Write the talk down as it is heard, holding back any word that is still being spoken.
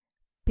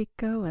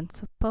Pico and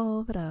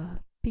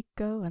Sepulveda,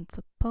 Pico and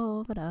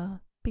Sepulveda,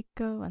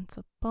 Pico and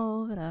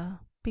Sepulveda,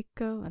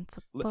 Pico and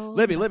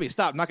Sepulveda. Libby,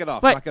 stop. Knock it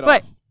off. What? Knock it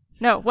What? off.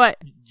 No, what?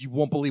 You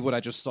won't believe what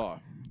I just saw.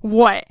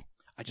 What?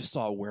 I just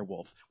saw a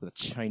werewolf with a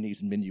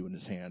Chinese menu in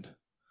his hand.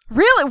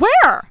 Really?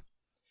 Where?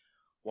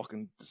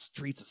 Walking the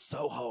streets of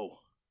Soho.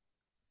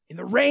 In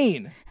the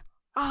rain.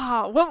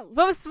 Oh, what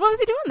was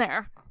he doing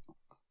there?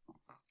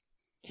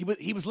 He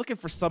was looking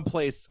for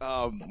someplace,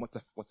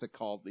 what's it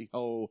called?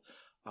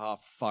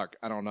 Fuck,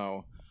 I don't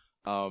know.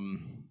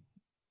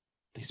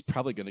 He's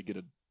probably gonna get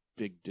a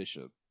big dish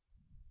of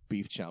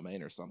beef chow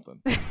mein or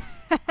something.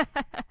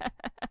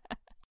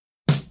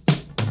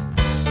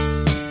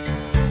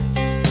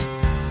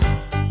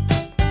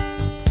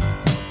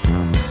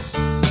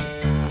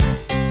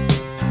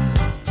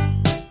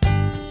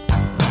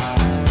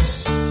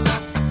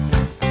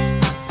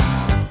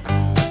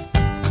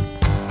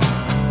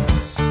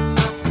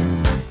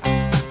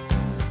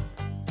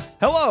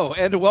 Hello,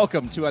 and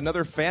welcome to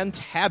another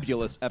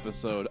fantabulous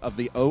episode of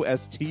the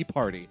OST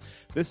Party.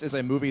 This is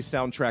a movie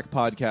soundtrack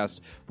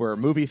podcast where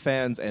movie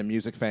fans and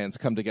music fans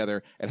come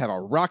together and have a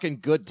rockin'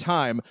 good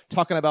time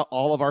talking about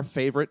all of our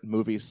favorite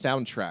movie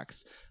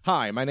soundtracks.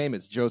 Hi, my name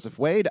is Joseph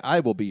Wade. I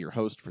will be your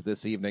host for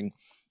this evening.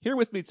 Here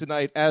with me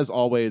tonight, as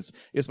always,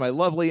 is my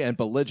lovely and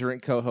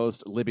belligerent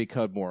co-host, Libby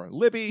Cudmore.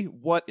 Libby,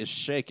 what is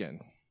shaking?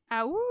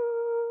 Ow.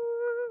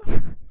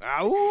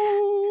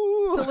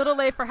 Ow! It's a little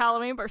late for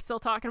Halloween, but we're still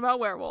talking about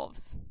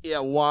werewolves. Yeah,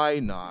 why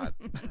not?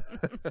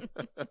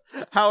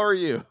 How are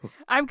you?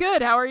 I'm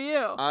good. How are you?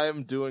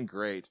 I'm doing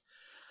great.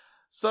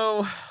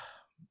 So,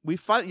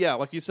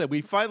 like you said,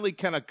 we finally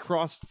kind of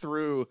crossed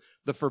through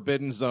the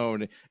Forbidden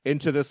Zone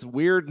into this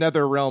weird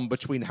nether realm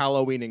between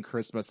Halloween and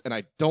Christmas, and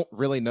I don't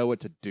really know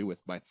what to do with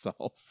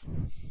myself.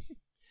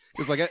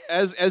 Because, like,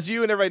 as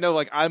you and everybody know,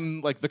 like,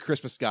 I'm like the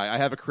Christmas guy. I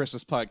have a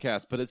Christmas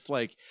podcast, but it's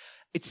like,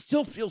 it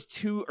still feels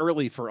too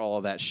early for all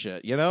of that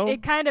shit, you know?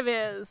 It kind of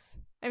is.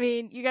 I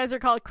mean, you guys are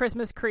called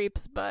Christmas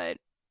creeps, but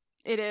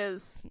it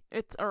is.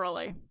 It's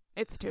early.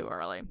 It's too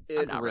early.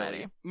 I'm not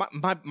ready.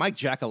 My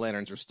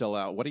jack-o'-lanterns are still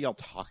out. What are y'all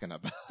talking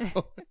about?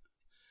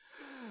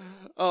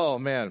 Oh,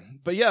 man.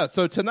 But yeah,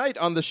 so tonight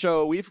on the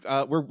show,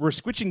 we're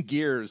switching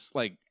gears,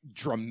 like,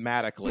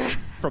 dramatically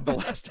from the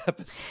last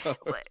episode.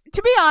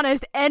 To be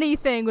honest,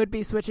 anything would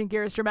be switching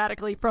gears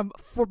dramatically from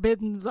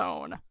Forbidden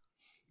Zone.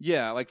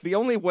 Yeah, like, the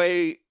only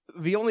way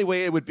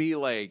it would be,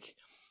 like,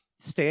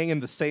 staying in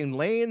the same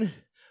lane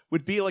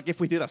would be, like, if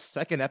we did a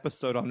second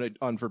episode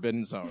on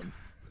Forbidden Zone.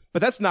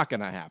 But that's not going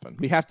to happen.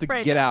 We have to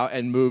get out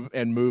and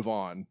move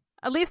on.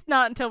 At least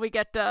not until we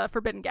get to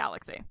Forbidden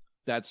Galaxy.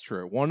 That's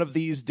true. One of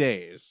these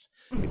days,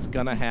 it's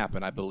going to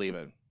happen. I believe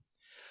it.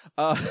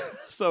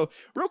 So,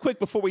 real quick,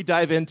 before we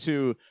dive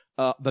into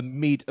the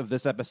meat of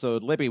this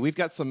episode, Libby, we've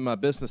got some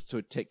business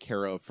to take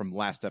care of from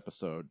last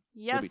episode.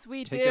 Yes, Libby,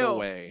 we take it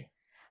away.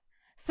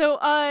 So,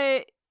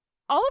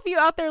 all of you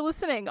out there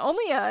listening,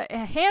 only a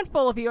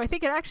handful of you, I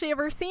think, had actually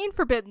ever seen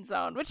Forbidden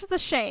Zone, which is a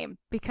shame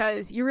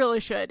because you really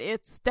should.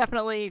 It's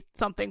definitely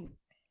something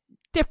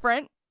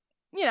different,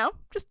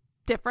 just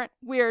different,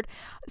 weird.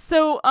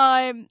 So,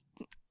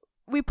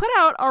 we put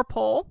out our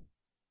poll,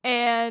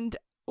 and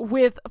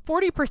with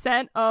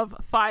 40% of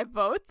 5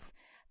 votes,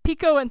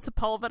 Pico and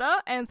Sepulveda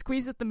and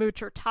Squeeze It the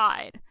Mooch are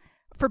tied.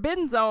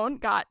 Forbidden Zone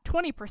got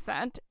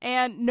 20%,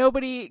 and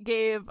nobody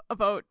gave a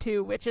vote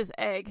to Witch's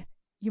Egg.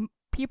 You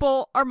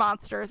people are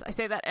monsters. I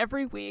say that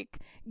every week.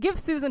 Give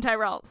Susan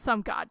Tyrrell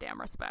some goddamn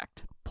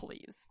respect,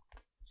 please.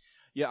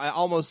 Yeah, I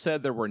almost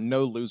said there were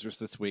no losers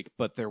this week,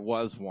 but there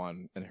was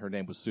one, and her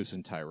name was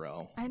Susan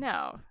Tyrrell. I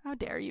know. How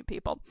dare you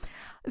people.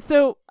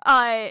 So,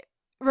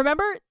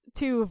 remember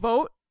to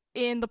vote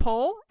in the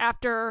poll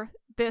after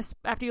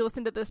you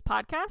listen to this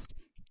podcast,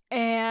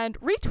 and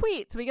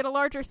retweet so we get a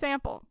larger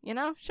sample,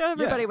 Show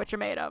everybody what you're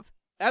made of.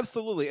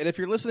 Absolutely. And if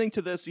you're listening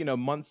to this,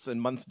 months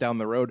and months down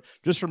the road,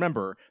 just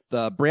remember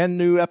the brand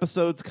new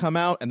episodes come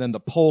out and then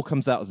the poll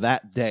comes out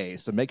that day.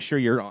 So make sure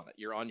you're on it.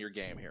 You're on your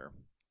game here.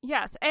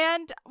 Yes.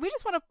 And we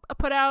just want to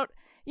put out,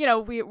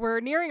 we're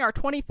nearing our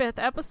 25th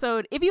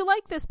episode. If you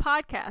like this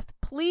podcast,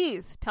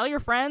 please tell your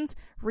friends,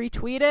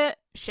 retweet it,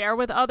 share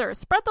with others,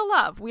 spread the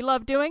love. We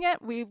love doing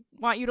it. We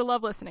want you to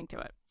love listening to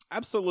it.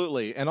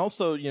 Absolutely. And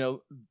also,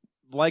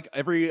 like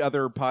every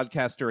other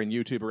podcaster and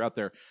YouTuber out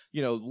there,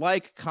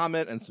 like,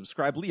 comment, and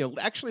subscribe.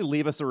 Actually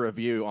leave us a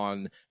review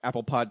on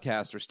Apple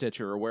Podcasts or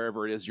Stitcher or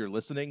wherever it is you're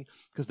listening,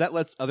 because that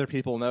lets other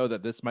people know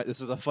that this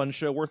is a fun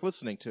show worth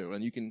listening to,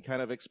 and you can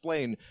kind of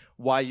explain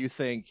why you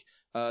think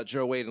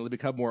Joe Wade and Libby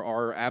Cudmore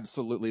are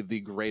absolutely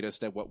the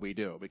greatest at what we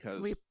do,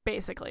 because we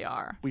basically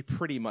are. We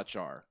pretty much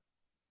are.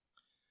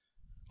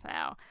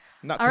 Wow.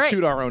 Not to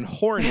toot our own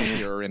horns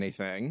here or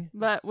anything,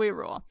 but we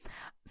rule.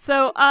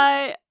 So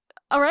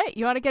all right,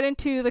 you want to get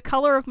into The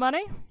Color of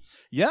Money?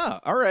 Yeah,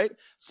 all right.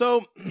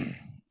 So,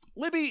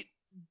 Libby,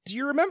 do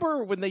you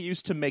remember when they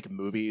used to make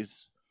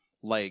movies,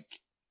 like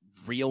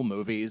real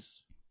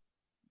movies?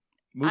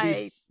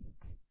 Movies,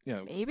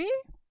 maybe?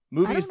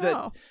 Movies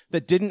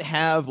that didn't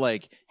have,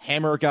 like,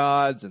 hammer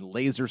gods and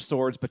laser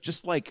swords, but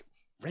just, like,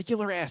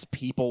 regular-ass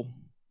people.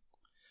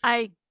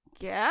 I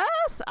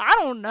guess. I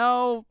don't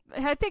know.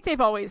 I think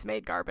they've always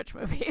made garbage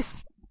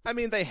movies. I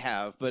mean, they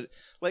have, but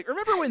like,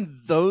 remember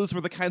when those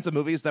were the kinds of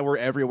movies that were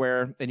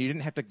everywhere and you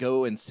didn't have to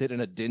go and sit in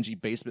a dingy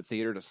basement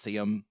theater to see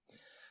them?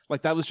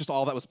 Like, that was just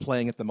all that was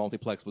playing at the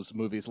multiplex was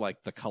movies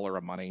like The Color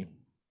of Money.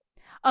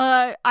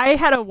 I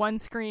had a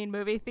one-screen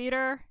movie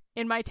theater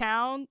in my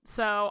town,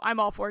 so I'm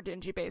all for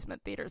dingy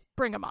basement theaters.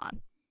 Bring them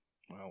on.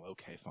 Well,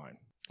 okay, fine.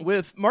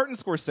 With Martin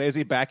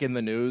Scorsese back in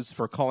the news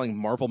for calling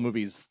Marvel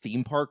movies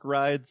theme park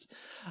rides,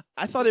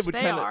 I thought it would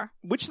kind of...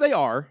 Which they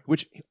are.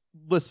 Which,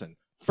 listen,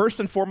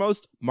 first and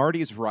foremost,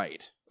 Marty's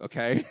right,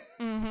 okay?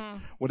 Mm-hmm.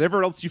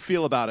 Whatever else you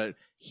feel about it,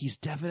 he's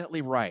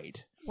definitely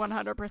right.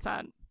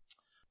 100%.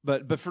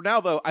 But for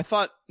now, though, I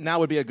thought now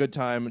would be a good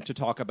time to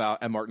talk about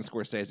a Martin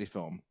Scorsese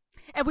film.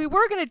 And we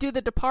were going to do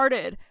The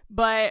Departed,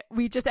 but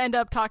we just end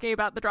up talking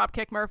about the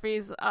Dropkick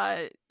Murphys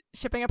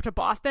shipping up to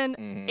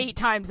Boston 8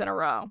 times in a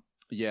row.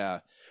 Yeah.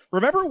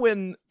 Remember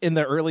when, in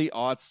the early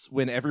aughts,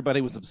 when everybody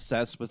was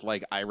obsessed with,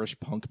 like, Irish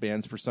punk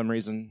bands for some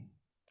reason?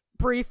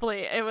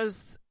 Briefly.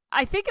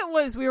 I think it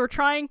was we were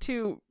trying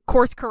to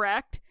course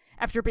correct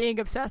after being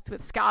obsessed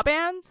with ska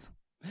bands.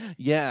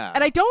 Yeah.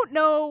 And I don't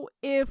know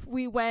if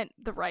we went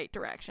the right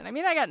direction. I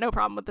mean, I got no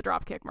problem with the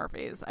Dropkick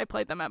Murphys. I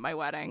played them at my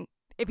wedding.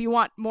 If you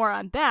want more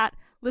on that,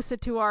 listen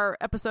to our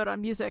episode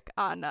on music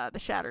on The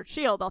Shattered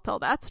Shield. I'll tell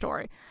that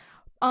story.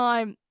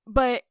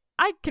 But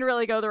I can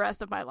really go the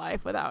rest of my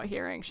life without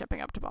hearing Shipping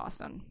Up to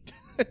Boston.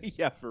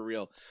 Yeah, for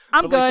real.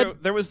 I'm good.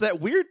 Like, there was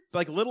that weird,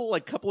 like, little,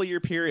 like, couple of year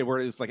period where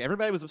it was like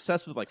everybody was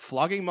obsessed with, like,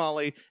 Flogging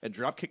Molly and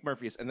Dropkick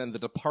Murphys, and then The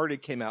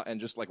Departed came out and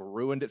just, like,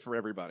 ruined it for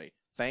everybody.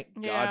 Thank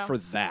God for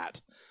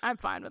that. I'm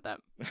fine with it.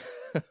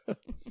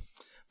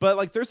 But,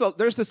 like,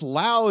 there's this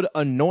loud,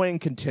 annoying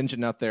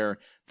contingent out there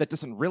that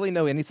doesn't really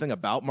know anything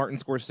about Martin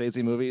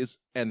Scorsese movies,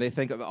 and they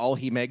think that all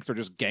he makes are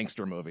just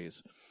gangster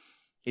movies.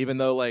 Even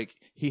though, like,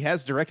 he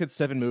has directed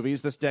 7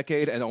 movies this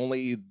decade, and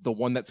only the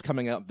one that's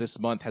coming out this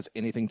month has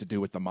anything to do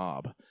with the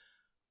mob.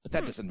 But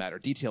that doesn't matter.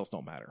 Details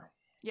don't matter.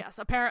 Yes,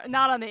 apparently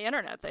not on the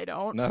internet. They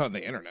don't. Not on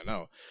the internet,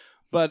 no.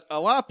 But a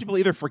lot of people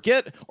either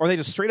forget or they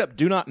just straight up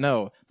do not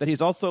know that he's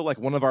also, like,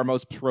 one of our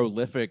most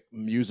prolific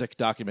music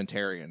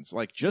documentarians.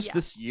 Like, just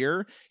this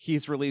year,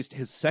 he's released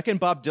his second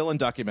Bob Dylan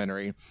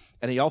documentary,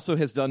 and he also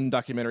has done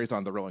documentaries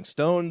on the Rolling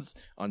Stones,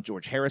 on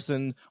George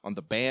Harrison, on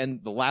the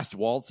band. The Last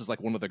Waltz is,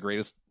 like, one of the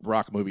greatest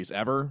rock movies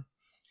ever.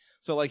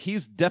 So, like,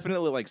 he's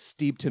definitely, like,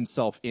 steeped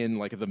himself in,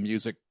 like, the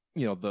music,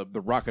 you know, the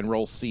rock and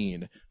roll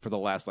scene for the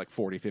last, like,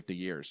 40, 50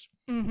 years.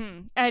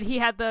 Mm-hmm. And he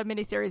had the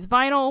miniseries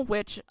Vinyl,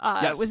 which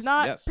was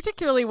not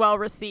particularly well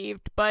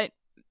received, but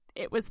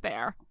it was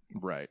there.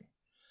 Right.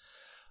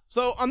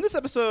 So on this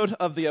episode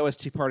of the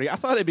OST Party, I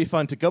thought it'd be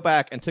fun to go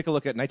back and take a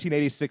look at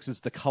 1986's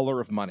The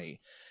Color of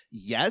Money.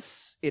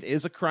 Yes, it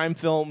is a crime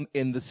film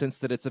in the sense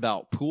that it's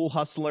about pool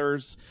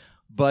hustlers,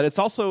 but it's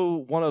also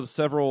one of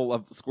several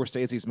of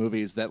Scorsese's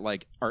movies that,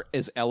 like,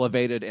 is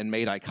elevated and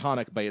made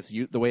iconic by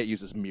the way it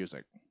uses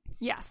music.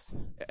 Yes.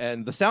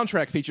 And the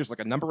soundtrack features, like,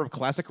 a number of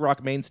classic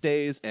rock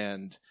mainstays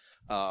and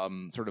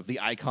sort of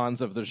the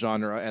icons of the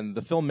genre, and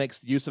the film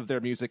makes use of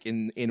their music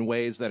in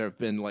ways that have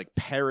been, like,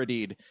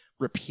 parodied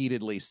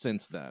repeatedly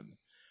since then.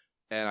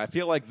 And I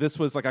feel like this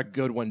was, like, a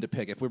good one to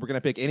pick. If we were going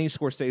to pick any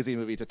Scorsese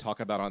movie to talk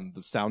about on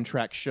the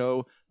soundtrack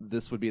show,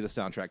 this would be the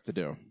soundtrack to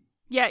do.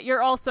 Yeah,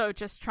 you're also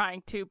just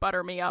trying to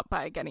butter me up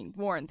by getting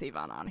Warren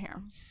Zevon on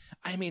here.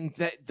 I mean,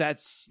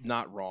 that's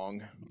not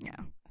wrong.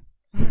 Yeah.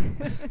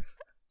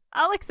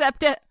 I'll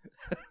accept it.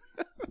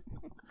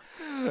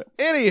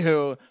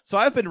 Anywho, so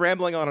I've been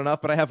rambling on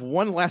enough, but I have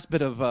one last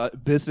bit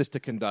of business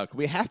to conduct.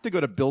 We have to go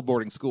to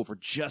billboarding school for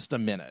just a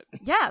minute.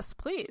 Yes,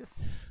 please.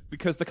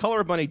 Because The Color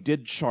of Money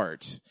did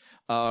chart.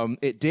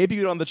 It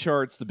debuted on the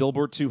charts, the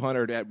Billboard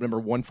 200, at number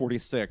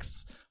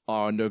 146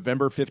 on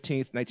November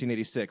 15th,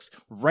 1986,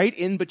 right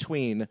in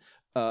between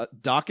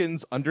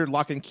Dawkins' Under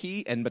Lock and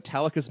Key and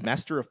Metallica's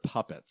Master of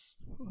Puppets.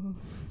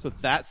 So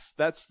that's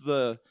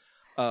the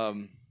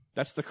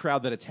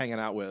crowd that it's hanging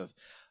out with.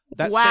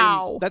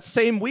 That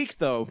same week,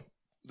 though,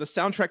 the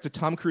soundtrack to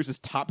Tom Cruise's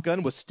Top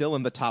Gun was still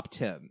in the top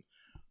 10.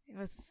 It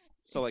was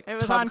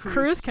Tom on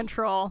cruise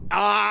control.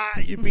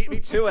 You beat me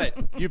to it.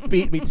 You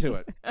beat me to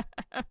it.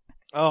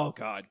 Oh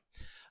God.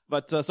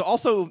 But so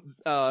also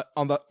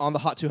on the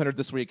Hot 200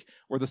 this week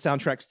were the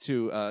soundtracks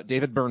to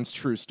David Byrne's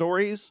True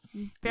Stories,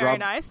 very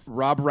nice,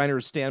 Rob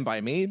Reiner's Stand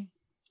By Me,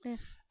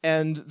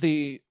 and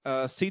the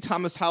C.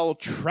 Thomas Howell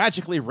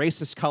tragically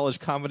racist college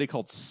comedy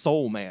called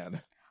Soul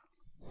Man.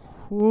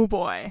 Oh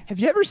boy. Have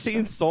you ever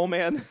seen Soul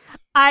Man?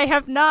 I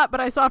have not, but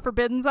I saw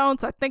Forbidden Zone,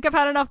 so I think I've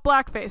had enough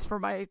blackface for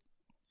my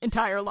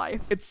entire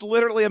life. It's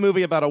literally a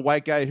movie about a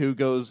white guy who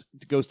goes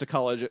to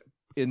college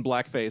in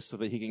blackface so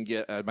that he can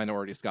get a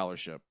minority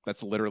scholarship.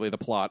 That's literally the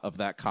plot of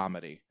that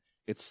comedy.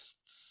 It's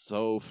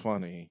so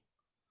funny.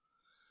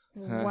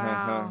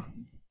 Wow.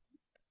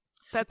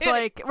 That's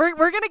like we're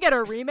going to get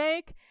a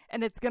remake,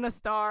 and it's going to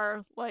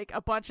star like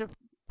a bunch of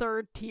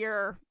third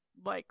tier,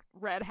 like,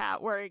 red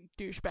hat wearing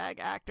douchebag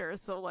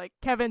actors. So, like,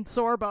 Kevin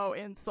Sorbo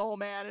in Soul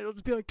Man, it'll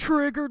just be like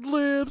Triggered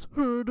Lips.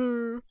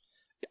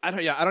 I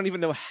don't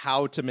even know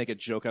how to make a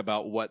joke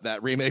about what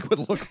that remake would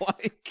look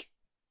like.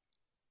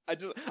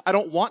 I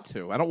don't want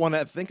to. I don't want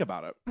to think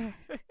about it.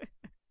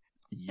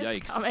 Yikes.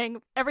 It's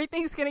coming.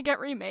 Everything's going to get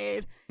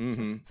remade.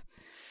 Mm-hmm. Just...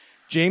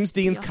 James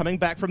Dean's coming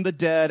back from the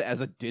dead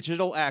as a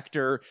digital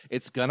actor.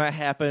 It's going to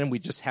happen. We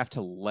just have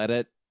to let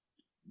it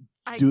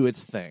do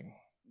its thing.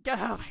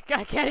 Oh my God,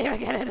 I can't even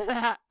get into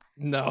that.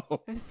 No.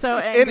 I'm so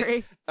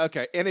angry.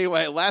 Okay,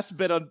 anyway, last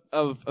bit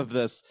of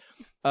this.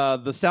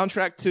 The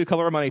soundtrack to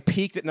Color of Money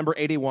peaked at number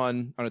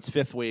 81 on its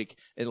 5th week.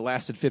 It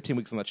lasted 15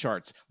 weeks on the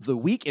charts. The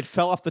week it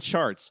fell off the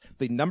charts,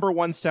 the number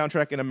 1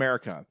 soundtrack in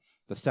America,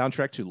 the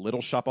soundtrack to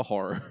Little Shop of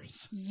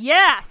Horrors.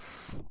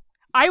 Yes!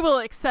 I will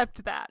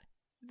accept that.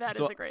 That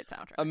is a great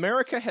soundtrack.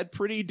 America had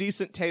pretty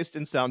decent taste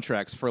in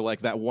soundtracks for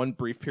like that one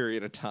brief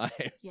period of time.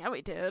 Yeah,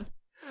 we did.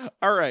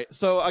 All right,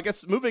 so I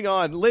guess moving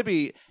on.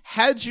 Libby,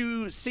 had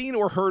you seen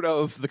or heard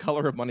of The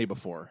Color of Money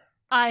before?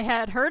 I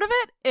had heard of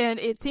it, and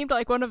it seemed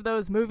like one of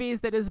those movies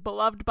that is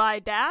beloved by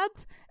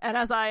dads, and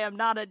as I am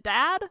not a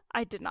dad,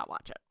 I did not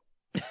watch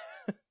it.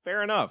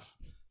 Fair enough.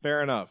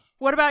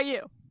 What about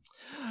you?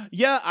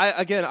 Yeah,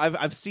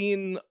 I've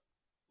seen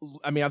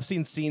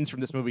scenes from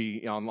this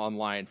movie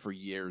online for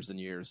years and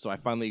years, so I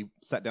finally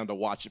sat down to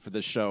watch it for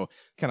this show,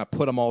 kind of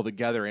put them all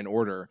together in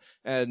order,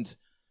 and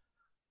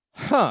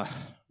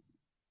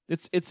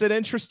it's an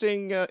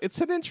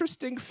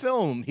interesting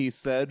film, he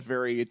said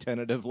very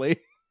tentatively.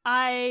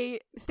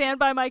 I stand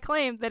by my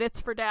claim that it's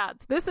for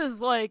dads. This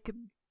is like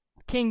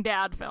King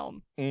Dad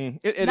film.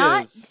 It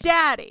not is.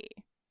 Daddy.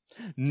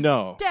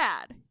 No.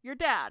 Dad. Your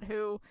dad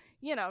who,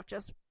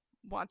 just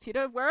wants you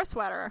to wear a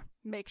sweater.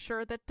 Make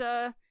sure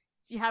that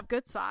you have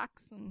good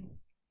socks and,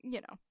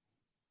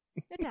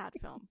 a dad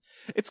film.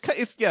 It's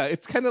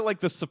kind of like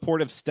the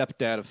supportive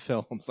stepdad of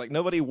films. Like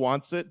nobody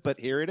wants it,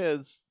 but here it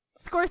is.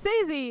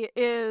 Scorsese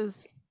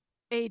is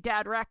a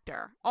dad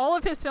rector. All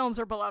of his films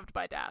are beloved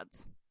by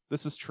dads.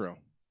 This is true.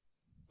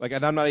 Like,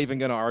 and I'm not even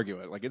going to argue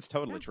it. Like, it's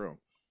totally true.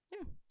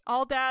 Yeah.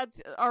 All dads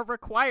are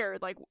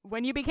required. Like,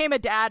 when you became a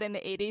dad in the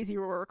 80s,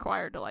 you were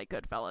required to like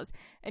Goodfellas.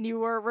 And you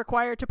were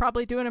required to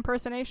probably do an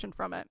impersonation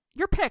from it.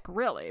 Your pick,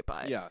 really,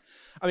 but... Yeah.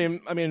 I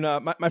mean,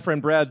 my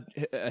friend Brad,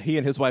 he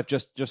and his wife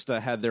just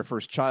had their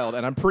first child,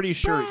 and I'm pretty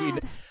sure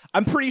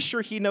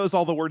he knows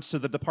all the words to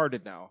The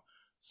Departed now.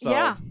 So,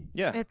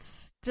 yeah. It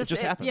just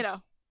happens.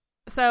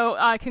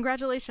 So,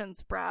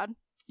 congratulations, Brad.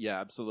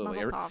 Yeah, absolutely.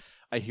 Muzzle top.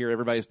 I hear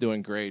everybody's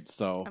doing great,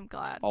 so I'm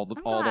glad. All the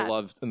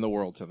love in the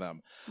world to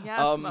them.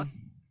 Yes.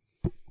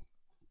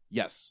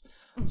 Yes.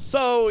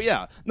 So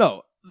yeah,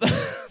 no.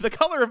 The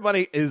Color of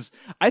Money is,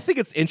 I think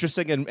it's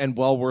interesting and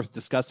well worth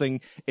discussing.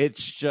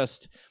 It's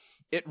just,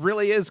 it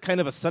really is kind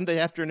of a Sunday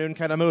afternoon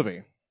kind of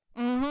movie.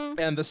 Mm-hmm.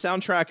 And the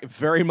soundtrack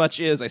very much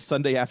is a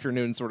Sunday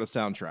afternoon sort of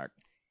soundtrack.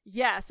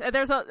 Yes, and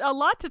there's a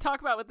lot to talk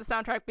about with the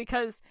soundtrack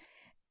because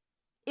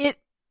it,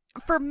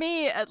 for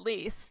me at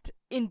least,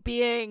 in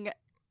being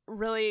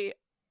really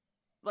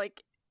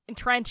like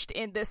entrenched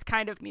in this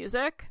kind of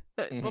music,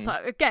 we'll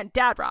talk again,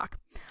 dad rock.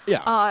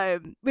 Yeah.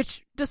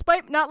 Which,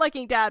 despite not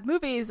liking dad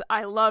movies,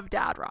 I love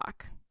dad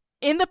rock.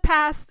 In the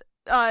past,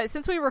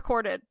 since we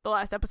recorded the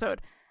last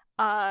episode,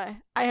 I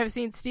have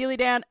seen Steely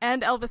Dan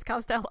and Elvis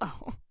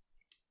Costello.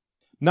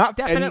 Not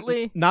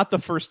the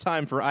first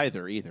time for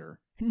either.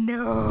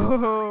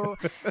 No.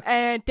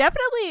 And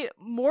definitely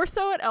more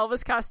so at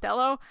Elvis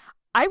Costello.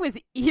 I was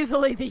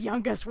easily the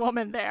youngest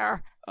woman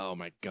there. Oh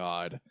my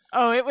God.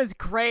 Oh, it was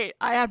great.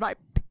 I had my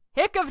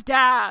pick of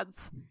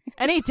dads.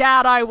 Any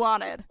dad I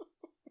wanted.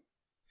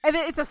 And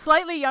it's a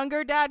slightly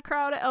younger dad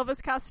crowd at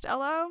Elvis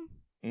Costello.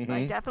 Mm-hmm.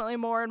 Like definitely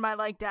more in my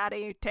like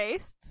daddy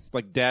tastes.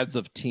 Like dads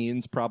of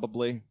teens,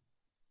 probably.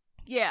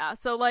 Yeah,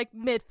 so like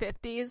mid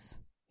 50s.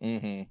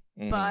 Mm-hmm.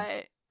 Mm-hmm.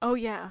 But oh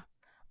yeah.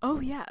 Oh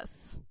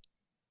yes.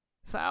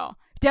 So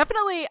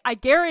definitely, I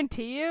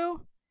guarantee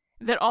you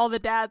that all the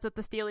dads at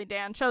the Steely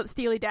Dan show,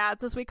 Steely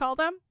Dads as we call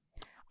them,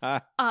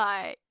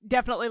 I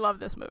definitely love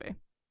this movie.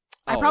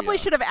 I probably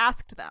should have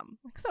asked them,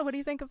 like, so what do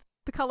you think of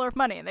The Color of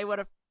Money? And they would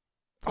have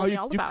told me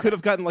all about it. You could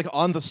have gotten like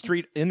on the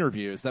street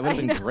interviews. That would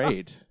have been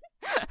great.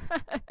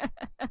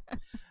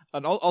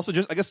 And also,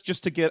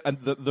 just to get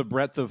the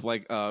breadth of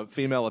like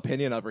female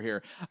opinion over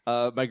here,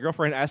 my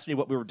girlfriend asked me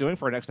what we were doing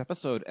for our next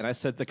episode, and I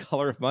said The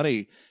Color of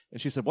Money, and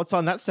she said, "What's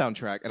on that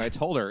soundtrack?" And I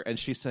told her, and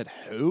she said,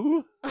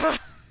 "Who?"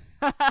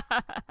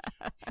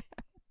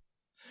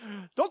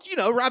 Don't you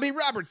know Robbie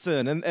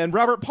Robertson and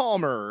Robert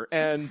Palmer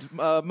and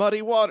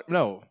Muddy Water?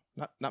 No,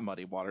 not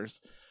Muddy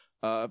Waters,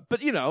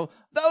 but you know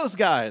those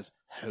guys.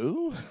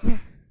 Who?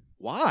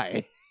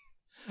 Why?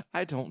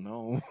 I don't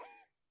know.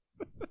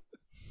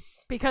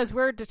 Because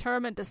we're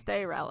determined to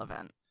stay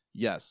relevant.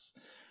 Yes.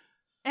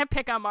 And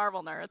pick on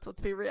Marvel nerds. Let's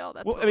be real.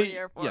 That's what we're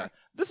here for. Yeah.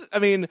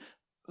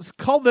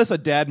 Call this a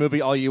dad movie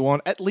all you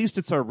want. At least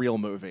it's a real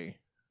movie.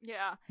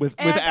 Yeah. With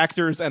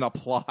actors and a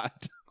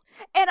plot.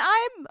 And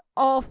I'm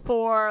all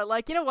for,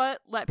 like, you know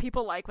what? Let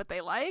people like what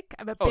they like.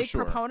 I'm a big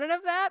proponent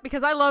of that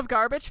because I love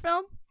garbage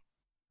film.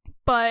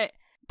 But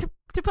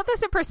to put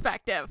this in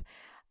perspective,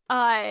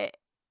 for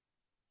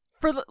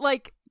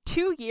like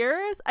 2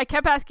 years, I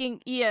kept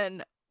asking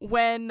Ian,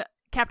 when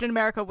Captain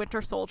America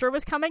Winter Soldier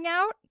was coming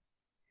out,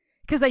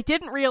 because I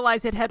didn't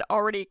realize it had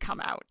already come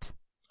out.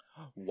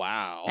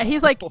 Wow. And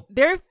he's like,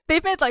 they've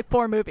made like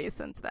 4 movies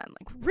since then.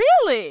 Like,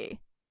 really?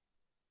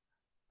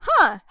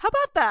 Huh, how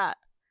about that?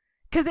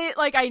 Because it,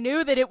 like, I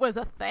knew that it was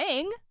a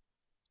thing,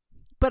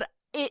 but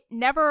it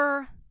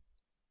never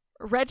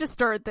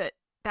registered that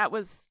that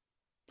was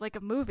like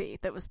a movie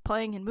that was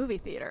playing in movie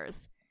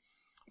theaters.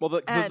 Well,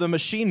 the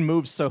machine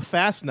moves so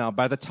fast now.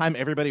 By the time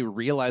everybody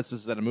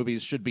realizes that a movie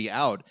should be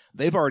out,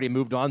 they've already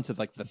moved on to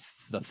like the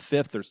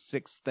 5th or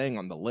 6th thing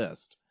on the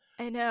list.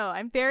 I know.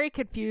 I'm very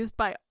confused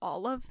by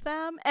all of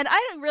them. And I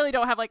really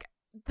don't have like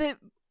the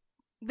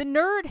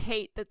nerd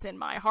hate that's in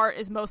my heart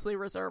is mostly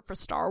reserved for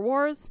Star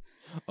Wars.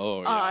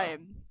 Oh, yeah.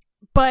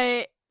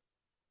 But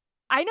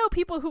I know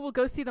people who will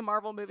go see the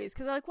Marvel movies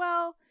because they're like,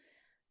 well,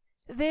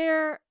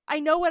 I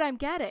know what I'm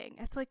getting.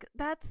 It's like,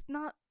 that's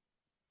not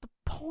the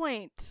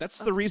point. That's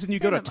the reason you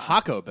go to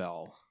Taco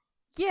Bell.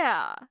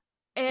 Yeah.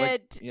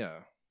 And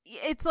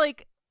it's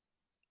like,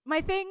 my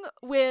thing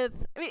with,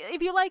 I mean,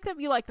 if you like them,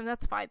 you like them.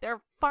 That's fine.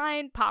 They're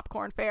fine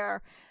popcorn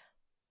fare.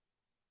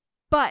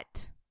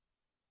 But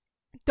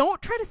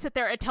don't try to sit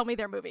there and tell me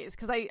they're movies.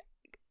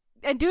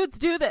 And dudes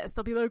do this.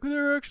 They'll be like,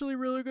 they're actually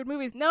really good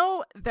movies.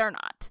 No, they're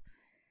not.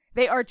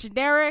 They are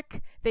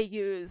generic. They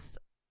use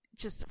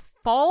just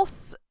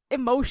false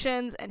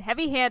emotions and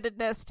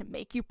heavy-handedness to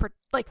make you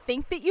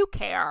think that you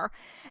care.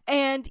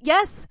 And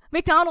yes,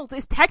 McDonald's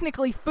is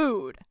technically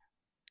food.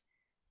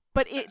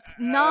 But it's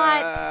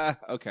not...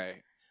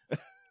 Okay.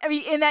 I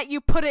mean, in that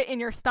you put it in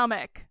your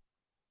stomach,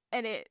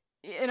 and it,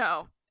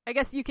 I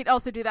guess you could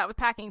also do that with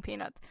packing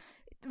peanuts.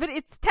 But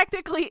it's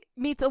technically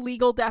meets a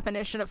legal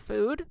definition of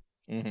food.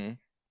 Mm-hmm.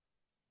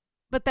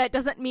 But that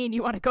doesn't mean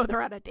you want to go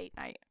there on a date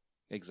night.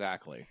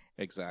 Exactly.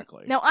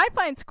 Now, I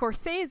find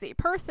Scorsese,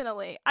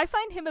 personally, I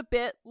find him a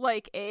bit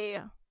like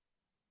a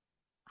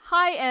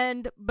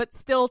high-end, but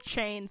still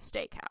chain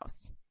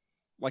steakhouse.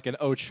 Like an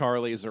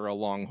O'Charlie's or a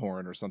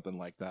Longhorn or something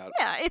like that.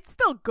 Yeah, it's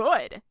still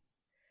good.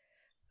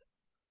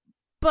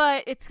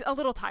 But it's a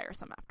little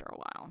tiresome after a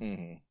while.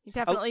 Mm-hmm. He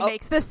definitely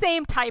makes the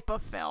same type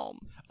of film.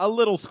 A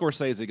little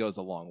Scorsese goes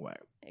a long way.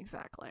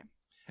 Exactly.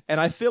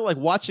 And I feel like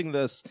watching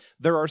this,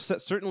 there are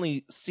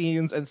certainly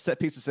scenes and set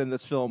pieces in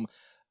this film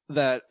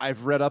that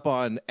I've read up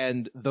on,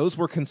 and those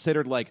were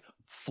considered like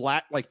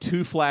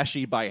too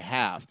flashy by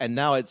half. And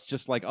now it's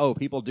just like, oh,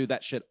 people do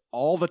that shit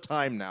all the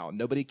time now.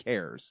 Nobody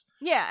cares.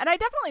 Yeah, and I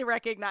definitely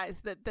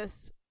recognize that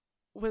this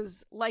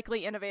was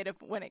likely innovative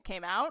when it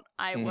came out.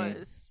 I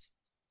was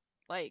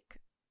like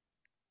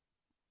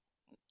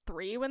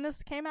 3 when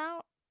this came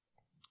out.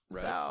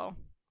 Right. So,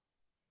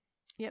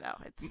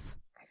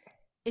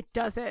 it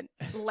doesn't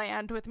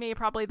land with me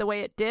probably the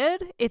way it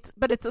did.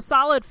 But it's a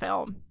solid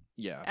film.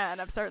 Yeah. And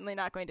I'm certainly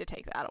not going to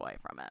take that away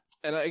from it.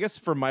 And I guess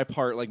for my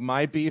part, like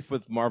my beef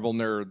with Marvel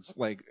nerds,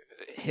 like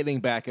hitting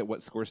back at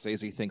what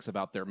Scorsese thinks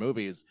about their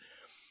movies,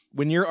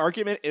 when your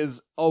argument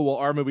is, oh, well,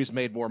 our movies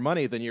made more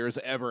money than yours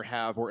ever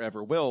have or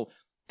ever will,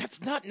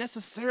 that's not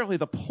necessarily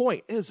the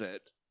point, is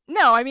it?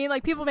 No, I mean,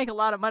 like, people make a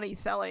lot of money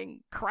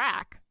selling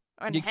crack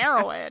and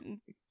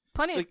heroin.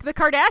 The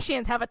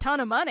Kardashians have a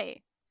ton of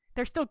money.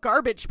 They're still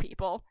garbage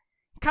people.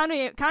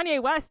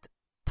 Kanye West,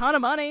 ton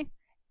of money.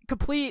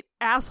 Complete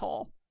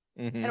asshole.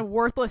 Mm-hmm. And a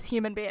worthless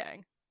human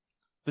being.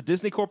 The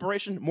Disney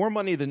Corporation, more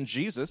money than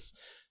Jesus.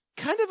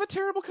 Kind of a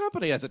terrible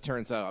company, as it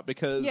turns out,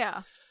 because,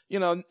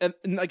 and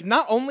like,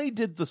 not only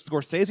did the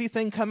Scorsese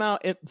thing come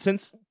out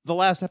since the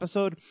last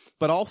episode,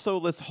 but also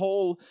this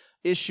whole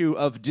issue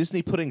of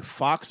Disney putting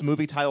Fox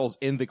movie titles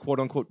in the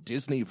quote-unquote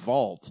Disney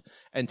vault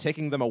and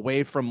taking them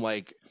away from,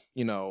 like,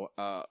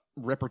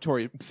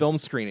 repertory film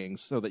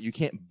screenings so that you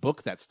can't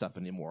book that stuff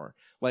anymore.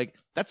 Like,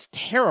 that's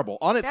terrible.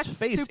 On its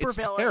face, it's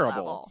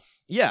terrible. Level.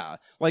 Yeah.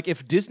 Like,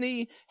 if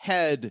Disney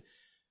had...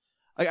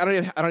 I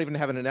don't even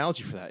have an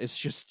analogy for that. It's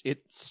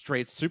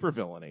straight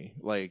supervillainy.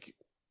 Like,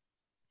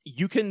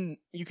 you can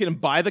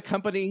buy the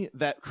company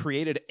that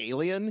created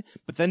Alien,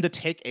 but then to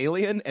take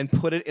Alien and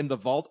put it in the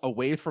vault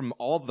away from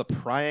all of the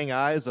prying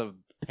eyes of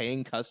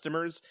paying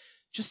customers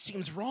just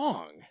seems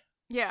wrong.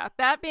 Yeah.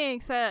 That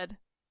being said,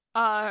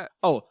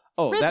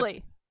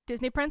 Ridley,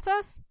 Disney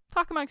princess,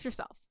 talk amongst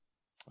yourselves.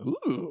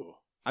 Ooh,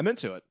 I'm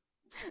into it.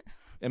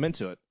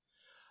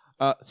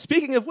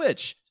 Speaking of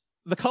which,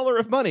 The Color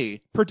of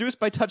Money, produced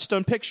by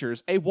Touchstone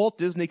Pictures, a Walt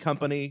Disney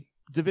Company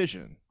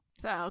division.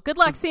 So good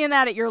luck seeing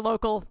that at your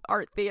local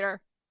art theater.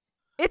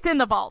 It's in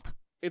the vault.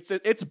 It's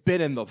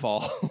been in the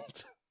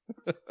vault.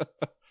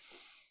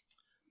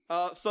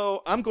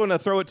 So I'm going to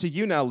throw it to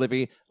you now,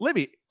 Libby.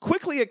 Libby,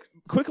 quickly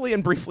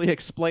and briefly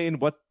explain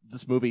what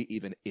this movie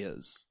even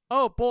is.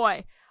 Oh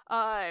boy.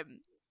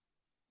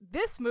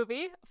 This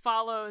movie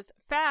follows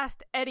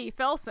Fast Eddie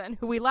Felson,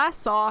 who we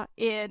last saw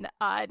in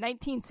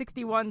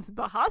 1961's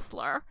The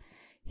Hustler.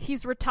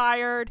 He's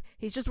retired.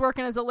 He's just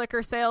working as a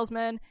liquor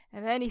salesman.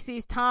 And then he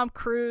sees Tom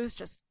Cruise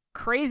just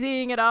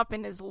crazying it up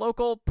in his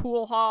local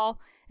pool hall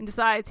and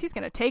decides he's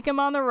going to take him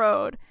on the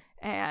road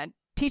and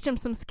teach him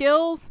some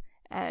skills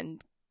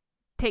and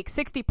take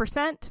 60%,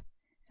 and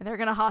they're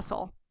going to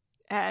hustle.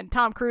 And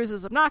Tom Cruise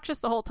is obnoxious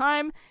the whole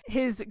time.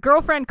 His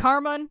girlfriend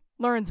Carmen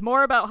learns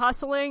more about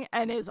hustling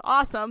and is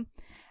awesome.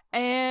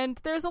 And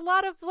there's a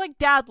lot of like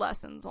dad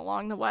lessons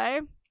along the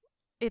way.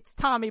 It's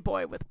Tommy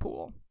Boy with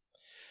pool.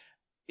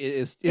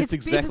 It's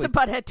exactly Beavis and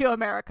Butthead to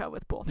America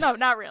with pool. No,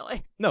 not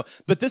really. No,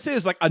 but this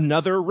is like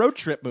another road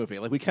trip movie.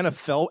 Like we kind of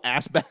fell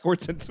ass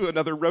backwards into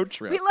another road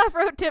trip. We love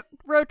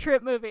road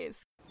trip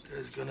movies.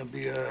 There's gonna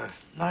be a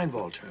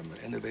 9-ball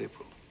tournament end of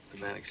April,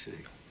 Atlantic City.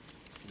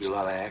 There'll be a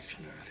lot of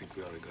action there. I think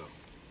we ought to go.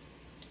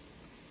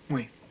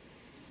 Wait.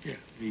 Yeah,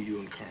 me, you,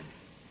 and Carmen.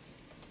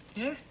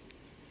 Yeah?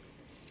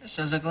 That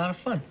sounds like a lot of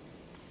fun.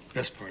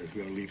 Best part is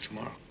we ought to leave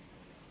tomorrow.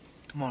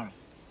 Tomorrow?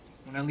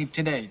 When I leave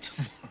today,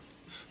 tomorrow.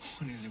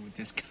 What is it with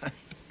this guy?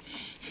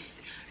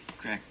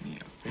 Crack me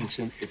up.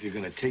 Vincent, if you're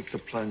gonna take the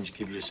plunge,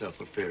 give yourself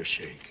a fair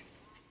shake.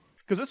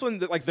 Because this one,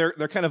 like they're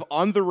kind of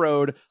on the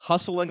road,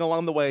 hustling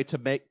along the way to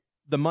make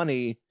the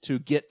money to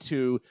get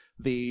to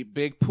the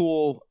big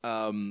pool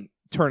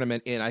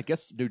tournament in, I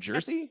guess, New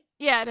Jersey?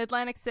 Yeah, in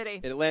Atlantic City.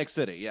 In Atlantic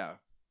City, yeah.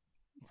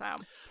 So,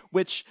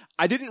 which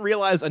I didn't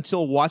realize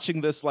until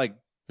watching this, like,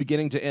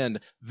 beginning to end.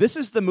 This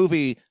is the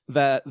movie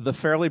that the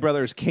Farrelly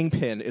Brothers'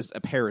 Kingpin is a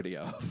parody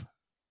of.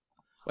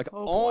 Like,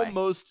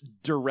 almost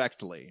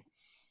directly.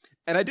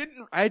 And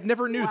I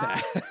never knew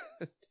that.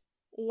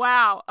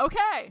 Wow.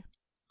 Okay.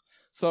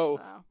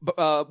 So,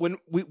 when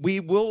we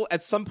will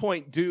at some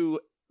point do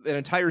an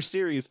entire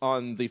series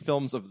on the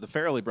films of the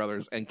Farrelly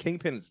Brothers, and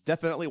Kingpin is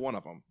definitely one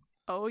of them.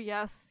 Oh,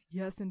 yes.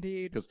 Yes,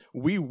 indeed. Because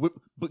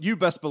you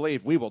best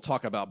believe we will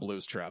talk about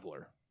Blues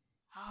Traveler.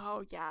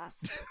 Oh,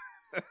 yes.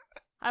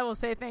 I will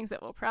say things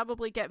that will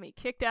probably get me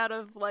kicked out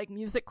of, like,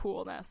 music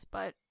coolness,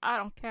 but I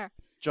don't care.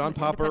 John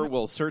Popper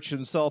will search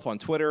himself on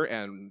Twitter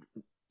and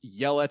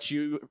yell at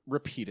you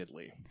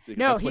repeatedly.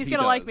 No, he's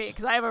going to like me,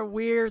 because I have a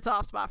weird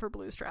soft spot for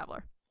Blues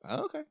Traveler.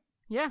 Oh, okay.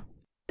 Yeah.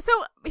 So,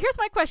 here's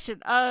my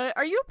question.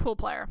 Are you a pool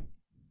player?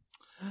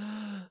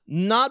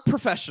 Not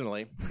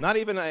professionally. Not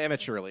even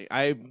amateurly.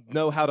 I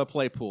know how to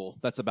play pool.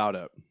 That's about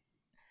it.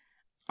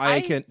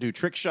 I can't do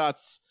trick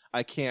shots.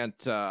 I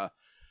can't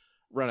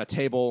run a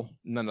table.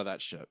 None of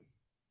that shit.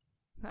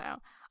 No.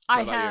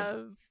 I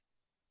have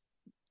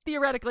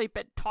theoretically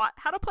been taught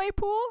how to play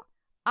pool.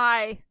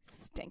 I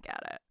stink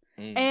at it.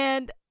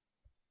 And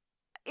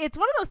it's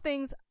one of those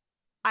things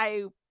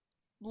I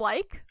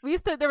like.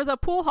 There was a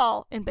pool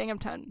hall in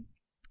Binghamton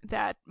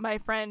that my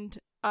friend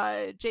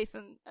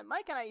Jason and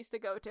Mike and I used to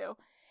go to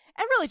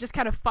and really just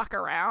kind of fuck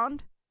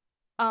around.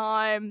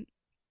 I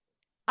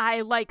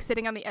like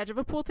sitting on the edge of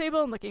a pool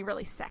table and looking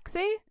really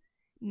sexy.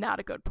 Not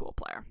a good pool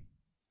player.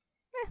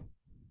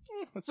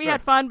 We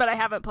had fun, but I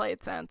haven't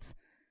played since.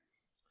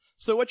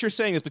 So what you're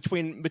saying is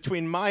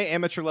between my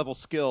amateur level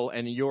skill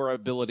and your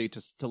ability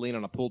to lean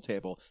on a pool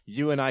table,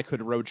 you and I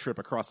could road trip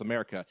across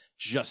America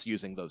just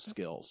using those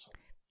skills.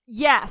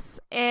 Yes,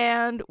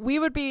 and we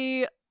would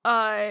be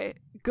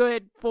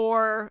good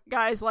for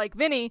guys like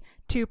Vinny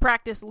to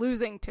practice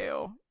losing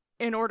to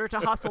in order to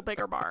hustle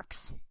bigger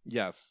marks.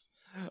 Yes.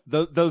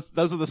 Those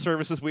are the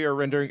services we are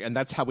rendering, and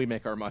that's how we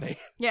make our money.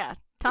 Yeah.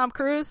 Tom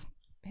Cruise,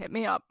 hit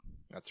me up.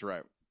 That's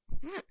right.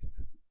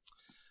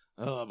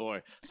 Oh,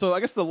 boy. So I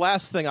guess the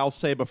last thing I'll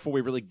say before we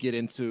really get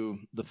into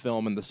the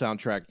film and the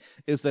soundtrack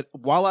is that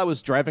while I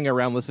was driving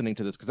around listening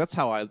to this, because that's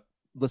how I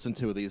listen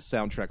to these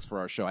soundtracks for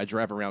our show, I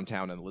drive around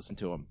town and listen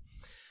to them.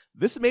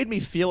 This made me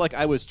feel like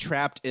I was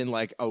trapped in,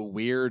 like, a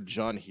weird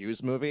John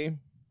Hughes movie.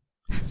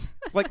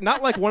 Like,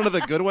 not like one of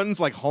the good ones,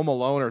 like Home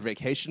Alone or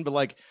Vacation, but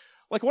like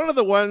one of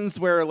the ones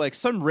where, like,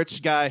 some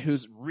rich guy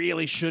who's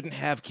really shouldn't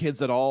have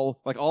kids at all,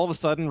 like, all of a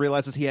sudden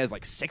realizes he has,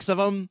 like, 6 of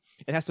them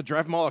and has to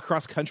drive them all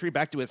across country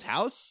back to his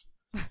house.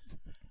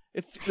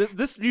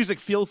 This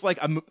music feels like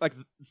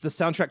the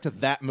soundtrack to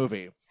that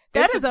movie.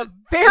 That is a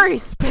very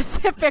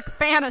specific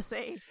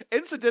fantasy.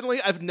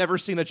 Incidentally, I've never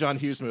seen a John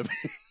Hughes movie.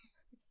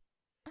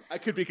 I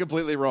could be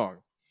completely wrong.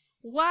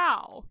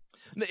 Wow.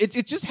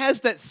 It just has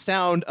that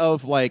sound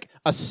of, like,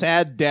 a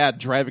sad dad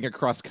driving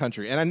across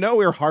country. And I know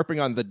we're harping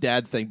on the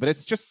dad thing, but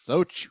it's just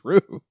so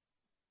true.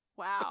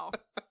 Wow.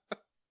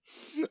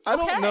 I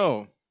don't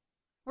know.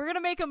 We're going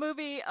to make a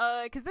movie,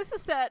 because this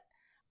is set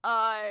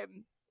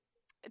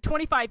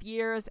 25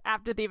 years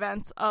after the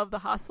events of The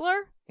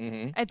Hustler.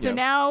 Mm-hmm. And so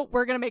now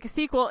we're going to make a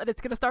sequel, and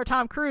it's going to star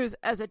Tom Cruise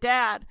as a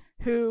dad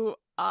who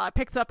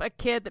picks up a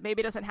kid that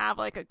maybe doesn't have,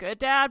 like, a good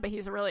dad, but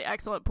he's a really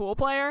excellent pool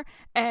player,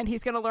 and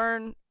he's going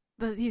to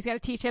he's going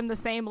to teach him the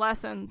same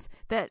lessons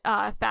that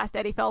Fast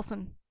Eddie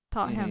Felson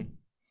taught him.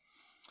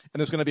 And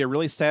there's going to be a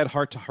really sad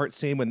heart-to-heart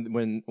scene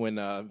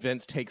when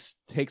Vince takes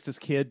his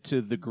kid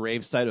to the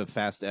gravesite of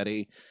Fast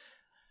Eddie.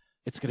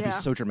 It's going to be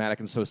so dramatic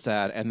and so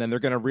sad, and then they're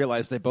going to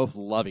realize they both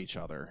love each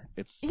other.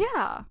 It's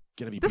going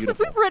to be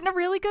beautiful. We've written a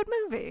really good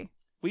movie.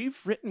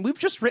 We've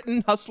just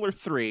written Hustler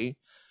 3,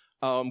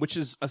 which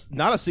is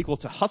not a sequel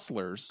to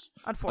Hustlers,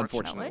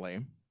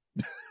 unfortunately.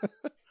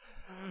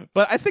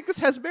 But I think this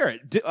has merit.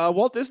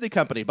 Walt Disney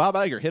Company, Bob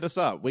Iger, hit us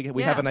up.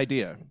 We have an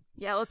idea.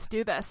 Yeah, let's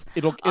do this.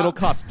 It'll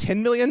cost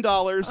 $10 million.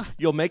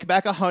 You'll make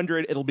back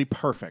 100. It'll be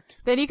perfect.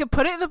 Then you can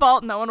put it in the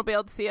vault and no one will be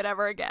able to see it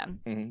ever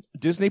again. Mm-hmm.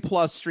 Disney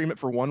Plus, stream it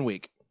for 1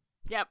 week.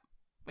 Yep.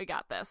 We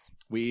got this.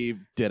 We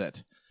did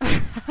it.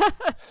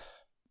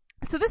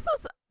 So this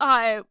was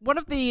one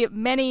of the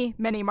many,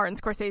 many Martin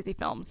Scorsese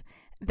films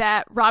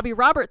that Robbie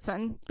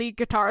Robertson, lead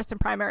guitarist and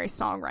primary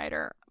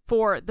songwriter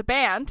for the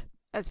band,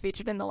 as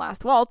featured in The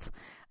Last Waltz,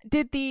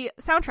 did the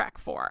soundtrack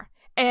for.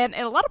 And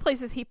in a lot of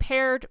places, he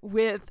paired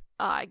with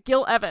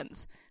Gil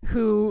Evans,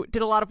 who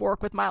did a lot of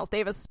work with Miles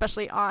Davis,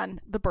 especially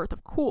on The Birth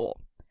of Cool.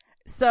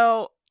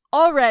 So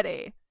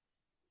already,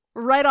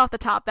 right off the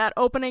top, that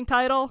opening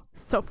title,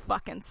 so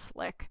fucking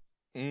slick.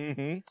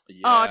 Mm-hmm.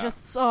 Yeah. Oh,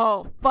 just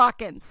so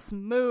fucking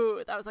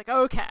smooth. I was like,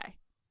 okay,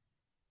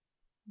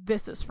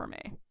 this is for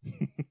me.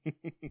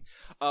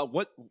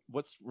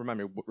 Remind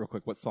me real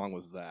quick, what song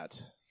was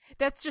that?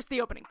 That's just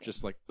the opening theme.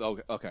 Just like,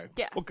 okay.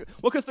 Yeah. Well,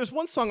 because there's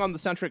one song on the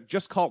soundtrack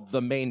just called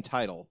The Main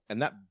Title,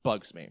 and that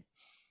bugs me.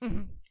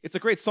 Mm-hmm. It's a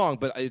great song,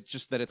 but it's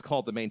just that it's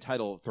called The Main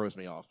Title throws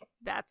me off.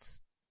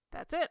 That's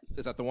it.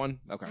 Is that the one?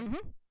 Okay.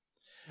 Mm-hmm.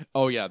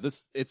 Oh yeah,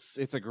 it's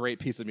a great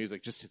piece of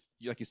music. Just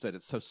like you said,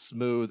 it's so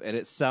smooth, and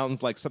it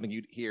sounds like something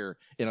you'd hear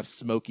in a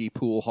smoky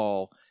pool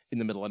hall in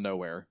the middle of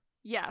nowhere.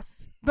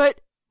 Yes, but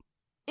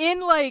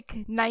in like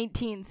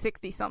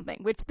 1960 something,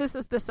 which this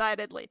is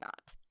decidedly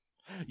not.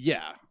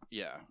 Yeah.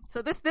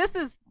 So that's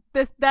the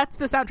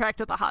soundtrack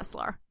to The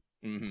Hustler.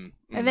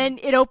 Mm-hmm. And then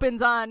it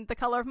opens on The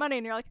Color of Money,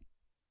 and you're like,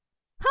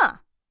 huh.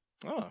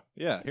 Oh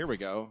yeah, here we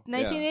go.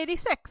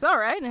 1986. Yeah. All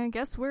right, I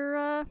guess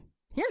we're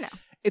here now.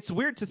 It's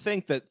weird to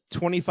think that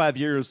 25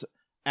 years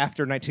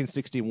after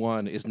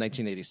 1961 is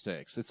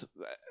 1986. It's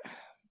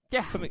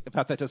something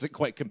about that doesn't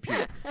quite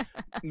compute.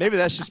 Maybe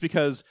that's just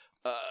because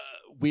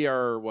we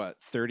are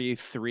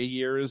 33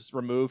 years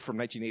removed from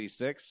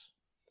 1986.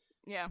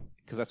 Yeah,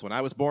 because that's when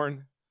I was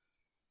born.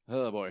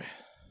 Oh boy.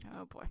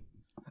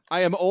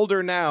 I am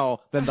older now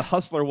than The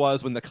Hustler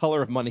was when The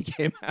Color of Money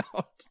came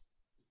out.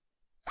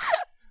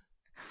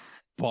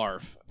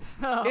 Barf.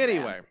 Oh,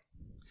 anyway. Man.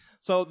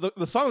 So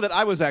the song that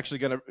I was actually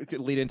going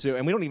to lead into,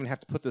 and we don't even have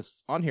to put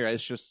this on here,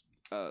 it's just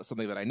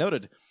something that I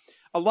noted.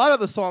 A lot of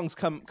the songs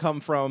come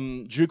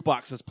from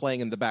jukeboxes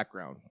playing in the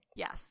background.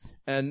 Yes.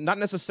 And not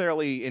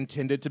necessarily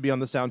intended to be on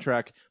the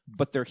soundtrack,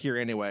 but they're here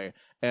anyway.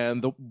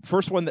 And the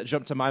first one that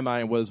jumped to my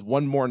mind was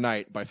One More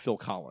Night by Phil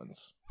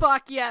Collins.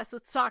 Fuck yes,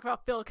 let's talk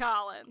about Phil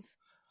Collins.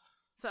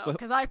 So,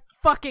 because I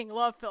fucking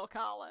love Phil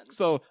Collins.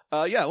 So,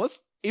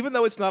 let's, even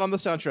though it's not on the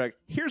soundtrack,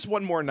 here's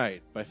One More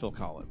Night by Phil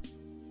Collins.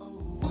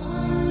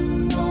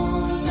 One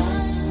more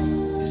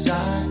night, 'cause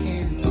I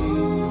can't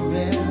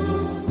live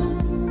forever.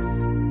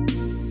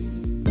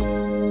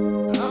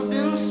 I've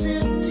been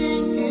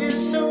sitting here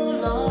so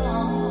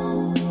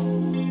long,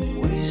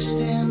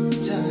 wasting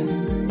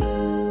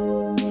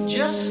time,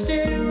 just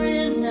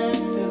staring at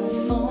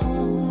the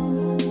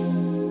phone.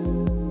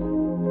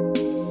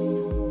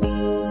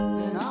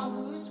 And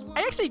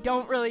I actually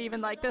don't really even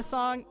like this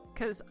song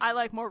because I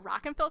like more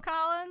rockin' Phil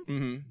Collins.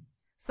 Mm-hmm.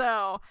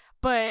 So,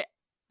 but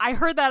I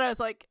heard that, I was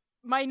like,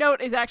 my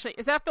note is actually,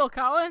 is that Phil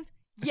Collins?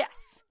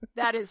 Yes,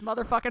 that is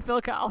motherfucking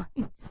Phil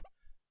Collins.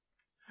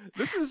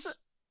 This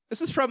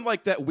is from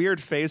like that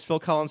weird phase Phil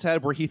Collins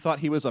had where he thought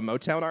he was a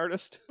Motown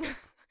artist.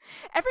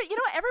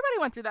 Everybody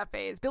went through that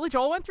phase. Billy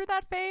Joel went through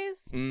that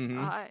phase.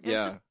 Mm-hmm.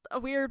 It's just a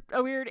weird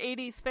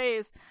 80s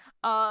phase.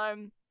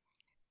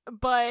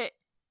 But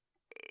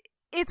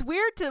it's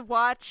weird to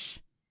watch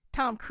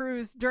Tom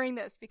Cruise during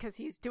this because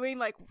he's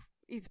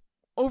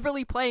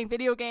overly playing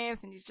video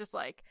games and he's just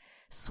like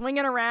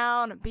swinging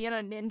around and being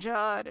a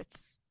ninja, and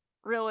it's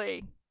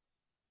really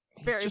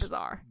very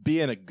bizarre.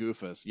 Being a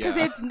goofus, yeah.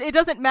 Because it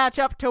doesn't match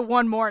up to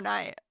One More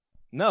Night.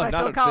 No,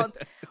 not Phil Collins,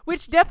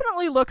 which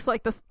definitely looks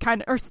like this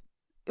kind of, or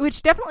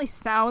which definitely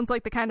sounds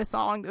like the kind of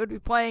song that would be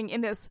playing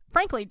in this,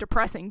 frankly,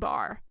 depressing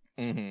bar.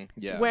 Mm-hmm.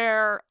 Yeah.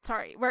 Where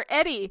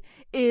Eddie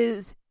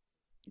is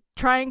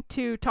trying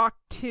to talk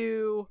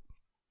to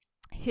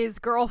his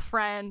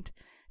girlfriend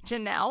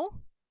Janelle.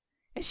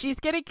 And she's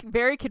getting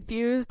very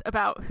confused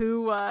about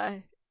who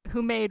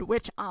made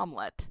which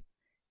omelet.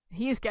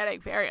 He's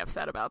getting very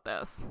upset about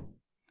this.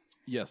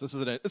 Yes, this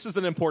is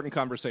an important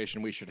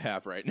conversation we should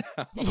have right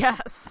now.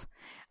 Yes.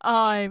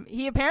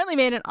 He apparently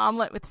made an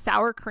omelet with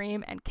sour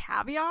cream and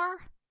caviar.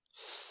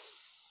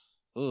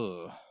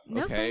 Ugh.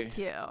 No, okay. thank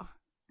you.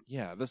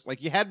 Yeah,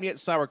 you had me at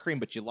sour cream,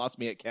 but you lost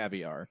me at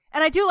caviar.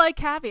 And I do like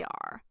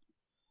caviar.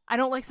 I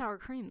don't like sour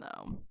cream,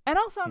 though. And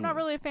also, I'm not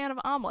really a fan of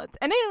omelets.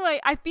 And anyway,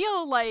 I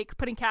feel like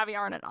putting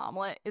caviar in an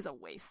omelet is a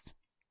waste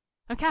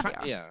of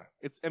caviar. Yeah.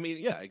 It's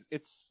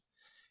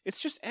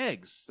just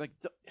eggs. Like,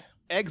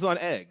 eggs on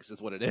eggs is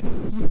what it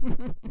is.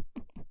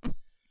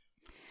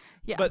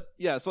 Yeah. But,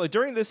 yeah, so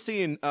during this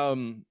scene,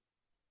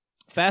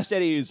 Fast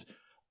Eddie's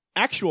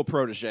actual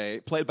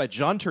protege, played by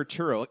John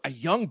Turturro, a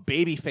young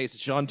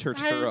baby-faced John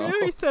Turturro. I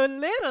know, he's so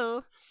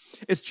little.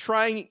 Is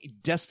trying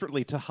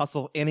desperately to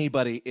hustle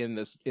anybody in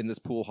this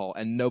pool hall,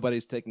 and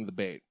nobody's taking the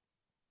bait.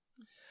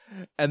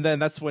 And then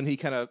that's when they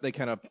kind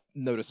of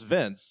notice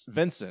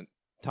Vincent,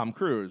 Tom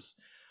Cruise,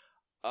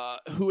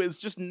 who is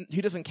just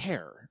he doesn't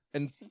care,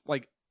 and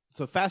like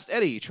so Fast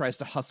Eddie tries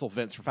to hustle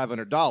Vince for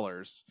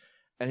 $500,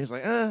 and he's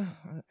like, I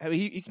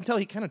mean, you can tell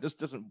he kind of just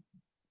doesn't.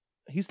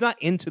 He's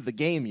not into the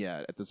game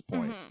yet at this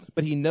point,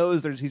 but he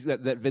knows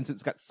that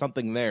Vincent's got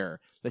something there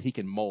that he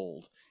can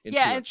mold into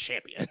a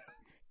champion.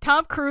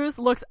 Tom Cruise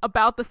looks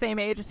about the same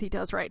age as he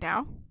does right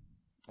now.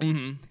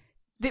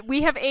 That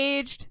we have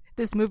aged.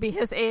 This movie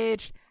has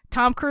aged.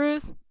 Tom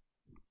Cruise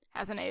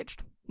hasn't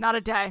aged. Not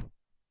a day.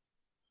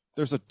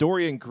 There's a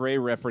Dorian Gray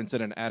reference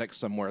in an attic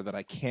somewhere that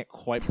I can't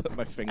quite put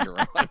my finger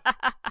on.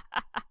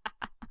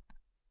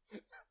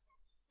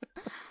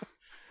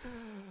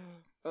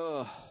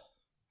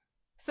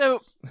 So,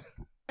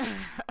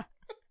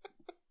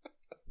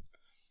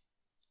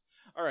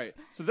 all right.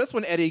 So this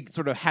one, Eddie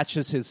sort of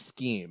hatches his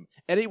scheme.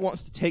 Eddie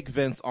wants to take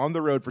Vince on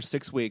the road for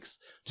 6 weeks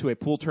to a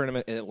pool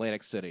tournament in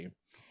Atlantic City.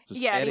 So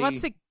he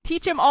wants to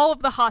teach him all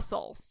of the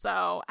hustle.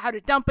 So how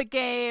to dump a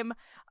game,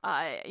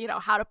 how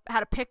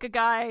to pick a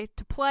guy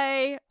to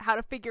play, how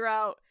to figure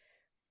out,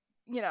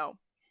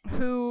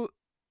 who's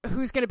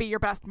going to be your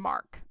best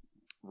mark.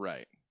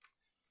 Right.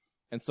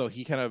 And so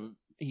he kind of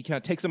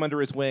takes him under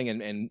his wing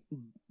and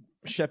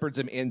shepherds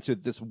him into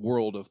this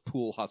world of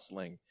pool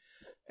hustling.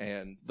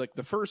 And like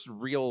the first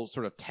real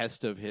sort of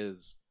test of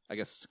his, I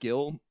guess,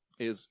 skill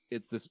is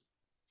it's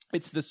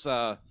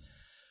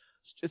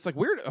like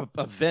weird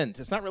event.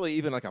 It's not really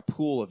even like a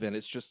pool event.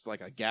 It's just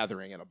like a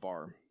gathering in a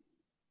bar.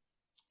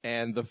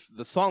 And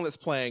the song that's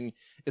playing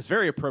is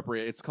very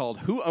appropriate. It's called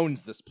 "Who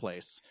Owns This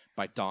Place"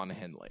 by Don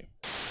Henley.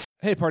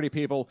 Hey, party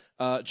people.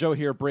 Joe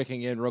here,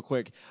 breaking in real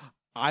quick.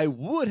 I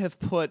would have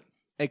put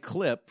a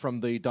clip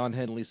from the Don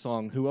Henley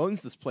song "Who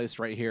Owns This Place"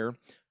 right here,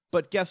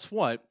 but guess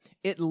what?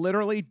 It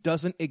literally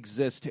doesn't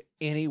exist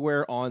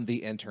anywhere on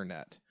the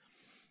internet.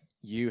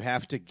 You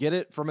have to get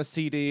it from a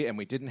CD, and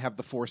we didn't have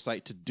the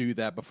foresight to do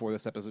that before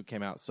this episode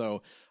came out.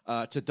 So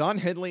to Don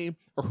Henley,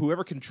 or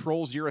whoever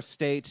controls your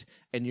estate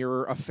and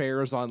your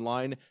affairs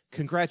online,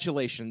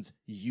 congratulations,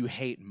 you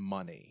hate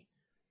money.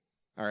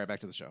 All right, back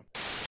to the show.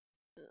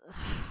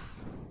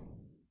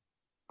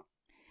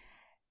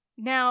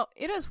 Now,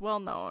 it is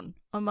well known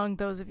among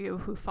those of you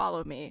who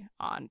follow me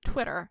on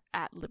Twitter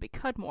at Libby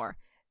Cudmore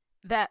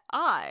that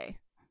I,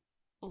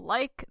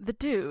 like the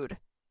dude,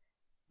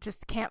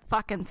 just can't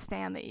fucking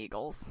stand the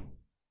Eagles.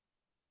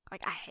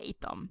 Like, I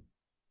hate them.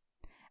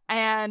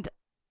 And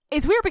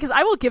it's weird because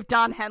I will give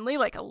Don Henley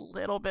like a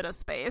little bit of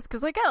space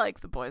because like I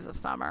like the Boys of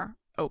Summer.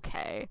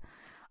 Okay.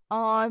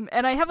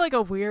 And I have like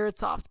a weird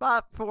soft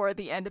spot for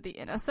The End of the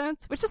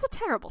Innocents, which is a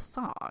terrible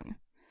song,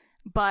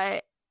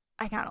 but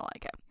I kind of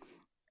like it.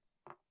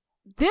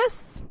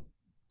 This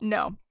is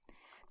one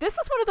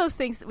of those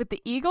things with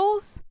the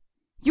Eagles,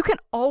 you can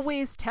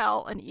always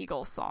tell an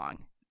Eagles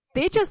song.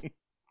 They just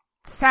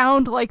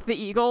sound like the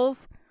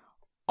Eagles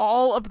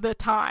all of the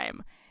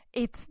time.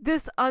 It's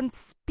this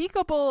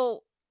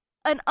unmistakable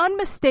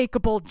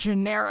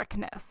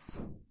genericness.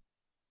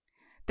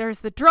 There's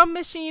the drum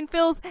machine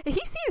fills.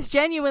 He seems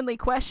genuinely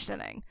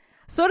questioning.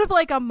 Sort of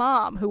like a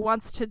mom who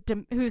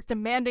who's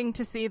demanding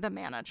to see the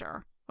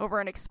manager over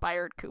an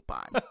expired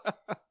coupon.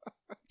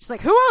 She's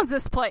like, who owns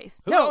this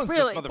place? Who no, owns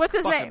really. this What's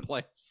his name?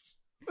 place?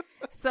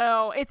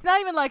 So it's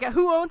not even like a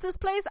who owns this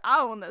place?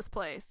 I own this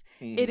place.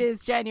 It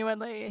is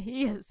genuinely,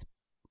 he is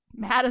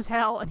mad as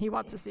hell and he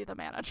wants to see the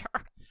manager.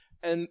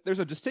 And there's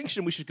a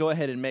distinction we should go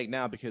ahead and make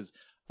now because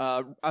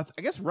I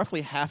guess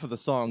roughly half of the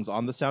songs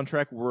on the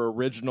soundtrack were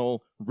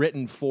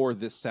written for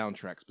this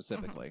soundtrack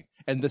specifically.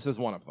 And this is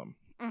one of them.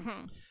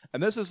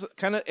 And this is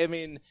kind of, I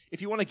mean,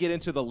 if you want to get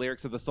into the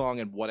lyrics of the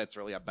song and what it's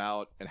really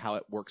about and how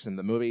it works in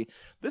the movie,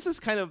 this is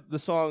kind of the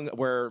song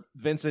where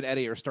Vince and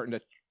Eddie are starting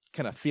to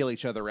kind of feel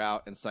each other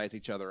out and size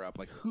each other up.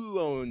 Like, who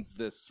owns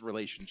this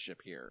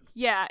relationship here?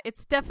 Yeah,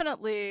 it's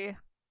definitely...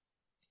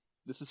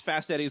 This is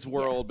Fast Eddie's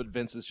world, but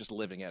Vince is just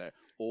living in it.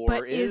 Or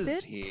but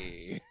is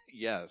he?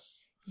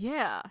 Yes.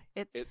 Yeah,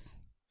 it's...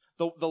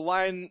 The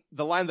line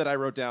that I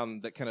wrote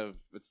down that kind of,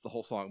 it's the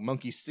whole song,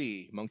 monkey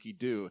see, monkey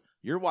do.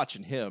 You're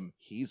watching him,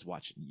 he's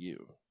watching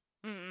you.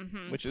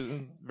 Which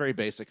is very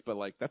basic, but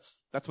like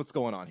that's what's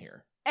going on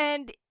here.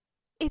 And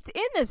it's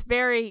in this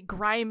very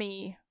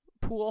grimy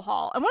pool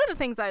hall. And one of the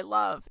things I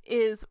love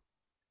is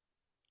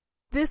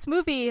this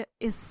movie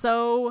is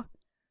so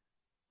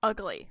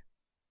ugly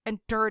and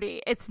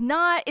dirty. It's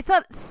not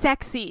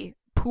sexy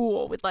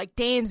pool with like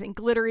dames and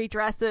glittery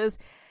dresses.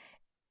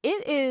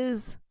 It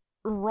is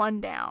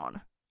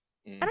rundown.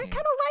 And I kind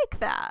of like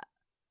that.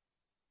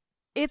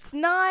 It's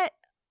not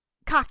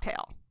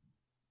Cocktail.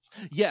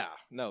 Yeah,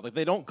 no, like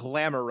they don't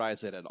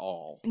glamorize it at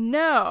all.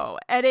 No,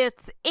 and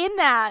it's in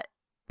that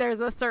there's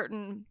a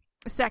certain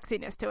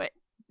sexiness to it.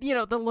 You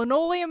know, the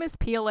linoleum is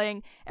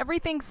peeling,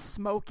 everything's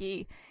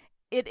smoky.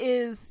 It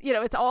is,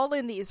 it's all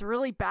in these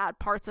really bad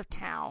parts of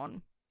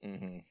town.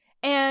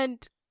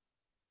 And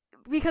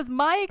because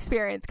my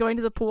experience going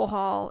to the pool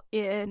hall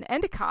in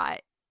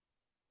Endicott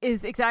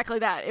is exactly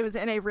that. It was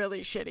in a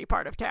really shitty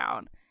part of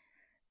town.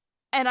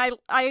 And I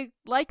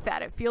like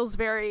that. It feels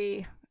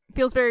very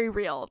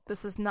real.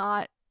 This is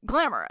not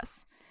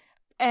glamorous.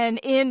 And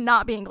in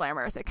not being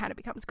glamorous, it kind of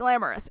becomes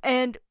glamorous.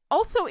 And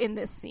also in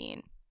this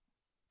scene,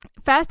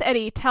 Fast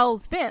Eddie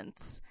tells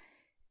Vince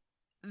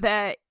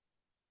that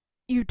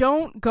you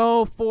don't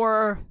go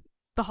for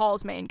the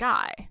Hall's main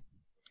guy.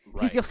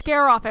 Because you'll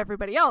scare off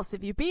everybody else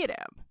if you beat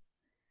him.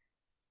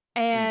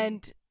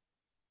 And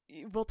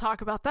we'll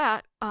talk about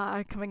that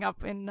coming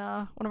up in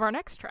one of our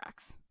next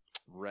tracks.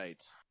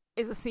 Right.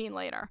 Is a scene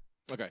later.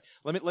 Okay.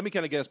 Let me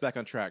kind of get us back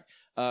on track.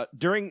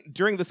 During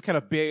this kind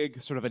of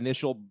big sort of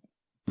initial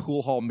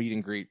pool hall meet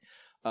and greet,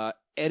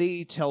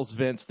 Eddie tells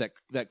Vince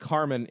that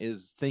Carmen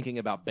is thinking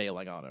about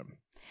bailing on him.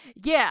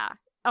 Yeah.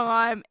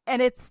 And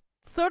it's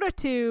sort of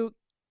to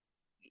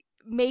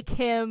make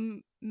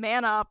him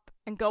man up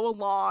and go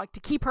along, to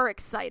keep her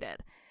excited.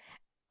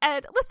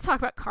 And let's talk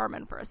about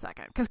Carmen for a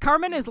second, because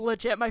Carmen is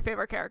legit my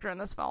favorite character in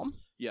this film.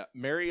 Yeah,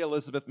 Mary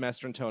Elizabeth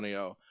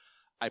Mastrantonio.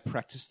 I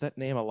practice that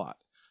name a lot.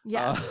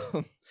 Yeah.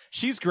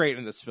 She's great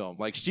in this film.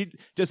 Like, she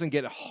doesn't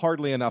get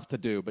hardly enough to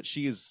do, but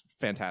she is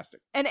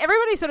fantastic. And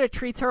everybody sort of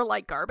treats her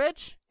like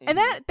garbage. And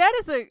that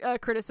is a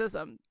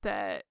criticism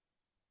that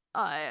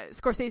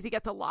Scorsese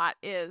gets a lot,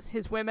 is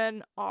his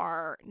women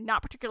are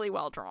not particularly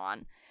well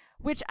drawn,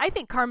 which I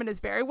think Carmen is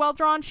very well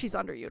drawn. She's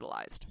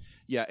underutilized.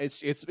 Yeah,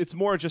 it's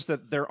more just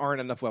that there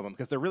aren't enough women,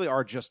 because there really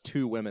are just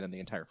 2 women in the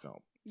entire film.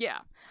 Yeah.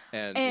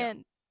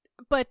 And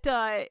But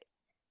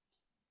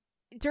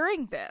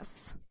during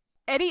this,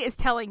 Eddie is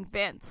telling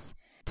Vince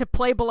to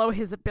play below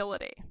his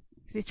ability,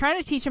 because he's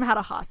trying to teach him how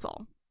to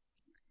hustle.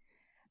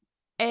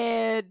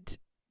 And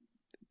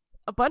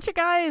a bunch of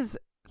guys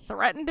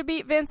threaten to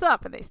beat Vince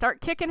up, and they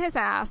start kicking his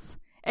ass.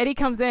 Eddie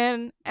comes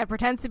in and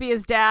pretends to be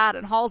his dad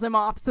and hauls him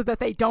off so that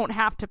they don't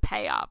have to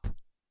pay up.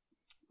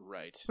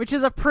 Right. Which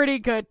is a pretty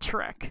good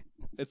trick.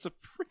 It's a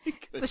pretty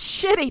good... It's a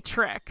shitty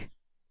trick.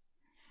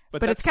 But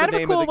that's it's kind of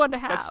a cool one to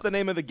have. That's the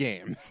name of the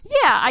game.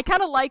 Yeah, I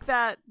kind of like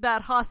that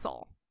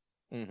hustle.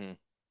 Mm-hmm.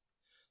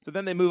 So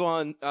then they move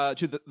on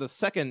to the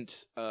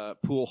second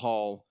pool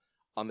hall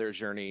on their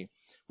journey,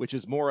 which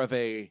is more of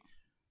a...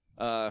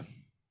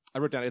 I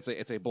wrote down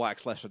it's a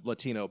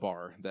black/Latino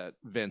bar that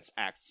Vince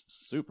acts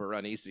super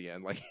uneasy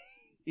in. Like,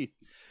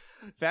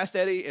 Fast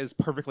Eddie is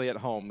perfectly at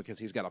home because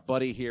he's got a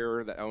buddy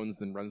here that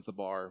owns and runs the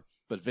bar,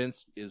 but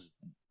Vince is...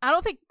 I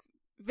don't think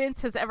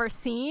Vince has ever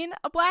seen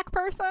a black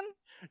person.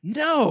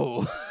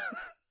 No.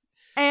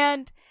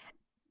 And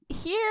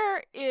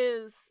here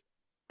is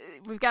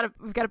we've got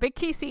a big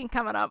key scene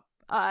coming up,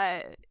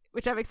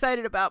 which I'm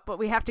excited about, but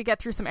we have to get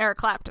through some Eric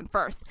Clapton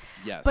first.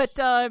 Yes. But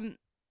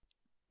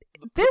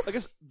this, I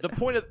guess the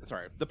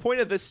point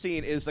of this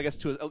scene is, I guess,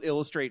 to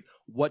illustrate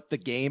what the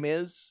game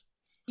is.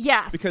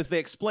 Yes. Because they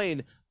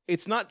explain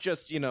it's not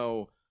just,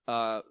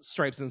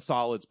 stripes and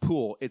solids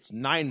pool. It's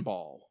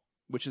 9-ball,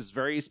 which is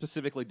very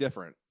specifically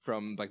different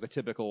from like the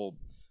typical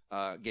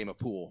game of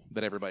pool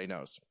that everybody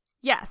knows.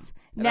 Yes.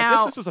 And now, I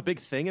guess this was a big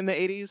thing in the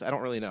 80s. I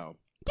don't really know.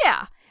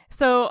 Yeah.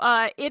 So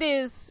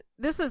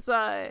this is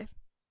Martin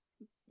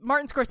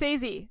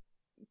Scorsese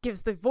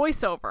gives the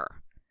voiceover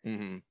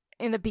in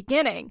the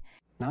beginning.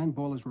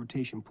 9-ball is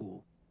rotation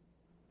pool.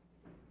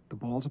 The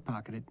balls are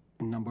pocketed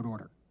in numbered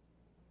order.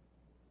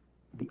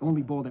 The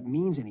only ball that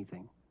means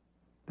anything,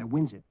 that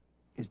wins it,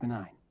 is the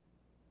 9.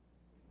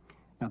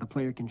 Now the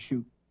player can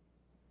shoot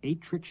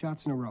 8 trick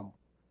shots in a row,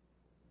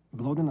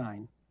 blow the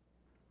 9,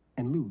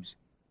 and lose.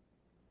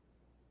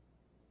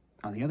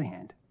 On the other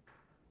hand,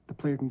 the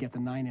player can get the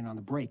 9 in on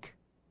the break,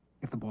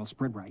 if the ball's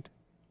spread right,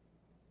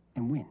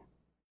 and win.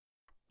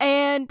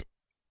 And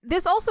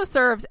this also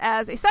serves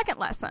as a second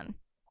lesson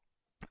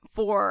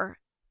for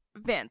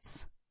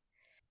Vince.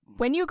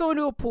 When you go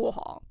into a pool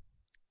hall,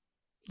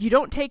 you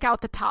don't take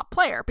out the top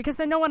player, because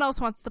then no one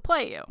else wants to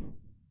play you.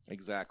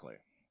 Exactly.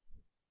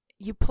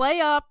 You play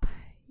up,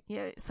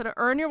 you sort of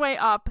earn your way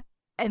up,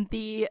 and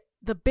the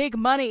big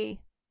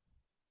money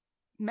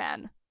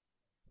men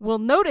will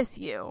notice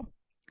you.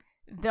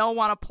 They'll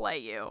want to play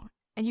you,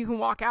 and you can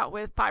walk out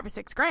with $5 or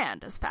 $6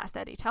 grand, as Fast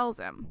Eddie tells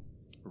him.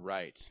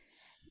 Right.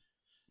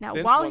 Now,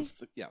 Vince while wants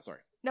sorry.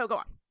 No, go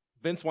on.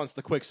 Vince wants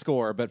the quick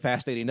score, but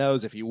Fast Eddie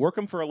knows if you work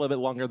him for a little bit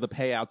longer, the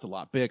payout's a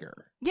lot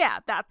bigger. Yeah,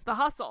 that's the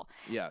hustle.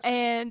 Yes.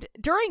 And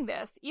during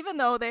this, even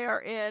though they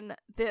are in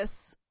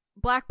this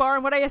black bar,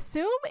 and what I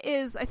assume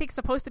is, I think,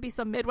 supposed to be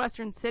some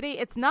Midwestern city,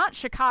 it's not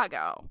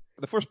Chicago.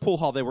 The first pool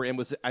hall they were in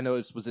was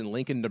in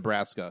Lincoln,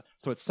 Nebraska.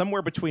 So it's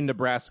somewhere between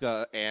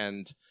Nebraska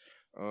and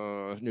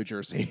New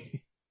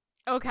Jersey.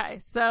 Okay,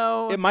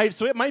 so it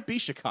might be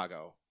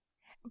Chicago.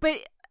 But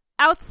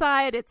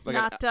outside, it's like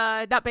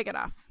not big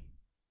enough.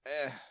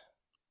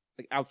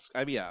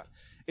 Yeah,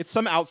 it's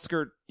some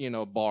outskirt,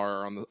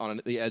 bar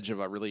on the edge of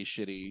a really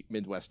shitty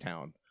Midwest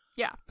town.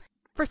 Yeah.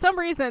 For some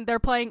reason, they're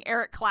playing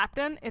Eric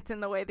Clapton. It's in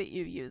the way that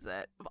you use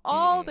it. Of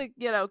all the,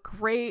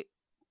 great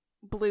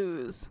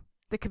blues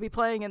that could be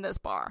playing in this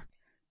bar,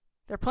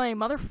 they're playing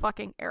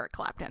motherfucking Eric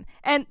Clapton.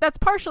 And that's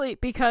partially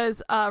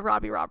because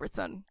Robbie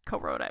Robertson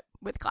co-wrote it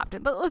with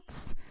Clapton. But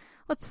let's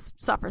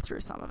suffer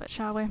through some of it,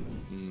 shall we?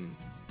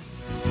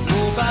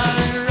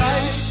 Nobody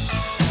right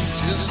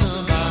till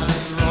somebody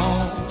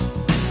wrong.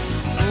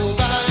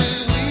 Nobody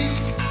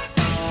weak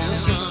till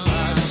somebody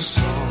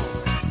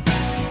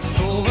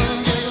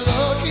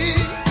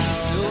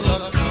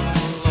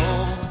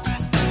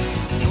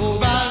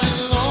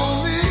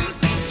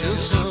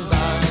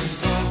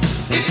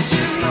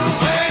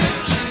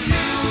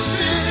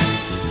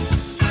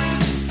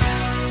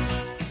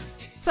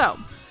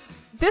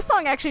this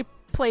song actually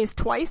plays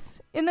twice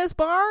in this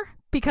bar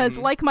because,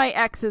 like my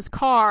ex's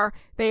car,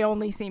 they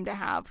only seem to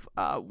have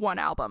one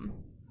album.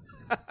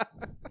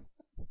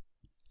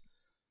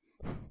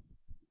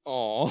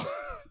 Oh,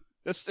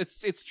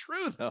 it's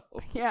true though.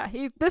 Yeah,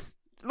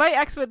 my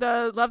ex would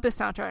love this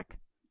soundtrack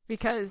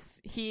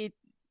because he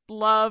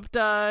loved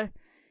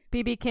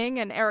B.B. King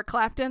and Eric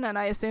Clapton, and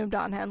I assumed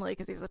Don Henley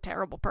because he was a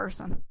terrible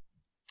person.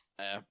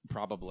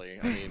 Probably.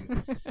 I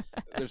mean,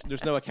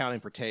 there's no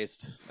accounting for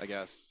taste, I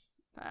guess.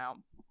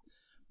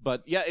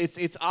 But yeah,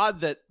 it's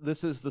odd that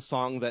this is the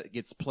song that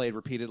gets played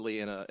repeatedly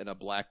in a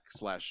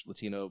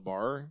Black/Latino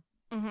bar.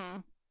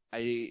 Mm-hmm.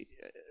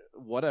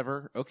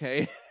 Whatever.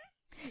 Okay.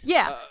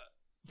 Yeah.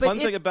 Fun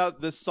thing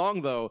about this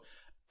song, though,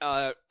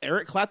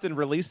 Eric Clapton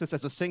released this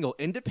as a single,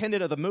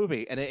 independent of the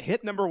movie, and it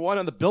hit number 1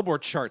 on the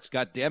Billboard charts.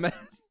 God damn it!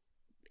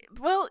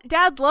 Well,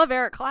 dads love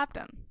Eric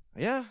Clapton.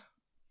 Yeah,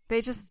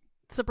 they just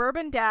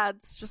suburban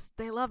dads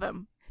they love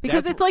him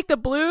because it's like the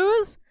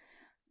blues,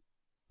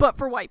 but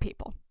for white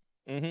people.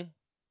 Mm-hmm.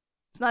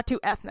 It's not too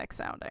ethnic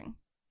sounding.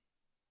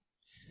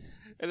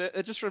 And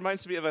it just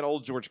reminds me of an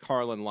old George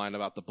Carlin line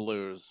about the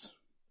blues.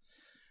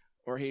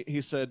 Or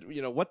he said,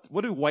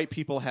 what do white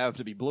people have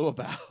to be blue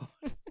about?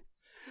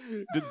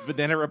 Did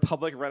Banana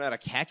Republic run out of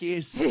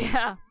khakis?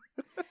 Yeah.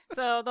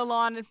 So the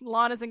lawn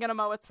isn't going to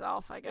mow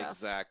itself, I guess.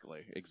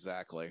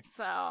 Exactly.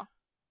 So,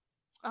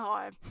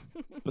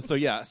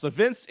 so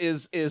Vince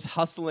is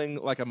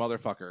hustling like a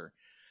motherfucker.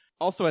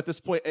 Also, at this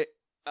point,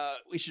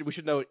 we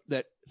should note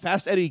that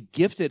Fast Eddie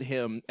gifted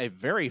him a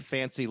very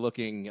fancy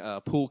looking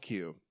pool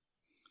cue.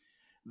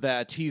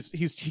 That he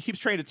keeps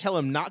trying to tell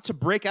him not to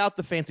break out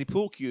the fancy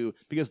pool cue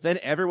because then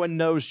everyone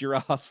knows you're a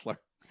hustler.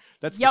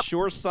 That's the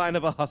sure sign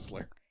of a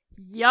hustler.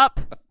 Yup.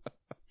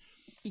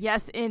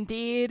 Yes,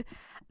 indeed.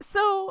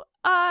 So,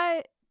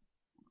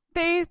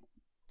 they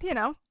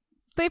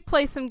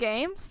play some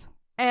games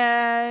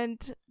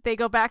and they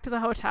go back to the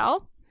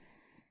hotel.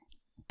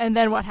 And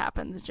then what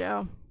happens,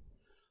 Joe?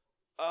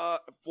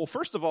 Well,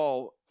 first of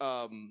all,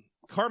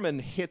 Carmen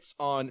hits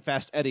on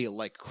Fast Eddie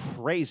like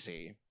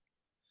crazy.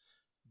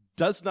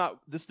 This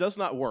does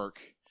not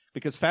work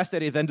because Fast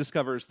Eddie then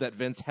discovers that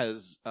Vince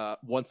has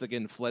once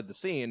again fled the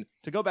scene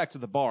to go back to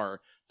the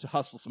bar to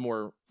hustle some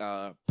more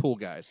pool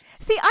guys.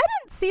 See, I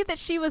didn't see that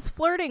she was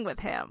flirting with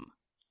him.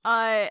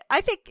 I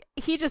think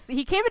he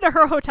came into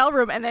her hotel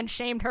room and then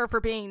shamed her for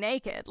being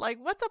naked. Like,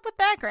 what's up with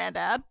that,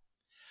 Granddad?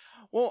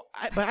 Well,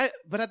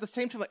 but at the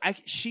same time,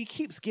 she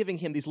keeps giving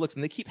him these looks,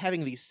 and they keep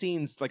having these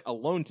scenes like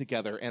alone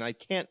together, and I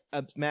can't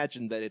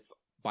imagine that it's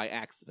by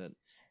accident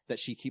that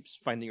she keeps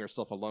finding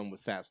herself alone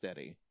with Fast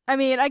Eddie. I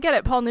mean, I get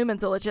it. Paul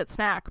Newman's a legit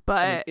snack,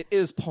 but it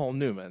is Paul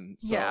Newman.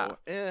 So,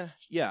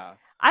 yeah.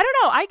 I don't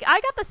know. I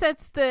got the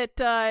sense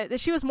that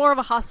she was more of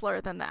a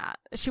hustler than that.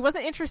 She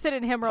wasn't interested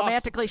in him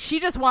romantically. She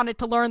just wanted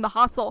to learn the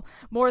hustle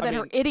more than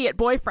her idiot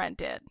boyfriend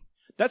did.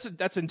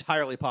 That's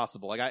entirely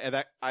possible. Like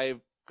I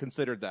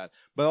considered that,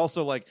 but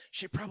also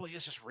she probably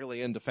is just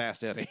really into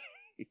Fast Eddie.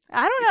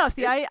 I don't know.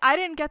 See, I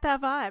didn't get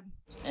that vibe.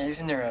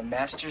 Isn't there a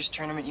Masters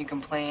tournament you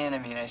can play in? I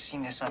mean, I've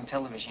seen this on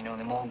television,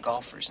 them old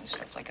golfers and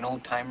stuff, like an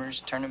old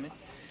timers tournament.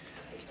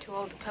 If you're too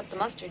old to cut the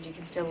mustard, you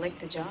can still lick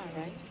the jar,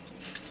 right?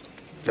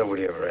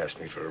 Nobody ever asked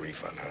me for a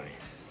refund, honey.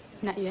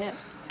 Not yet.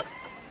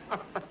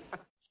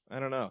 I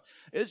don't know.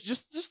 It's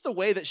just the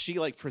way that she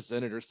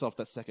presented herself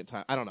that second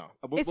time. I don't know.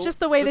 It's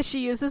just the way that she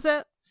uses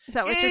it. Is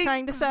that what you're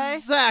trying to say?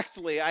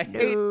 Exactly. I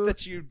hate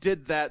that you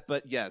did that,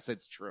 but yes,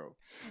 it's true.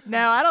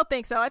 No, I don't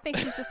think so. I think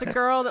she's just a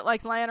girl that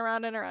likes laying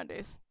around in her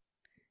undies.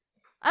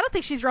 I don't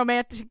think she's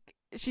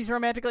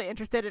romantically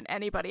interested in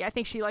anybody. I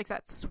think she likes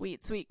that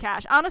sweet, sweet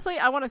cash. Honestly,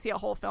 I want to see a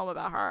whole film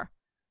about her.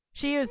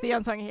 She is the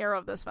unsung hero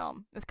of this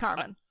film. Is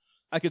Carmen.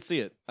 I could see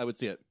it. I would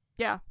see it.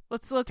 Yeah.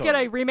 Let's get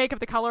a remake of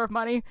The Color of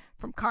Money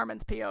from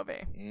Carmen's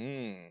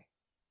POV.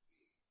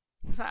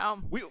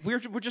 So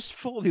we're just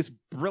full of these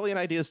brilliant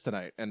ideas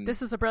tonight, and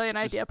this is a brilliant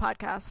idea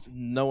podcast.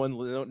 No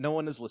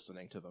one is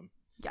listening to them.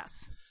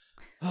 Yes.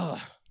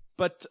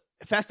 But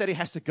Fast Eddie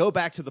has to go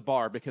back to the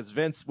bar because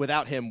Vince,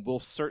 without him, will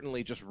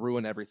certainly just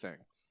ruin everything.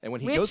 And when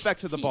he goes back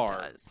to the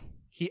bar,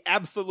 he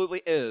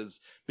absolutely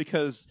is,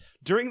 because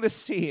during this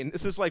scene,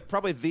 this is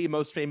probably the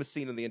most famous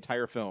scene in the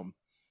entire film.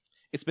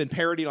 It's been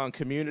parodied on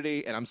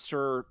Community, and I'm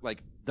sure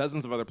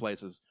dozens of other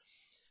places.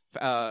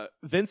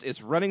 Vince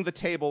is running the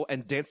table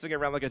and dancing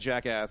around like a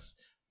jackass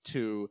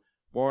to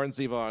Warren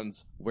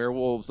Zevon's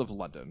Werewolves of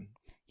London.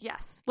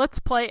 Yes. Let's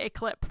play a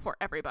clip for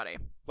everybody.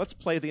 Let's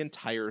play the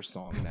entire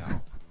song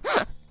now.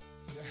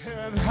 You hear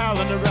him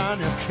howling around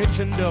your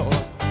kitchen door.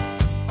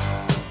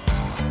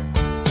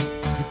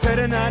 You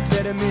better not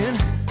let him in.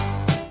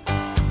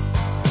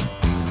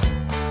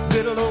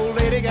 Little old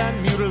lady got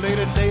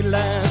mutilated late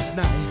last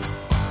night.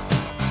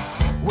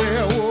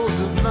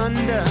 Werewolves of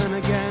London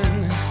again.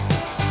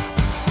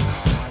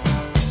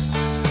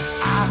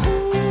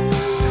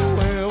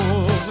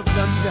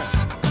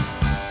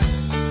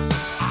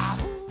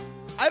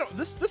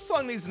 This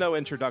song needs no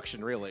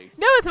introduction, really.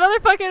 No, it's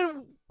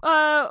motherfucking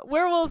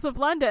Werewolves of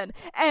London.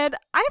 And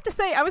I have to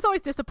say, I was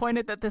always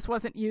disappointed that this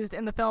wasn't used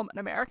in the film An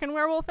American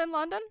Werewolf in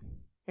London.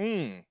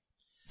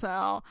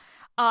 So,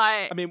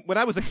 I mean, when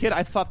I was a kid,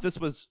 I thought this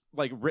was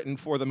like written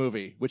for the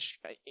movie, which,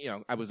 you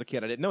know, I was a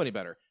kid. I didn't know any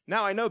better.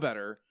 Now I know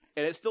better,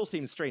 and it still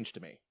seems strange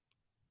to me.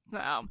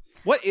 so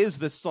What is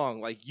this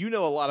song? Like, you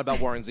know a lot about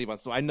Warren Zevon,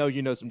 so I know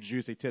you know some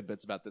juicy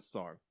tidbits about this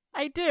song.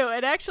 I do.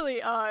 And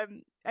actually, I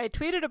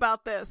tweeted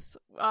about this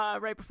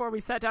right before we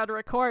sat down to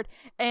record,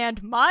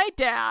 and my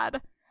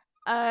dad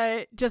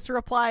just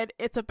replied,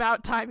 "It's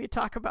about time you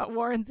talk about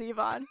Warren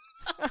Zevon."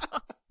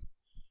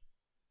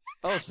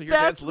 Oh, so your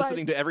dad's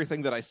listening to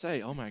everything that I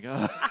say. Oh, my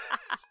God.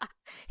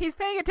 He's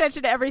paying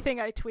attention to everything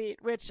I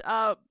tweet, which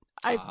I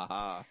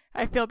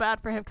feel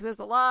bad for him because there's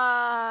a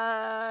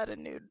lot of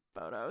nude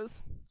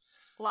photos.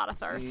 A lot of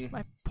thirst.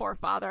 My poor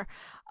father.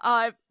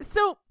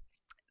 So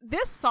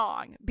this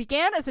song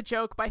began as a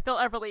joke by Phil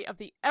Everly of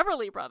the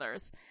Everly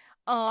Brothers,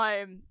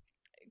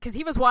 because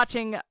he was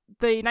watching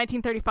the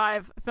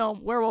 1935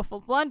 film Werewolf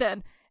of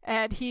London,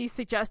 and he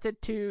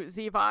suggested to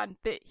Zevon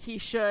that he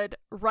should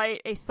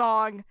write a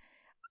song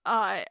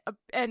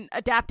and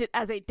adapt it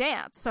as a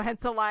dance. So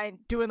hence the line,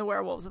 "Doing the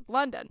Werewolves of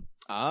London."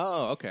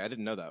 Oh, okay. I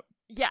didn't know that.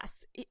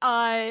 Yes.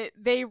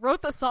 They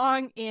wrote the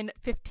song in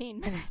 15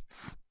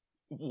 minutes.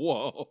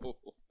 Whoa.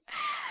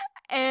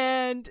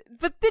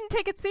 But didn't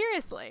take it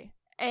seriously.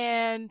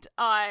 And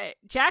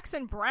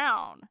Jackson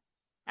Browne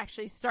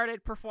actually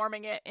started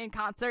performing it in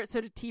concert.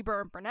 So did T.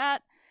 Burn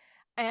Burnett.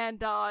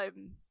 And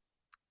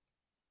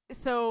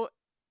so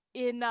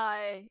it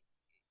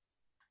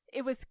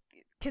was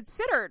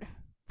considered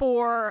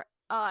for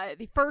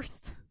the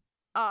first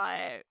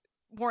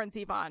Warren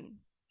Zevon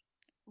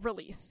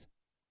release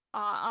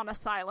on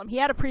Asylum. He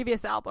had a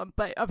previous album,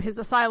 but of his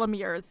Asylum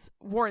years,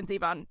 Warren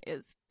Zevon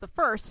is the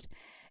first.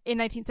 In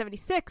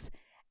 1976,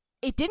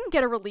 it didn't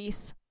get a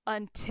release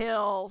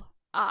until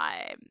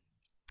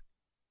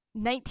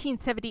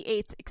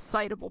 1978's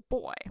Excitable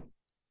Boy.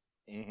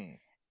 Mm-hmm.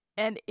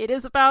 And it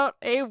is about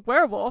a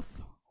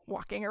werewolf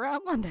walking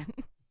around London.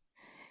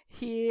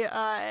 He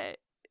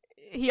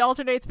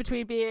alternates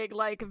between being,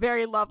 like,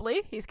 very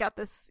lovely. He's got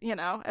this, you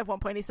know, at one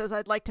point he says,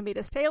 "I'd like to meet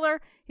his tailor."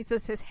 He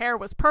says his hair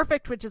was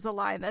perfect, which is a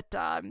line that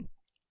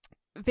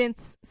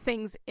Vince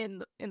sings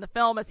in the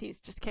film as he's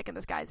just kicking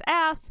this guy's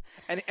ass.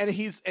 And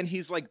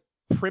he's like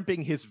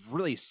primping his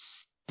really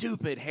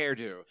stupid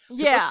hairdo.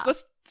 Yeah.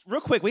 Let's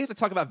real quick, we have to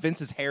talk about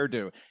Vince's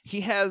hairdo.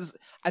 He has,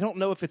 I don't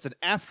know if it's an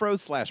afro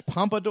 /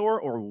 pompadour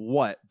or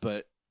what,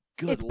 but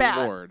good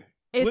Lord.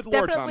 It's good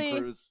Lord, definitely, Tom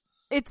Cruise.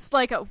 It's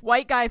like a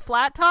white guy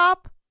flat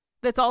top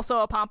that's also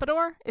a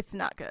pompadour. It's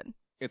not good.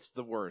 It's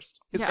the worst.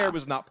 His hair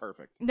was not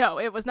perfect. No,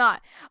 it was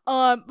not.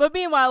 But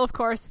meanwhile, of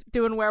course,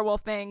 doing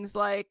werewolf things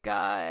like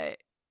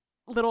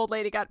little old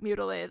lady got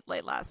mutilated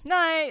late last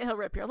night. He'll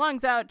rip your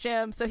lungs out,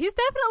 Jim. So he's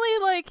definitely,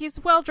 like,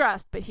 he's well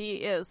dressed, but he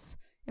is,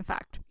 in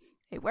fact,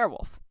 a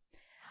werewolf.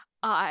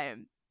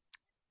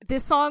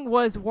 This song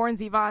was Warren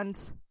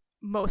Zevon's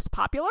most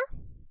popular.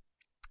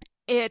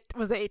 It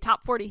was a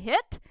top 40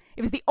 hit.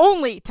 It was the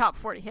only top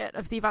 40 hit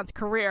of Zevon's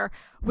career,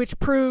 which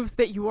proves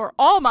that you are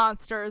all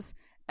monsters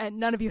and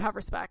none of you have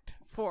respect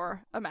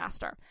for a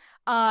master.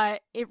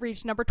 It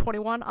reached number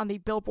 21 on the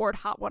Billboard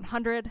Hot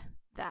 100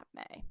 that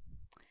May.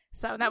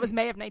 So that was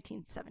May of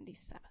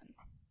 1977.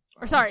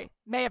 Or sorry,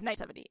 May of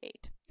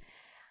 1978.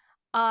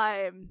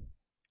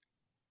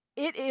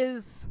 It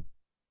is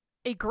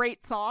a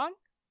great song.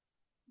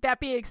 That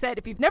being said,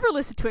 if you've never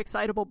listened to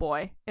Excitable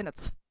Boy in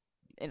its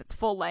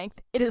full length,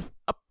 it is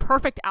a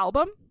perfect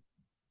album.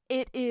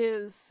 It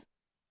is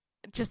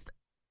just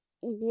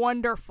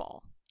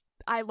wonderful.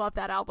 I love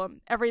that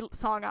album. Every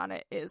song on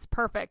it is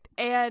perfect.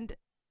 And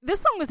this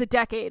song was a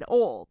decade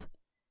old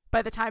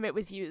by the time it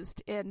was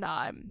used in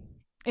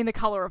The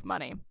Color of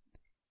Money.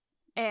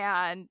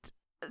 And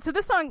so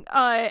this song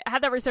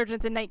had that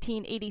resurgence in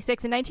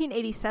 1986. In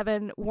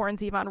 1987, Warren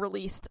Zevon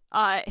released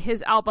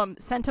his album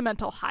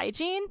Sentimental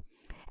Hygiene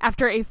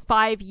after a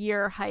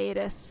 5-year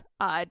hiatus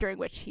during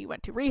which he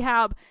went to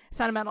rehab.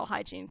 Sentimental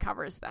Hygiene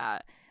covers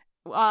that.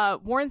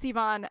 Warren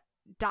Zevon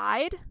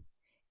died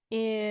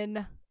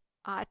in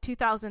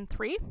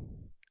 2003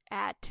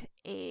 at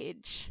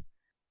age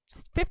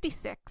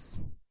 56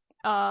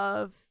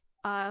 of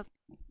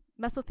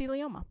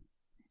mesothelioma.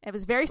 It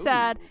was very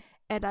sad,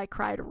 and I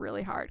cried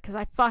really hard because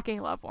I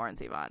fucking love Warren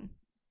Zevon,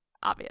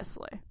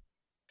 obviously.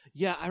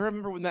 Yeah, I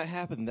remember when that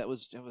happened. That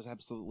was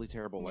absolutely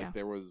terrible. Like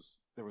there was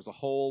a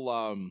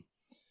whole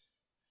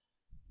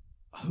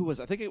who was,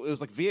 I think it was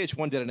like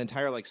VH1 did an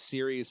entire like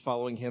series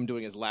following him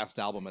doing his last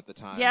album at the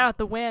time. Yeah,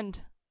 The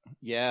Wind.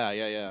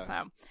 Yeah.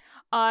 So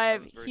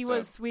he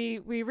was we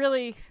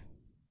really,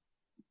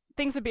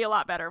 things would be a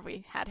lot better if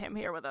we had him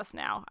here with us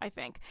now, I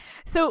think.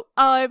 So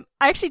I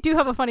actually do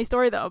have a funny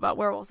story though about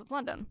Werewolves of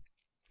London.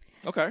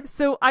 Okay.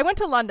 So I went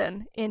to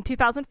London in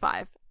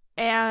 2005,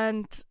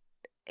 and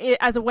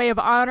as a way of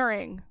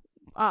honoring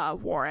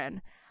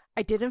Warren,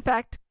 I did in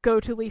fact go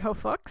to Leho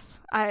Fooks.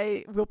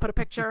 I will put a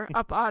picture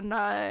up on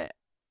the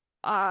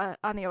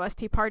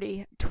OST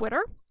Party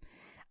Twitter.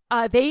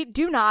 They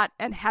do not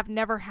and have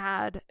never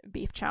had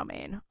beef chow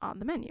mein on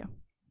the menu.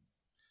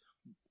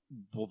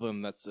 Well,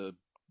 then that's a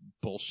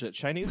bullshit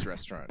Chinese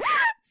restaurant.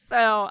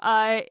 So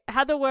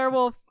had the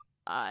werewolf,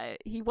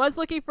 he was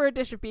looking for a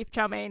dish of beef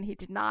chow mein. He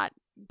did not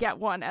get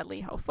one at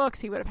Lee Ho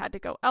Fook's. He would have had to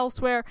go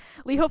elsewhere.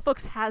 Lee Ho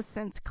Fook's has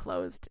since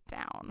closed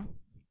down.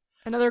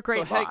 Another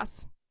great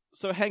loss.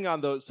 So hang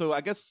on, though. So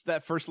I guess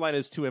that first line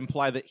is to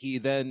imply that he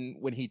then,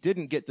 when he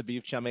didn't get the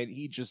beef chow mein,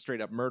 he just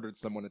straight up murdered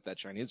someone at that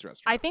Chinese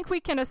restaurant. I think we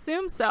can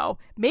assume so.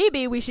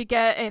 Maybe we should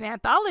get an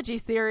anthology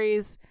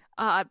series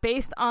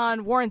based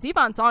on Warren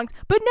Zevon songs.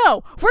 But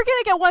no, we're going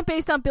to get one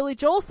based on Billy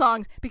Joel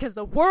songs because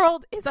the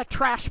world is a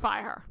trash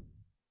fire.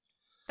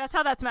 That's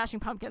how that Smashing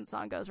Pumpkins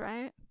song goes,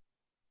 right?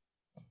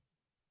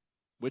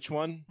 Which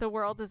one? The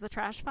world is a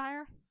trash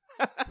fire.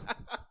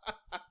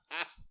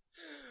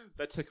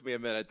 That took me a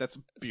minute. That's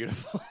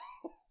beautiful.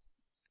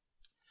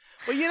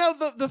 Well, you know,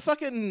 the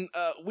fucking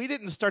We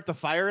Didn't Start the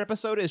Fire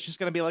episode is just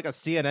going to be like a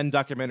CNN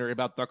documentary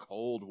about the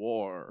Cold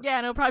War. Yeah,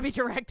 and it'll probably be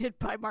directed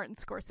by Martin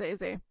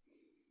Scorsese.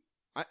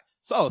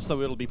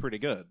 So it'll be pretty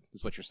good,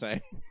 is what you're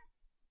saying.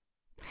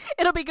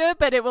 It'll be good,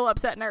 but it will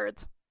upset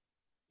nerds.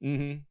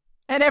 Mm-hmm.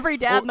 And every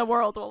dad in the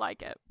world will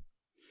like it.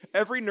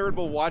 Every nerd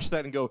will watch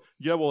that and go,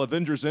 yeah, well,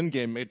 Avengers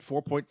Endgame made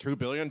 $4.2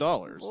 billion.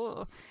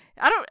 Ooh.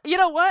 You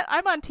know what?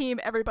 I'm on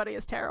team everybody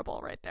is terrible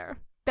right there.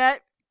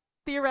 That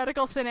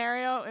theoretical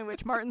scenario in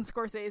which Martin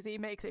Scorsese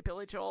makes an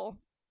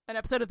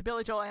episode of the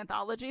Billy Joel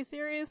anthology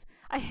series,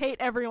 I hate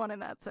everyone in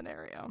that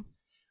scenario.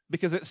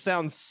 Because it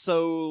sounds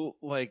so,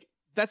 like,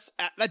 that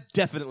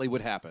definitely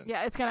would happen.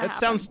 Yeah, it's going to happen. That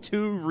sounds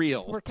too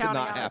real We're to counting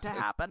not on happen. it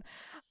to happen.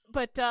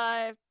 But,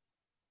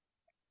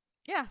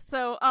 yeah,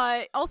 so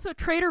also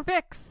Trader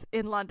Vic's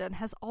in London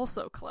has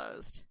also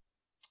closed.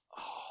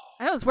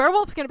 I know this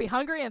werewolf's going to be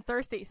hungry and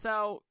thirsty,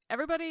 so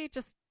everybody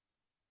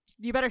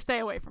you better stay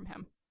away from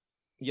him.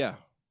 Yeah.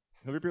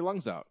 He'll rip your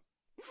lungs out.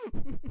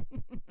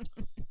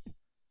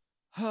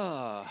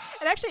 And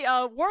actually,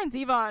 Warren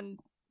Zevon,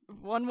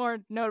 one more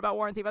note about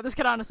Warren Zevon. This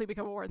could honestly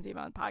become a Warren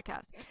Zevon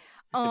podcast. It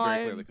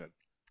very clearly could.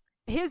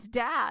 His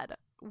dad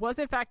was,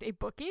 in fact, a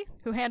bookie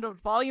who handled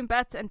volume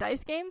bets and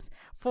dice games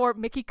for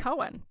Mickey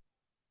Cohen.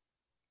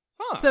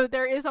 Huh. So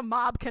there is a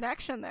mob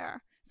connection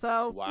there.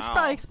 So which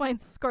probably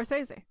explains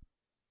Scorsese.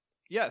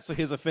 Yeah, so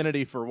his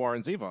affinity for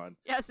Warren Zevon.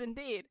 Yes,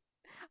 indeed.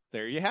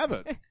 There you have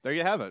it. There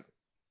you have it.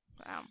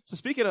 Wow. So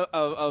speaking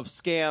of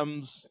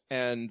scams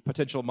and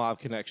potential mob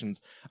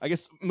connections, I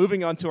guess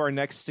moving on to our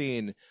next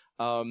scene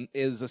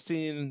is a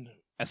scene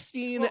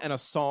and a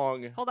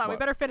song. Hold on, we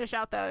better finish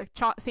out the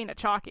scene at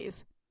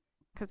Chalky's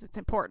because it's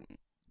important.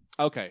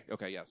 Okay,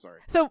 yeah, sorry.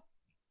 So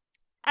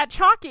at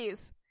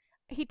Chalky's,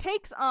 he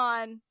takes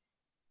on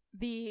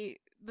the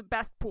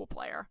best pool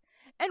player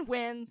and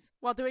wins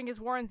while doing his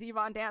Warren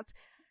Zevon dance.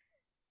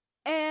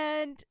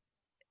 And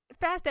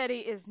Fast Eddie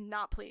is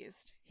not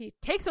pleased. He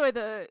takes away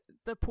the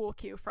pool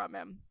cue from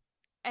him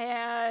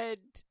and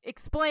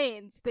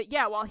explains that,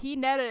 yeah, while he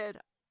netted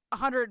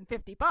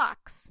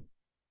 $150,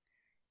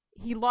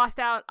 he lost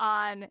out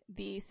on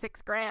the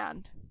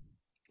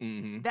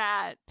 $6,000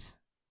 that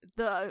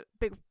the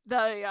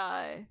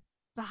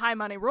high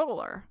money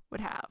roller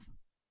would have.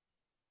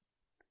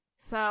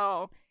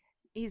 So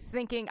he's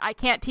thinking, I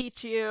can't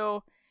teach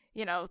you.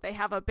 You know, they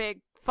have a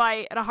big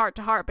fight and a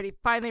heart-to-heart, but he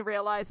finally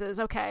realizes,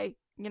 okay,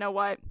 you know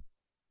what?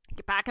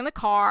 Get back in the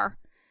car.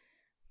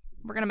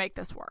 We're going to make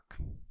this work.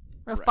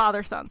 Real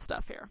father-son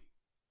stuff here.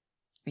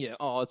 Yeah,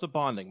 it's a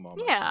bonding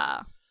moment.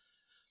 Yeah.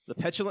 The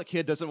petulant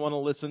kid doesn't want to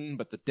listen,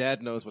 but the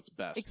dad knows what's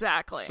best.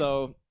 Exactly.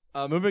 So,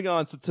 moving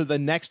on to the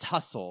next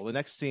hustle. The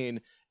next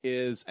scene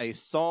is a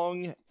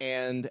song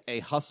and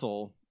a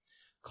hustle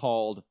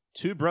called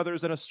Two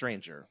Brothers and a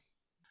Stranger.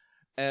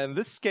 And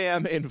this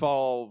scam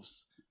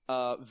involves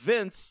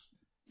Vince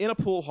in a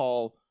pool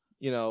hall,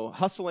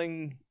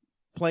 hustling,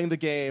 playing the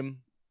game,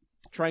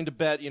 trying to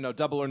bet,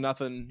 double or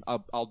nothing.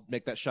 I'll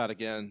make that shot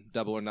again,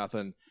 double or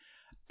nothing.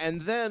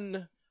 And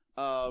then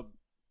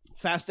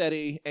Fast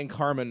Eddie and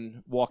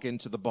Carmen walk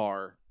into the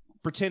bar,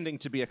 pretending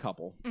to be a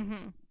couple.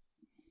 Mm-hmm.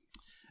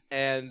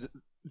 And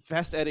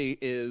Fast Eddie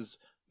is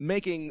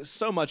making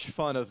so much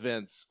fun of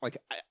Vince, like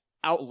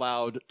out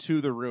loud to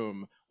the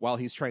room while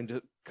he's trying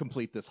to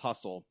complete this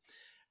hustle.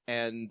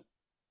 And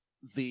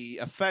the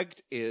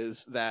effect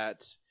is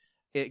that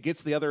it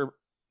gets the other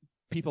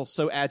people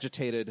so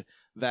agitated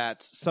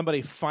that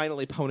somebody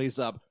finally ponies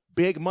up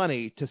big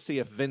money to see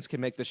if Vince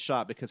can make this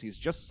shot because he's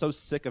just so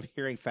sick of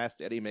hearing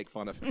Fast Eddie make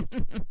fun of him.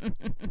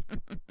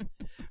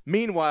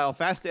 Meanwhile,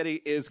 Fast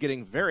Eddie is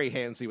getting very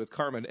handsy with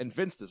Carmen, and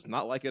Vince does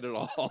not like it at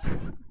all.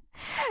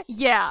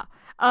 Yeah.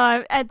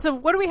 And so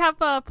what do we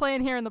have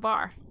playing here in the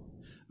bar?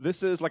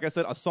 This is, like I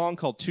said, a song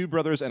called Two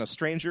Brothers and a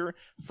Stranger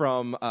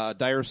from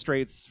Dire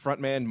Straits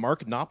frontman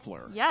Mark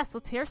Knopfler. Yes,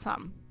 let's hear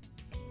some.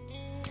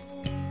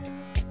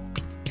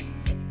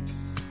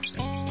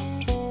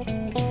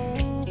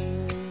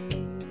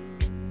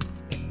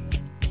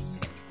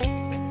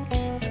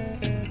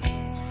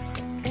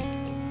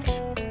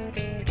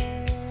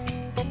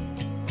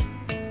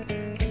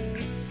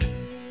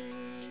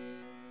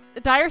 The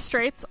Dire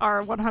Straits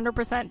are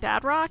 100%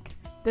 dad rock.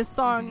 This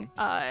song,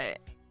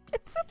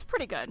 it's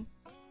pretty good.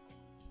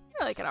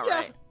 I like it all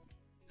right.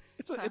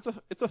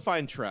 It's a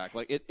fine track.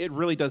 Like it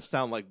really does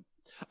sound like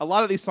a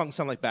lot of these songs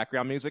sound like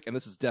background music, and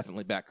this is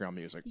definitely background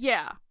music.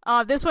 Yeah.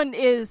 This one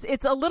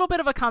it's a little bit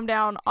of a come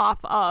down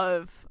off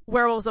of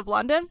Werewolves of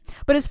London.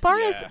 But as far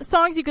as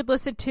songs you could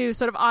listen to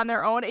sort of on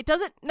their own, it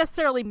doesn't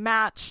necessarily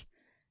match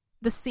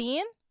the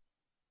scene.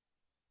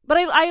 But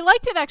I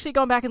liked it actually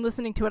going back and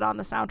listening to it on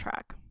the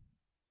soundtrack.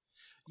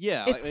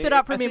 Yeah. It stood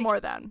out for me more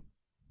then.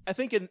 I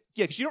think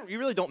because you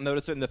really don't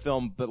notice it in the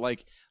film, but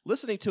like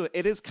listening to it,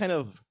 it is kind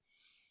of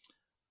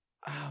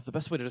the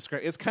best way to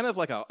describe it. It's kind of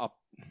like a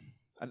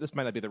this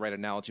might not be the right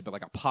analogy, but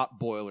like a pot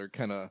boiler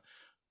kind of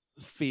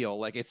feel.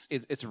 Like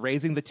it's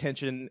raising the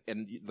tension,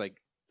 and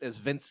like as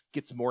Vince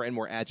gets more and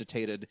more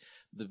agitated,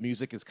 the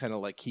music is kind of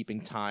like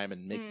keeping time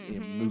and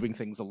moving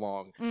things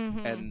along.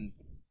 And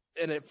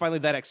it finally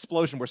that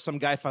explosion where some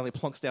guy finally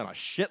plunks down a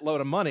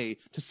shitload of money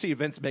to see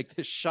Vince make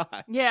this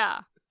shot. Yeah.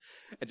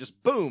 And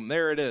just boom,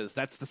 there it is.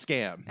 That's the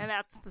scam. And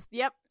that's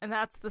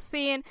the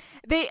scene.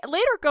 They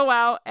later go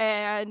out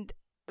and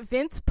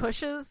Vince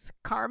pushes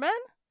Carmen.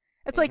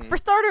 It's like, for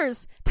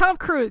starters, Tom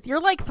Cruise,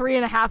 you're like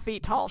 3.5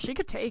 feet tall. She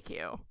could take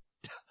you.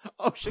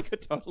 Oh, she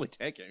could totally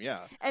take him,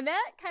 yeah. And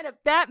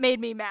that made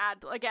me mad,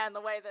 again,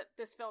 the way that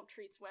this film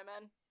treats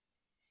women.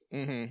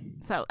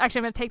 So, actually,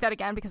 I'm going to take that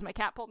again because my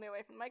cat pulled me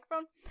away from the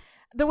microphone.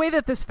 The way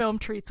that this film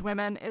treats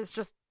women is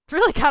just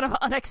really kind of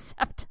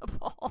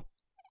unacceptable.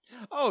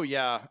 Oh,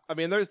 yeah. I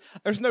mean, there's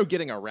no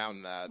getting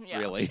around that,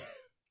 really.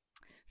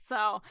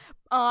 So,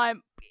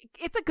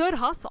 it's a good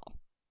hustle.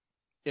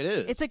 It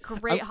is. It's a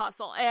great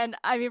hustle. And,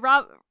 I mean,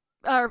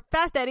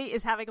 Fast Eddie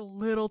is having a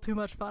little too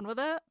much fun with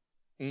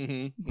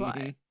it.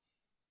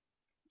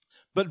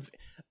 But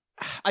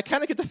I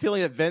kind of get the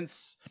feeling that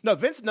Vince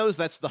knows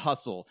that's the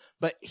hustle,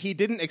 but he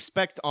didn't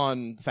expect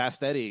on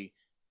Fast Eddie,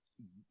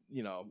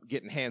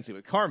 getting handsy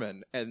with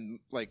Carmen, and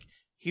like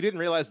he didn't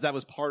realize that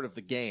was part of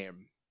the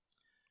game.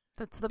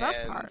 That's the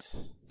best part.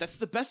 That's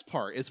the best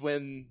part is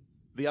when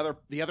the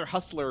other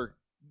hustler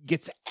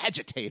gets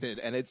agitated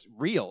and it's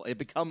real. It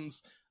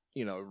becomes,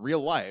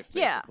 real life,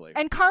 basically.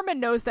 Yeah, and Carmen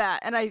knows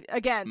that.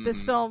 And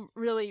this film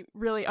really,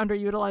 really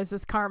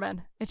underutilizes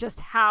Carmen. It's just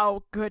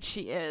how good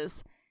she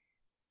is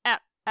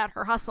at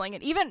her hustling.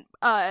 And even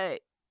by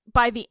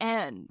the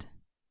end,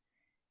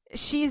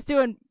 she's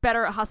doing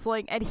better at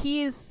hustling, and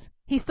he's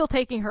still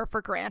taking her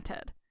for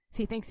granted.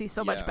 He thinks he's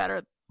so much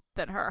better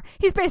than her.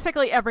 He's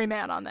basically every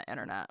man on the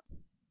internet.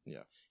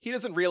 Yeah. He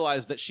doesn't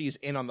realize that she's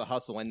in on the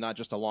hustle and not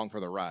just along for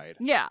the ride.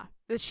 Yeah.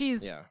 That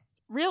she's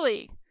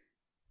really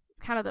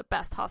kind of the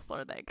best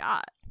hustler they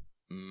got.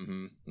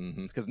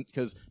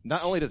 Because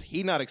not only does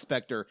he not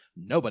expect her,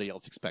 nobody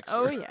else expects her.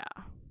 Oh, yeah.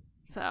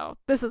 So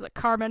this is a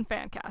Carmen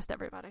fan cast,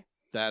 everybody.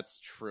 That's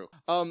true.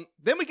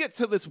 Then we get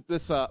to this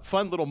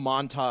fun little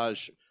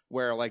montage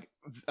where like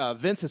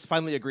Vince has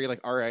finally agreed,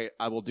 like, all right,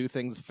 I will do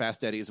things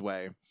Fast Eddie's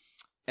way.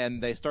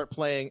 And they start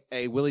playing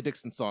a Willie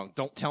Dixon song,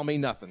 Don't Tell Me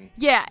Nothing.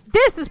 Yeah,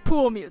 this is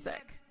pool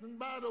music. No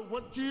matter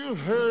what you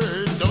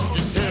heard, don't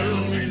you tell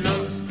me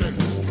nothing.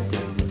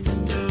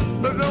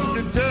 But don't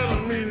you tell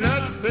me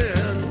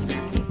nothing.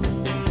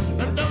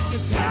 And don't you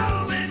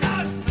tell me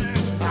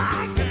nothing.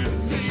 I can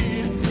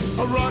see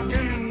a rock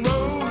and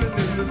rollin'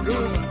 in the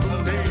good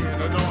for me.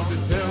 And don't you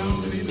tell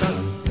me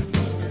nothing.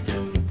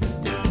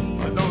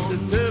 And don't you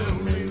tell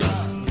me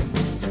nothing.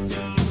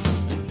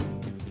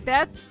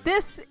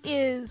 This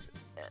is,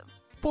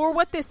 for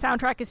what this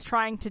soundtrack is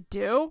trying to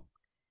do,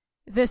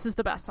 this is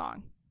the best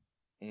song.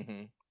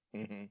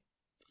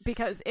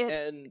 Because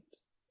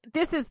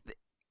this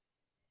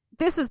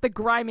is the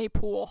grimy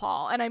pool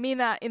hall, and I mean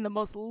that in the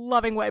most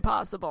loving way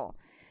possible.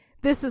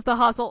 This is the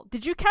hustle.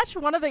 Did you catch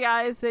one of the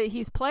guys that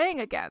he's playing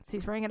against?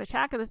 He's wearing an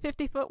Attack of the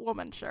 50-Foot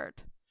Woman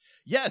shirt.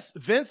 Yes,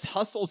 Vince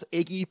hustles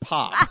Iggy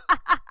Pop.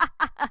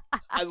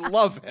 I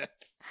love it.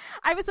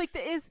 I was like,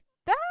 is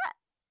that?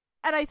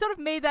 And I sort of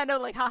made that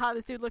note, like, haha,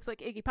 this dude looks like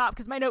Iggy Pop.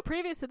 Because my note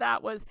previous to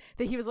that was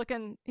that he was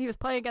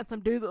playing against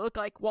some dude that looked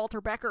like Walter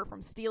Becker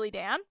from Steely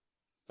Dan.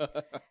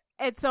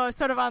 And so I was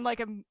sort of on like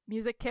a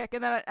music kick.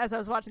 And then as I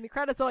was watching the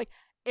credits, I'm like,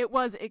 it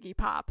was Iggy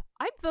Pop.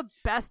 I'm the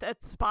best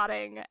at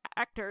spotting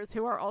actors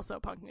who are also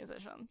punk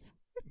musicians.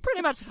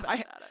 Pretty much the best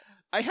at it.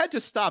 I had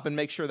to stop and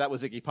make sure that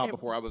was Iggy Pop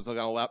before I was going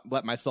to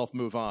let myself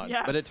move on.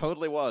 Yes. But it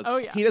totally was. Oh,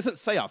 yeah. He doesn't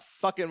say a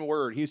fucking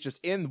word. He's just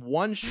in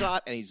one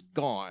shot and he's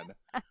gone.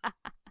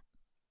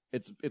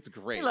 It's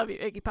great. We love you,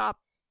 Iggy Pop.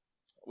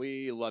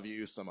 We love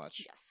you so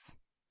much. Yes.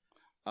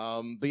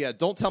 But yeah,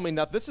 Don't Tell Me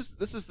Nothing. This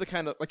is the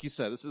kind of, like you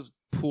said, this is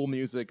pool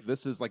music.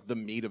 This is like the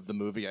meat of the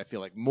movie. I feel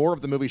like more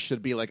of the movie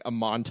should be like a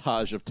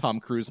montage of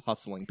Tom Cruise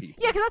hustling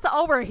people. Yeah, because that's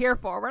all we're here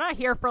for. We're not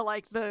here for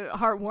like the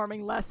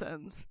heartwarming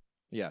lessons.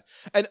 Yeah.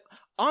 And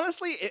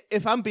honestly,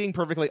 if I'm being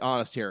perfectly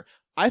honest here,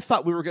 I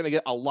thought we were going to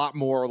get a lot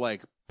more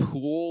like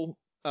pool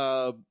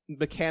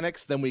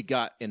mechanics than we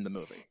got in the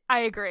movie. I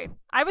agree.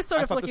 I was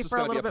sort of looking for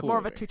a little bit more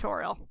of a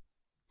tutorial.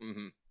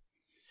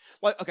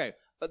 Like, okay,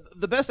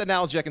 the best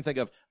analogy I can think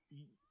of,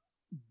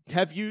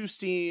 have you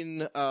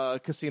seen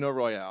Casino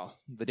Royale,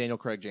 the Daniel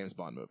Craig James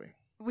Bond movie?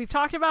 we've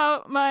talked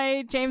about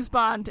my James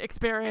Bond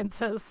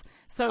experiences.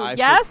 So I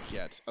yes,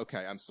 forget.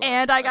 Okay, I'm sorry.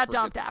 and I got forget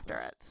dumped these after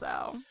things. it.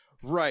 So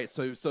Right.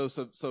 So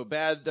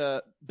bad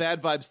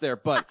vibes there.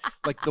 But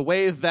like the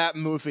way that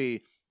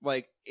movie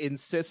like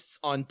insists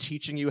on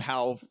teaching you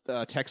how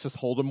Texas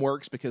Hold'em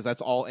works because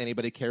that's all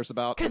anybody cares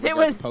about. because with it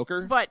regard was to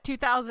poker. what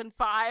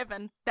 2005,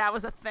 and that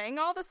was a thing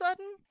all of a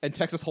sudden. And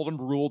Texas Hold'em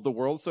ruled the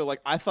world. So like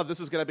I thought this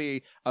was going to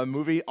be a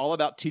movie all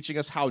about teaching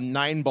us how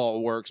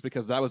 9-ball works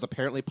because that was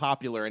apparently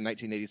popular in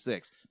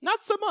 1986.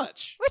 Not so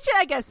much. Which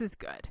I guess is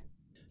good.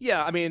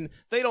 Yeah, I mean,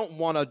 they don't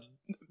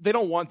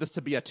want this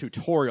to be a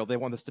tutorial. They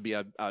want this to be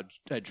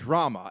a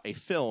drama, a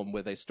film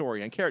with a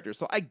story and characters.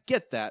 So I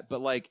get that, but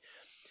like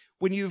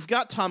when you've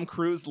got Tom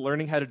Cruise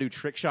learning how to do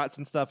trick shots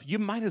and stuff, you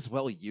might as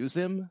well use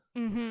him.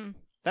 Mm-hmm.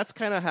 That's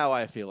kind of how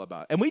I feel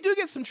about it. And we do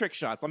get some trick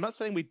shots. I'm not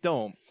saying we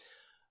don't,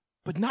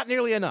 but not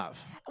nearly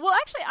enough. Well,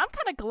 actually, I'm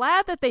kind of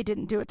glad that they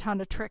didn't do a ton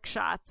of trick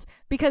shots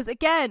because,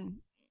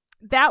 again,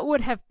 that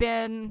would have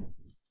been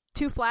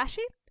too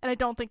flashy, and I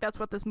don't think that's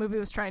what this movie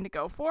was trying to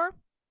go for.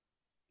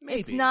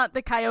 Maybe. It's not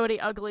the Coyote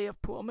Ugly of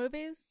pool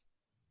movies.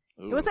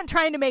 Ooh. It wasn't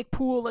trying to make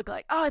pool look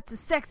like, oh, it's a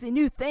sexy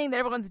new thing that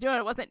everyone's doing.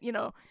 It wasn't,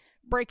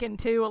 Breaking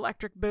 2,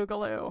 Electric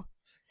Boogaloo.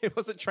 It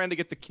wasn't trying to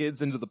get the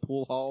kids into the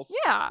pool halls.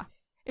 Yeah.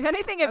 If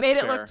anything, it That's made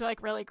it fair. look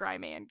like really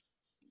grimy and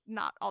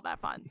not all that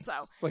fun.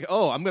 So It's like,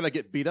 oh, I'm going to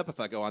get beat up if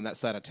I go on that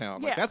side of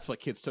town. Like, Yeah. that's what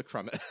kids took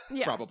from it,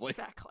 yeah, probably.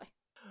 exactly.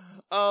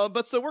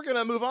 But so we're going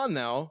to move on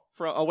now,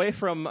 away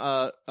from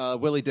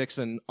Willie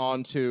Dixon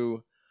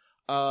onto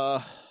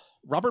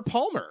Robert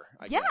Palmer,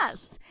 I guess.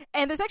 Yes.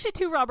 And there's actually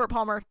 2 Robert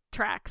Palmer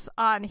tracks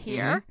on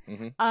here.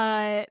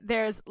 Mhm.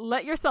 There's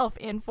Let Yourself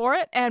In For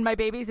It and My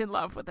Baby's in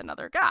Love with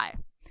Another Guy.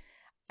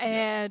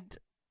 And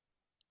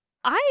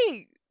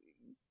I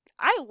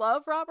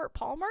love Robert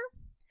Palmer.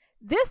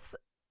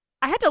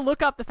 I had to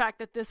look up the fact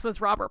that this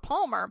was Robert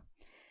Palmer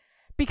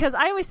because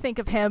I always think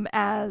of him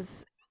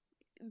as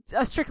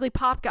a strictly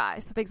pop guy.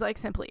 So things like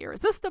Simply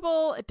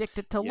Irresistible,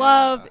 Addicted to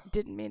Love,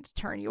 Didn't Mean to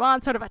Turn You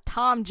On, sort of a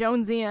Tom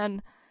Jonesian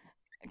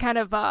kind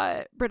of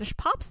British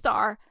pop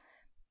star.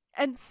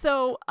 And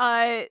so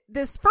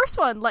this first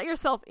one, Let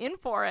Yourself In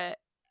For It,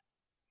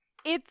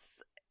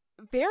 it's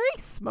very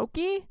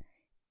smoky.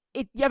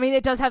 It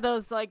does have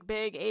those like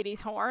big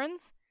 80s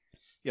horns.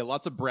 Yeah,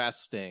 lots of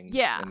brass stings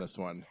Yeah. in this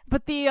one.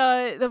 But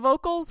the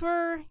vocals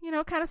were,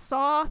 kind of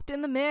soft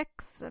in the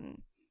mix,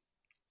 and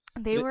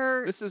they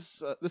were This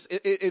is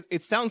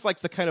it sounds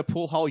like the kind of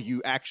pool hall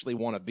you actually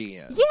want to be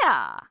in.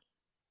 yeah.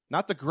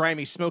 Not the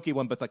grimy, smoky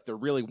one, but like the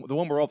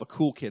one where all the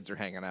cool kids are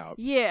hanging out.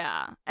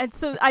 Yeah. And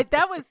so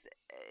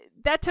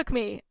that took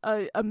me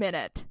a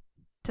minute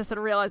to sort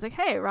of realize like,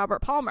 hey,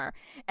 Robert Palmer.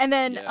 And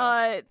then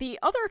the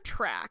other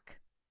track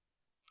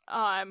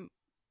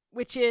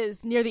which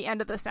is near the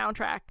end of the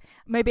soundtrack,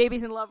 My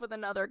Baby's in Love with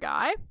Another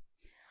Guy.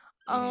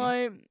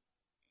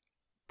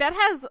 That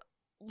has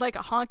like a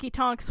honky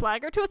tonk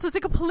swagger to it, so it's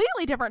a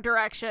completely different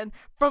direction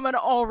from an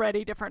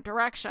already different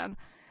direction.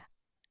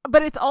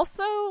 But it's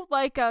also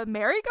like a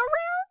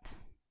merry-go-round.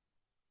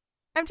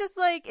 I'm just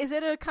like, is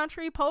it a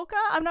country polka?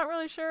 I'm not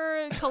really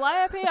sure.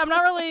 Calliope? I'm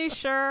not really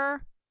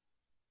sure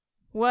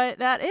what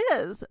that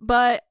is,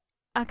 but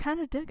I kind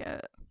of dig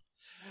it.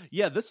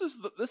 Yeah, this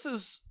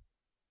is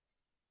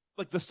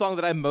like the song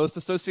that I most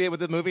associate with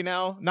the movie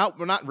now.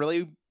 Not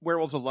really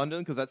Werewolves of London,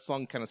 because that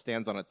song kind of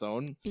stands on its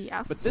own.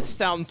 Yes. But this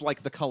sounds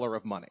like The Color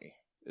of Money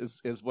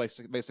is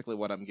basically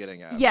what I'm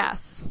getting at.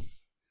 Yes.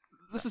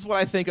 This is what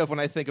I think of when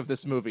I think of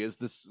this movie, is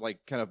this like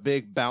kind of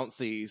big,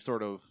 bouncy,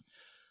 sort of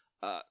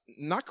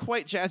not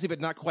quite jazzy, but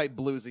not quite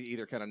bluesy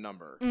either kind of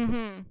number.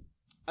 Mm-hmm.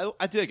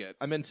 I dig it.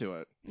 I'm into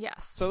it.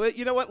 Yes. So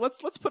you know what? Let's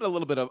put a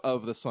little bit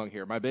of the song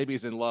here. My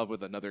Baby's in Love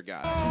with Another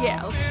Guy.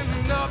 Yeah, let's do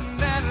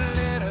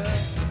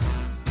it.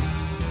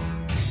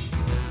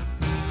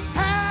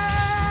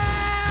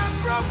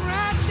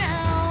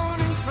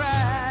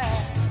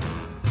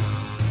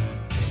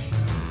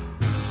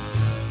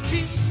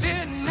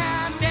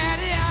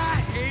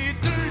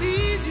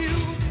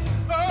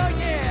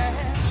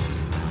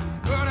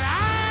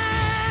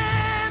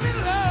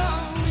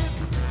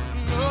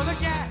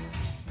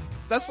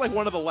 That's like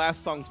one of the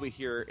last songs we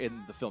hear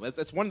in the film.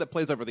 It's one that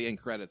plays over the end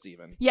credits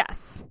even.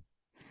 Yes.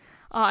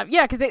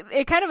 Yeah, because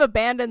it kind of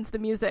abandons the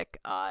music.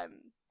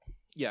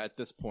 Yeah, at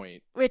this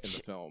point Which- in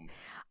the film.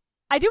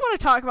 I do want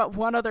to talk about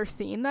one other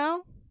scene,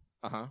 though,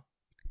 Uh-huh.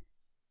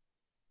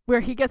 where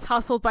he gets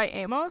hustled by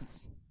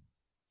Amos.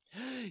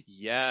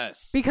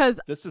 Yes. Because-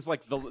 this is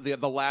like the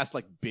last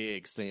like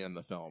big scene in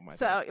the film, I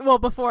think. So, well,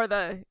 before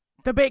the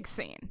big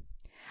scene.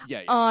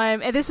 Yeah.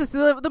 And this is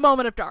the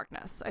moment of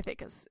darkness, I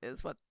think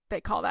is what they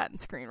call that in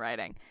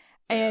screenwriting.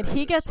 And There it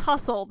he is. gets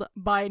hustled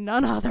by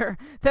none other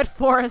than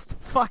Forrest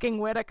fucking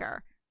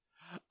Whitaker.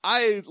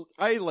 I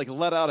like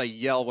let out a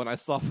yell when I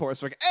saw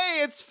Forrest Whitaker.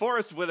 Hey, it's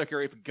Forrest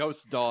Whitaker. It's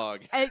Ghost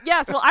Dog.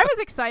 Yes, well, I was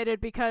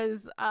excited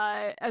because,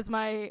 as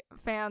my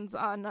fans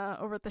on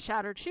over at the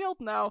Shattered Shield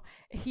know,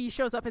 he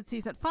shows up in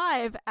season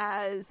 5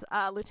 as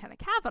Lieutenant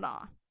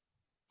Kavanaugh.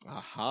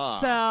 Aha.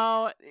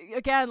 So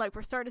again, like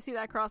we're starting to see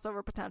that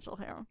crossover potential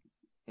here.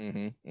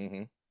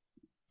 Mm-hmm.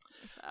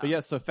 But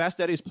yeah, so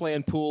Fast Eddie's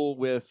playing pool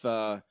with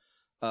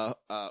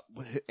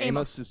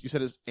Amos. You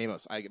said his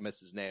Amos. I missed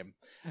his name,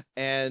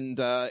 and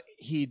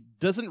he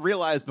doesn't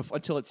realize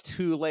until it's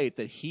too late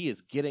that he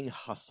is getting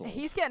hustled.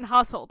 He's getting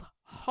hustled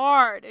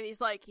hard, and he's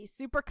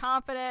super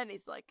confident.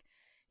 He's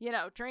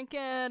drinking,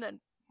 and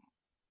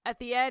at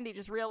the end, he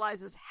just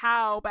realizes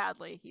how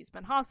badly he's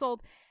been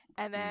hustled,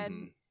 and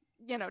then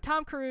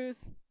Tom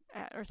Cruise.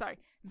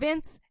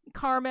 Vince and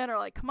Carmen are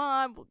like, come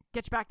on, we'll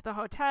get you back to the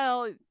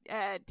hotel.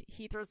 And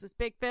he throws this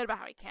big fit about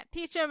how he can't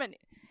teach him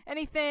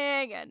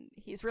anything. And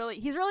he's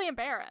really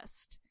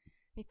embarrassed.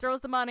 He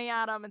throws the money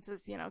at him and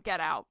says, get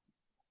out.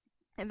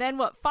 And then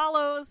what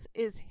follows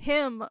is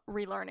him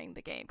relearning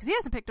the game. Because he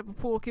hasn't picked up a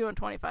pool cue in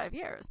 25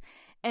 years.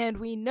 And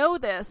we know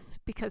this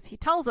because he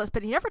tells us,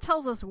 but he never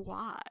tells us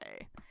why.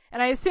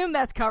 And I assume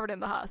that's covered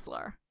in The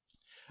Hustler.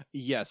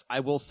 Yes,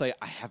 I will say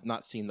I have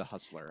not seen The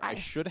Hustler. I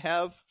should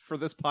have for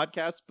this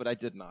podcast, but I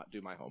did not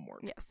do my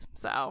homework. Yes,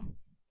 so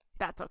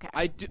that's okay.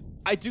 I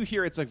do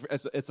hear it's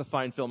a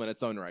fine film in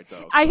its own right,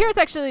 though. So. I hear it's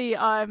actually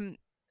a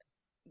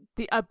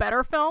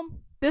better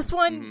film. This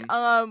one,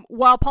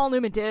 while Paul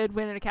Newman did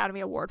win an Academy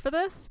Award for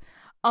this,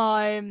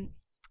 most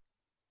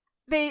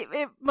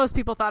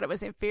people thought it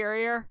was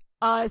inferior.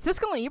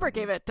 Siskel and Ebert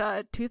gave it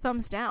 2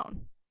 thumbs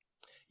down.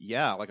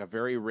 Yeah, like a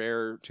very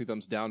rare 2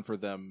 thumbs down for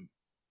them.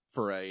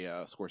 For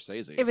a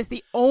Scorsese. It was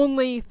the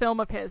only film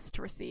of his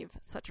to receive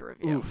such a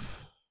review.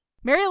 Oof.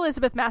 Mary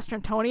Elizabeth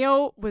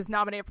Mastrantonio was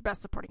nominated for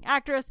Best Supporting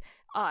Actress.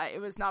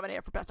 It was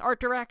nominated for Best Art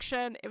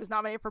Direction. It was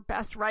nominated for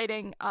Best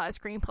Writing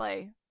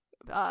Screenplay,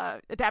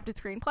 Adapted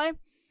Screenplay.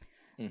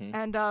 Mm-hmm.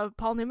 And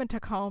Paul Newman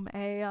took home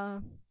a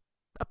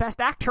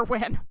Best Actor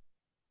win.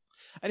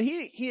 And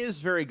he is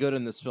very good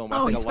in this film.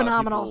 Oh, he's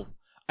phenomenal.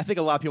 I think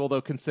a lot of people,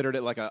 though, considered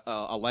it like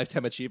a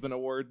Lifetime Achievement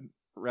Award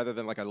rather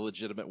than like a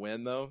legitimate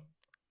win, though.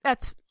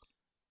 That's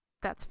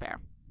fair.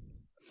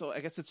 So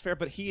I guess it's fair,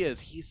 but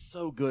he's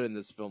so good in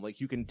this film.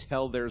 Like, you can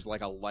tell there's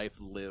like a life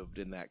lived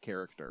in that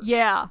character.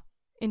 Yeah,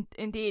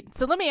 indeed.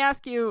 So let me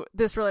ask you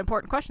this really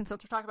important question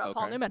since we're talking about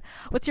Paul Newman.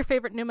 What's your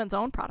favorite Newman's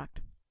Own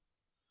product?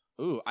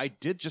 Ooh, I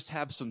did just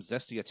have some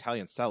zesty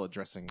Italian salad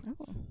dressing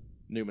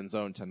Newman's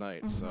Own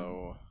tonight,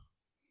 so...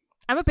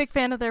 I'm a big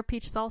fan of their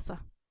peach salsa.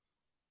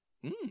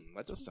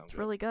 That does sound good. It's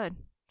really good.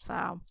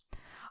 So,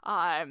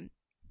 and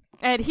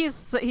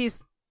he's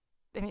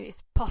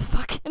Paul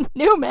fucking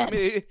Newman. I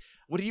mean,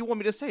 what do you want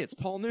me to say? It's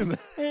Paul Newman.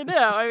 I know.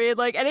 I mean,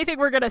 like, anything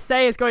we're going to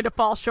say is going to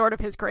fall short of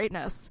his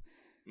greatness.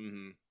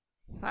 Mm-hmm.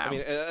 So. I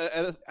mean,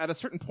 at a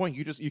certain point,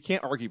 you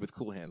can't argue with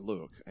Cool Hand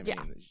Luke. I mean,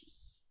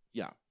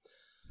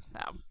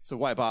 So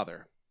why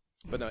bother?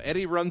 But no,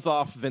 Eddie runs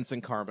off Vince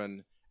and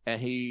Carmen, and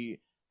he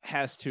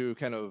has to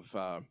kind of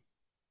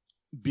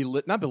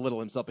not belittle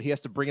himself, but he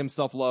has to bring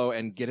himself low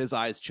and get his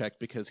eyes checked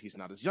because he's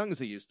not as young as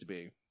he used to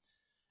be.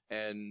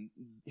 And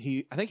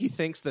I think he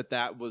thinks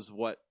that was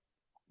what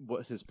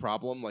was his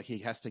problem. Like, he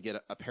has to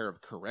get a pair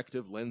of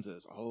corrective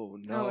lenses. Oh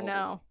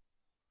no.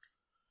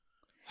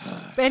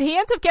 But he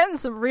ends up getting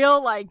some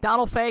real, like,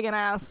 Donald Fagen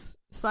ass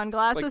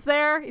sunglasses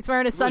there. He's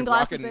wearing his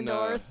sunglasses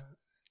indoors.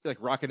 Like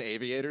rocking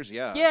aviators,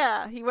 yeah.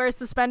 Yeah, he wears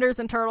suspenders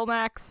and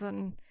turtlenecks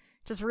and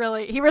just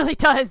he really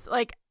does,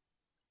 like,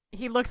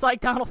 he looks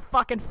like Donald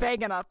fucking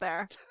Fagen up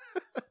there.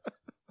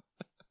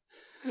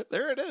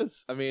 There it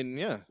is. I mean,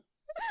 yeah.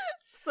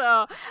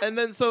 So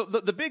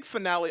the big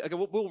finale. Okay,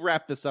 we'll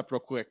wrap this up real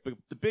quick. But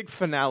the big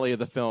finale of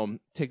the film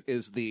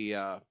is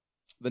the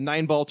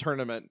 9-ball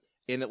tournament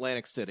in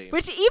Atlantic City,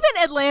 which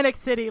even Atlantic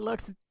City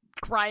looks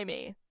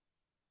grimy.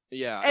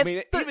 Yeah, I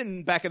mean,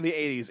 even back in the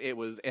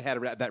 80s, it had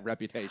that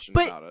reputation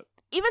about it.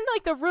 Even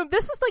like the room,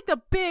 this is like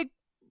the big,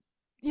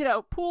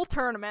 pool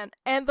tournament,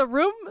 and the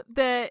room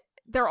that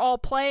they're all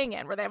playing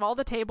in, where they have all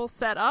the tables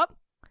set up,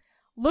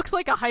 looks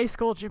like a high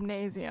school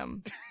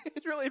gymnasium.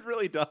 It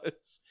really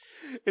does.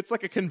 It's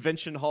like a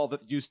convention hall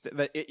that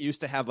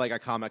used to have like a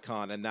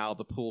Comic-Con, and now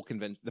the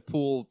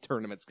pool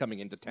tournament's coming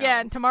into town.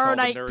 Yeah, and tomorrow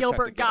night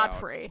Gilbert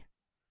Gottfried.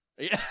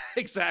 Yeah,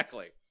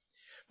 exactly.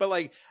 But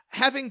like,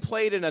 having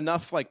played in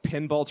enough like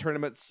pinball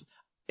tournaments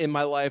in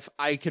my life,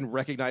 I can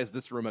recognize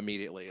this room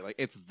immediately. Like,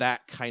 it's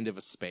that kind of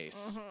a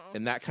space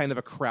and that kind of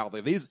a crowd.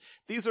 Like,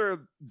 these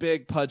are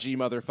big pudgy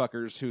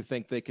motherfuckers who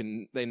think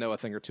they know a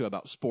thing or two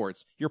about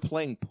sports. You're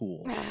playing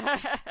pool.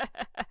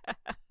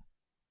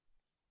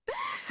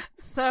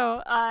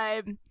 So,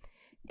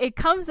 it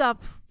comes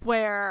up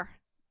where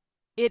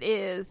it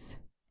is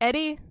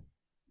Eddie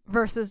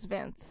versus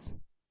Vince,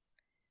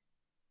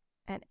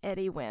 and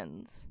Eddie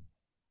wins.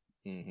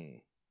 Mm-hmm.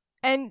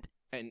 And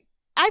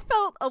I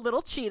felt a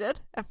little cheated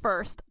at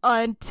first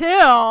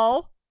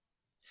until...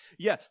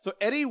 Yeah, so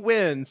Eddie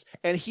wins,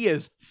 and he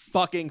is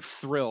fucking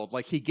thrilled.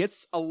 Like, he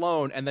gets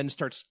alone and then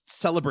starts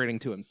celebrating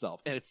to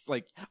himself. And it's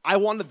like, I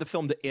wanted the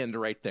film to end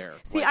right there.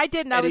 See, like, I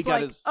didn't. I was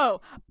like, oh,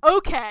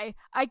 okay,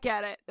 I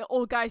get it. The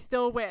old guy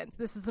still wins.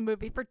 This is a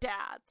movie for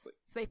dads.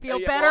 So they feel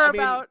better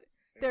about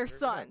their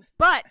sons.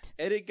 But...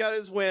 Eddie got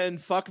his win.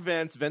 Fuck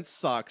Vince. Vince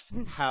sucks.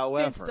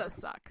 However... Vince does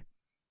suck.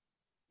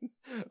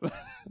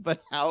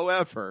 But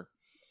however...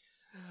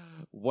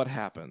 What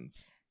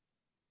happens?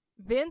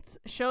 Vince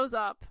shows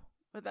up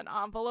with an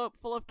envelope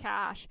full of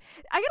cash.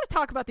 I gotta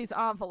talk about these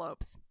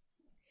envelopes.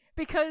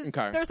 Because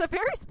there's a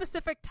very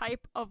specific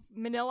type of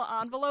manila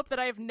envelope that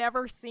I've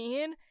never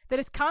seen that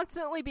is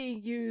constantly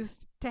being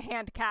used to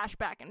hand cash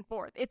back and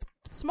forth. It's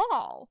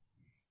small.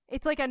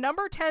 It's like a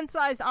number 10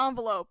 size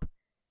envelope,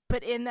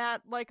 but in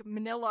that like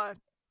manila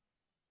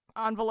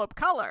envelope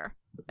color.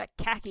 That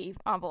khaki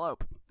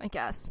envelope, I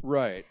guess.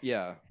 Right,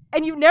 yeah.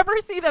 And you never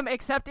see them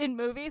except in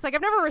movies. Like,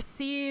 I've never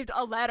received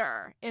a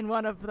letter in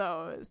one of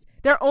those.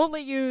 They're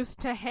only used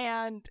to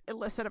hand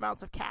illicit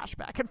amounts of cash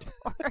back and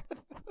forth.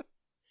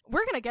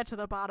 We're going to get to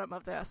the bottom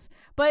of this.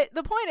 But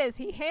the point is,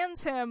 he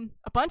hands him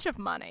a bunch of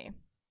money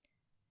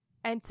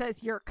and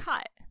says, "You're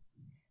cut."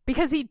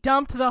 Because he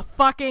dumped the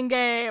fucking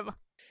game.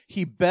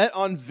 He bet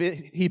on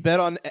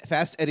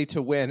Fast Eddie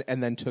to win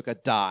and then took a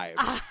dive.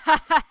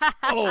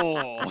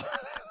 Oh.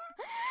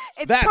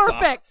 It's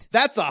perfect.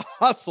 That's a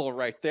hustle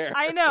right there.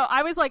 I know.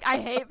 I was like, I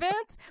hate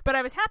Vince, but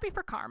I was happy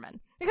for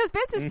Carmen. Because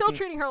Vince is still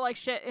treating her like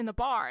shit in the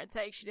bar and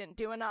saying she didn't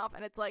do enough.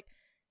 And it's like,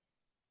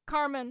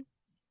 Carmen,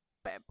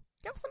 babe,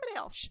 go with somebody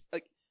else.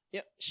 Like,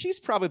 yeah, she's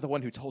probably the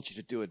one who told you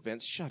to do it,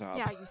 Vince. Shut up.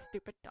 Yeah, you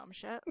stupid dumb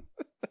shit.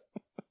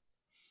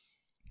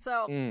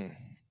 So,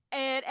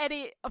 and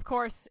Eddie, of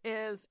course,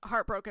 is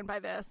heartbroken by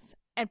this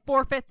and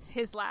forfeits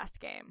his last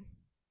game.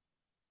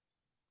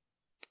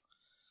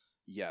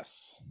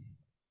 Yes.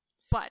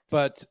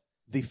 But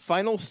the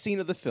final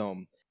scene of the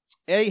film,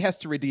 Eddie has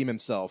to redeem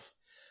himself,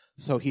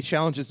 so he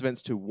challenges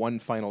Vince to one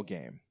final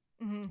game.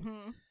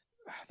 Mm-hmm.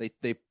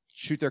 They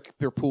shoot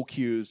their pool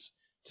cues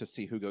to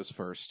see who goes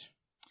first.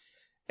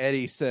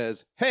 Eddie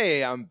says,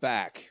 "Hey, I'm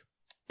back."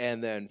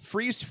 And then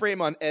freeze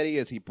frame on Eddie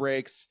as he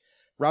breaks.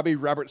 Robbie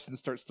Robertson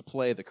starts to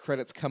play. The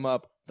credits come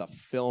up. The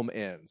film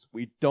ends.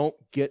 We don't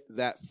get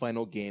that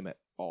final game at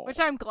all. Which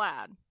I'm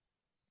glad.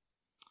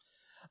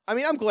 I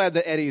mean, I'm glad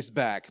that Eddie's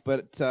back,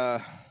 but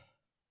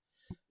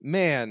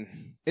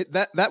man,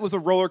 that was a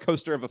roller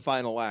coaster of a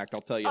final act,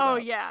 I'll tell you that. Oh,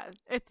 yeah.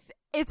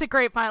 It's a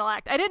great final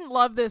act. I didn't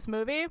love this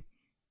movie.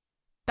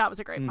 That was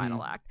a great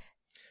final act.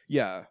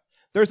 Yeah.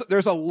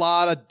 There's a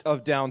lot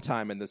of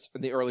downtime in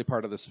the early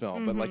part of this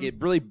film, but like it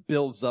really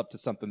builds up to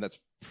something that's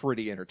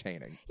pretty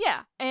entertaining.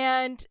 Yeah,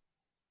 and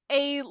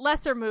a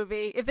lesser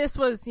movie, if this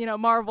was,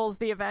 Marvel's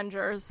The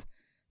Avengers,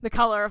 The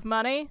Color of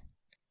Money,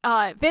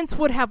 Vince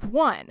would have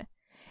won.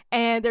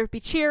 And there'd be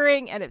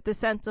cheering and the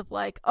sense of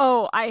like,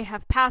 oh, I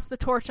have passed the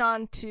torch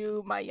on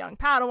to my young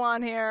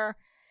Padawan here.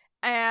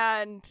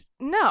 And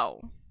no.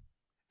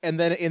 And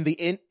then in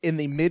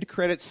the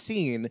mid-credits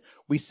scene,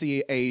 we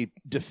see a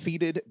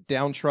defeated,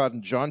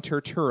 downtrodden John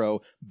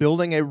Turturro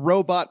building a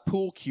robot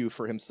pool cue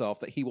for himself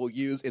that he will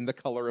use in The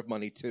Color of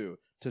Money 2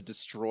 to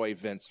destroy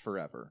Vince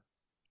forever.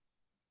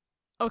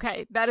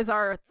 Okay, that is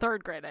our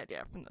third great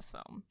idea from this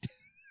film.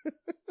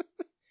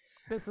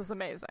 This is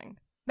amazing.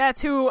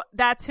 That's who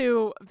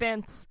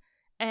Vince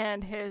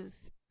and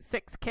his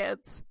 6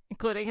 kids,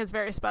 including his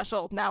very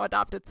special now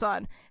adopted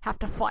son, have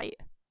to fight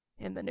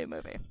in the new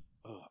movie.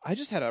 Oh, I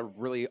just had a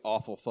really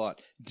awful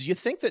thought. Do you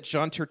think that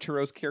John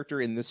Turturro's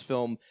character in this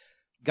film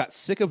got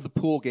sick of the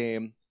pool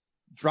game,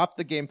 dropped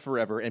the game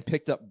forever, and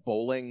picked up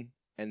bowling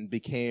and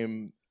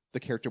became the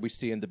character we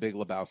see in The Big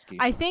Lebowski?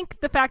 I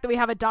think the fact that we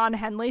have a Don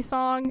Henley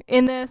song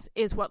in this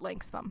is what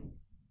links them.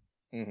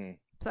 Mm-hmm.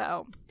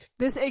 So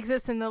this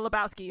exists in the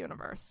Lebowski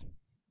universe.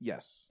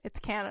 Yes.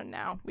 It's canon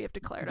now. We have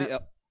declared it.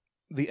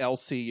 The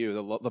LCU,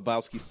 the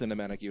Lebowski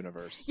Cinematic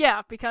Universe.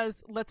 Yeah,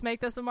 because let's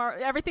make this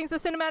everything's a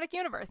cinematic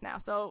universe now,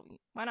 so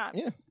why not?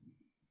 Yeah.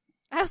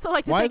 I also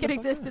like to think it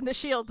exists in the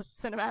S.H.I.E.L.D.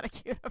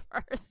 cinematic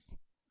universe.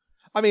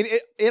 I mean,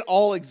 it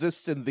all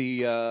exists in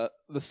the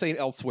St.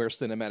 Elsewhere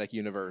cinematic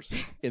universe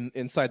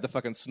inside the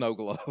fucking snow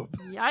globe.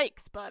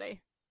 Yikes,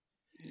 buddy.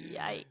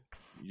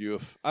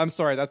 Yikes. I'm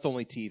sorry, that's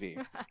only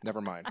TV.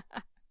 Never mind.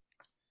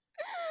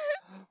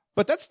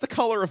 But that's The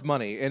Color of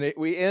Money, and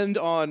we end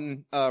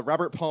on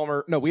Robert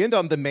Palmer. No, we end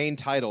on the main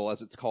title,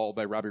 as it's called,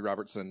 by Robbie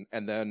Robertson,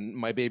 and then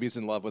My Baby's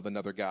in Love with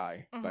Another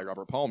Guy by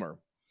Robert Palmer.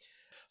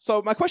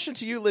 So my question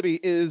to you, Libby,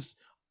 is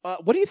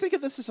what do you think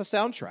of this as a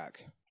soundtrack?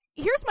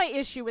 Here's my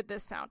issue with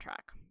this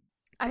soundtrack.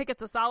 I think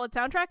it's a solid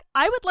soundtrack.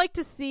 I would like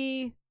to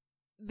see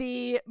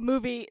the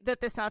movie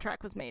that this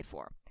soundtrack was made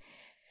for.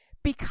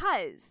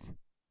 Because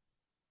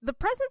the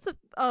presence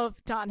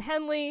of Don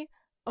Henley,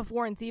 of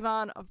Warren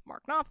Zevon, of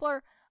Mark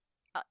Knopfler,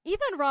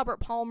 even Robert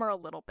Palmer a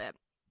little bit.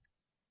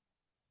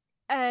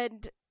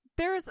 And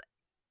there's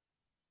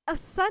a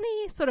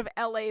sunny sort of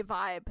LA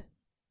vibe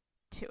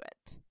to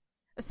it.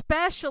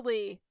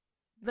 Especially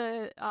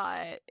the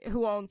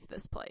who owns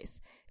this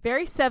place.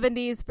 Very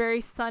 70s, very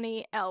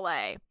sunny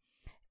LA.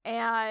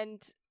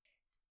 And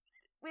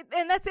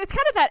it's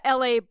kind of that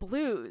LA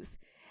blues.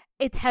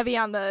 It's heavy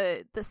on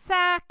the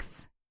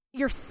sax.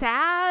 You're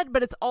sad,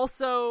 but it's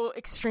also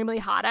extremely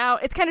hot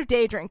out. It's kind of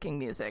day drinking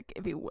music,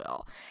 if you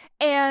will.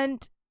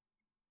 And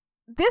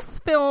this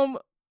film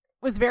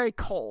was very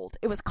cold.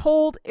 It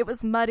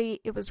was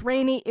muddy, it was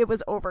rainy, it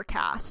was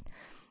overcast.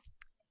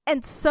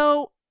 And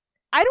so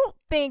I don't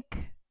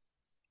think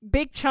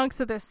big chunks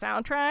of this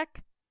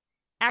soundtrack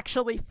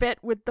actually fit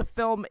with the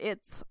film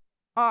it's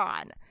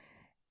on.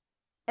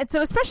 And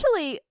so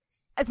especially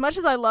as much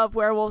as I love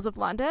Werewolves of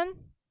London,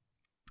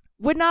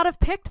 would not have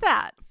picked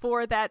that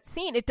for that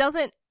scene. It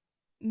doesn't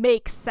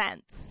make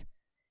sense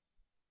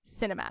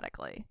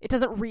cinematically. It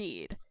doesn't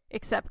read,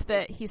 except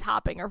that he's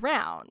hopping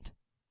around.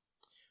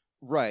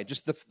 Right.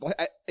 Just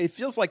it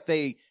feels like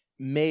they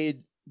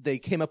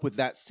came up with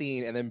that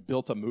scene and then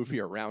built a movie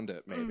around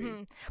it, maybe.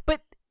 Mm-hmm.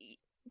 But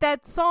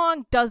that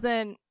song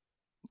doesn't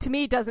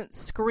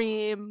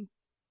scream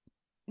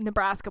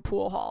Nebraska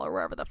Pool Hall or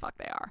wherever the fuck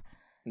they are.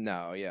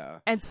 No, yeah.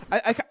 And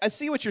I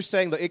see what you're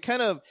saying, though.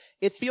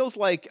 It feels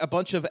like a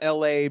bunch of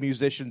LA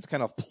musicians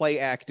kind of play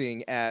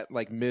acting at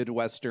like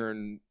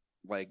Midwestern,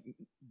 like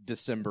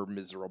December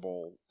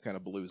miserable kind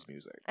of blues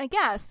music, I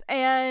guess.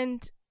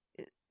 And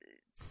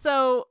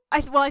so I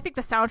think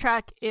the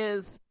soundtrack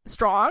is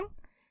strong.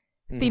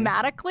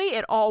 Thematically,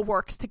 it all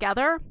works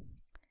together.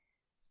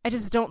 I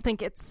just don't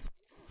think it's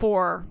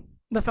for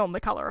the film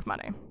The Color of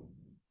Money.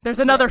 There's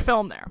another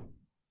film there.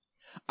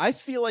 I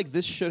feel like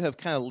this should have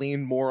kind of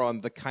leaned more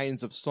on the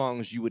kinds of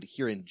songs you would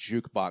hear in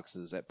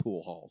jukeboxes at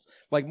pool halls.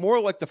 Like more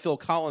like the Phil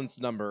Collins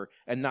number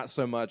and not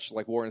so much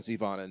like Warren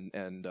Zevon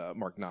and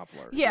Mark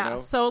Knopfler. Yeah, you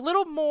know? So a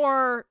little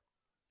more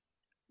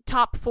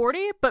top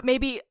 40, but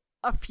maybe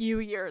a few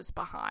years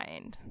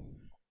behind.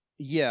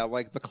 Yeah,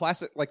 like the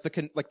classic, like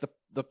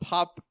the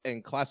pop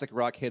and classic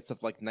rock hits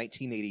of like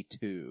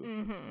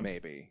 1982,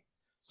 maybe.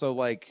 So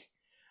like,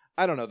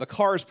 I don't know. The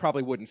Cars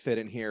probably wouldn't fit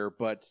in here,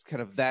 but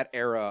kind of that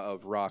era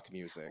of rock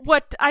music.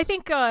 What I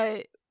think,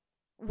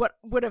 what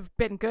would have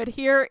been good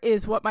here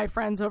is what my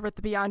friends over at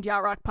the Beyond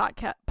Yacht Rock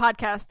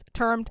podcast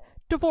termed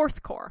divorce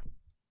core.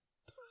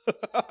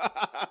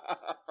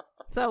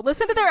 So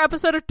listen to their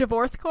episode of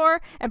Divorce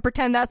Core and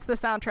pretend that's the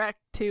soundtrack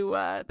to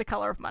The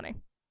Color of Money.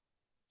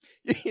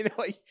 You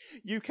know,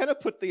 you kind of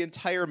put the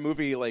entire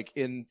movie like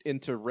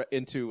into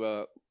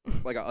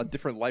like a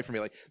different light for me.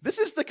 Like, this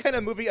is the kind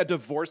of movie a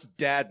divorced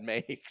dad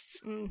makes.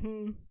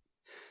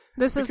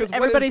 This is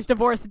everybody's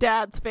divorced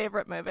dad's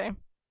favorite movie.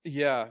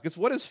 Yeah, because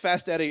what is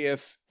Fast Eddie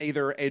if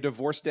either a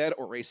divorced dad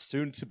or a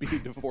soon-to-be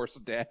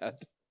divorced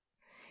dad?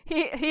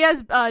 He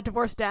has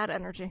divorced dad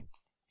energy.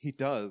 He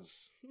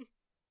does.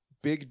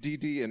 Big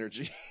DD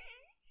energy.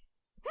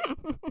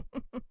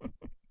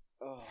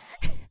 Oh.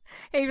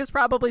 He was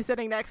probably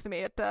sitting next to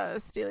me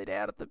at Steely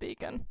Dan at the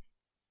Beacon.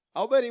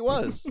 I'll bet he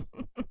was.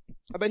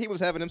 I bet he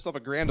was having himself a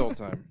grand old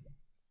time.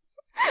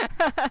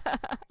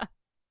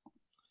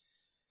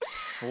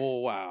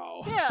 Oh,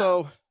 wow.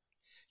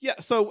 Yeah.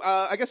 So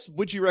I guess,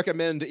 would you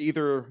recommend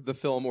either the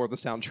film or the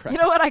soundtrack? You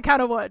know what? I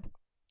kind of would.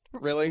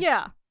 Really?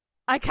 Yeah.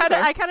 I kind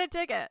of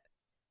dig it.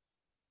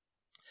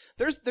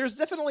 There's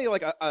definitely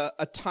like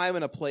a time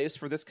and a place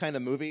for this kind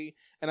of movie,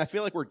 and I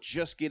feel like we're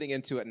just getting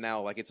into it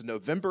now. Like, it's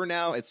November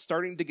now, it's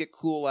starting to get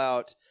cool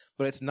out,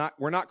 but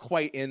we're not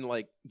quite in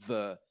like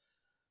the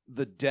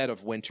dead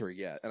of winter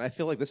yet. And I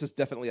feel like this is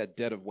definitely a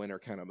dead of winter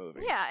kind of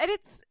movie. Yeah, and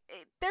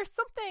there's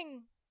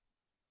something,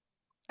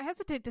 I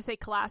hesitate to say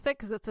classic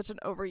because it's such an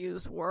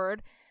overused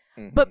word,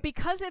 but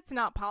because it's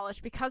not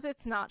polished, because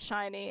it's not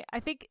shiny, I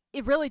think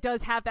it really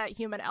does have that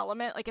human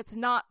element. Like, it's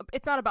not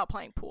about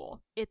playing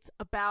pool. It's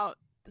about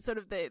sort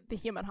of the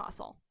human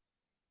hustle.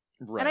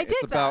 Right. And I dig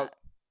it's about that.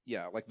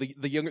 Yeah, like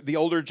the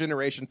older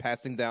generation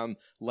passing down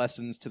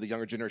lessons to the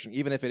younger generation,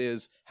 even if it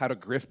is how to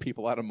grift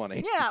people out of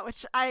money. Yeah,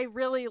 which I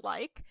really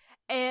like.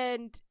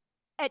 And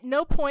at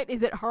no point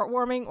is it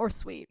heartwarming or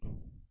sweet.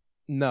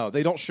 No,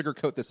 they don't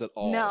sugarcoat this at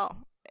all. No,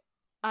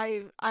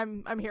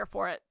 I'm here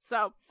for it.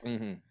 So,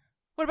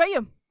 What about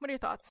you? What are your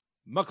thoughts?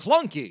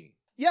 McClunky.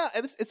 Yeah,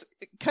 it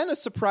kind of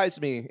surprised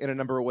me in a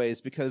number of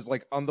ways because,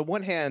 like, on the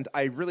one hand,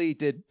 I really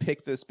did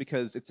pick this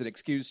because it's an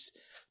excuse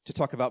to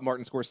talk about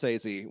Martin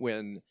Scorsese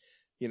when,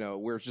 you know,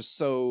 we're just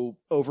so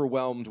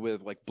overwhelmed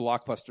with like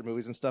blockbuster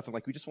movies and stuff, and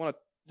like we just want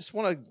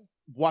to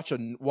watch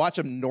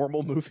a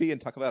normal movie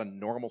and talk about a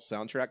normal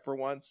soundtrack for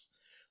once,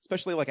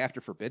 especially like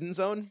after Forbidden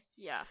Zone.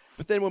 Yes.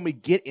 But then when we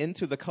get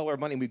into The Color of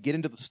Money, we get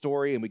into the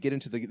story and we get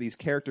into these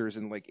characters,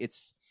 and like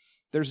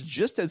there's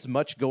just as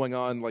much going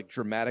on like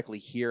dramatically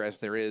here as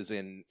there is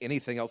in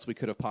anything else we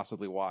could have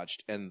possibly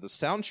watched. And the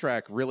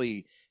soundtrack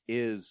really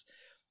is,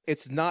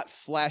 it's not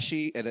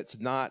flashy and it's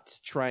not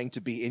trying to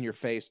be in your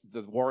face.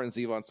 The Warren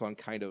Zevon song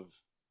kind of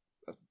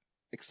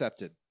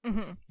accepted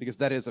because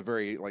that is a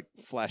very like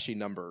flashy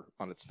number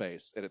on its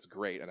face, and it's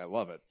great and I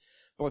love it.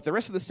 But like the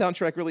rest of the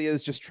soundtrack really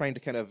is just trying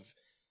to kind of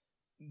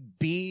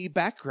be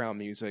background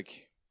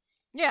music.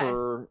 Yeah.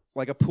 For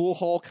like a pool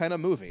hall kind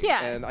of movie.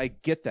 Yeah. And I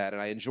get that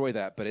and I enjoy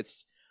that, but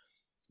it's,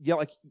 yeah,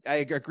 like I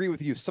agree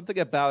with you. Something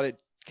about it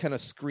kind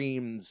of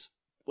screams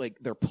like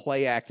they're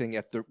play acting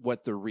at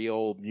what the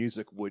real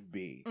music would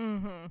be.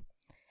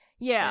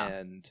 Yeah.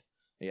 And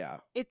yeah.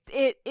 It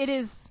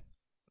is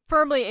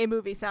firmly a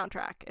movie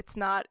soundtrack. It's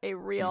not a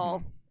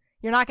real,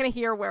 you're not going to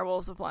hear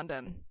Werewolves of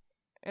London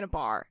in a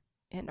bar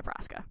in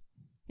Nebraska.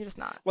 You're just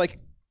not. Like,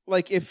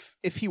 like if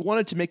he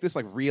wanted to make this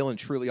like real and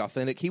truly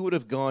authentic, he would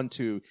have gone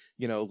to,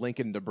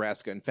 Lincoln,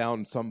 Nebraska and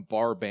found some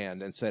bar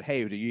band and said,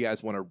 "Hey, do you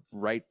guys want to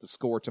write the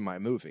score to my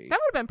movie?" That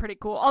would have been pretty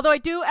cool. Although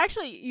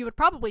you would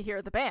probably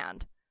hear the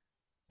band.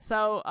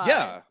 So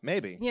yeah,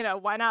 maybe.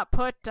 Why not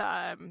put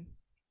The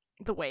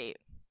Wait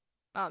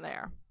on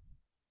there?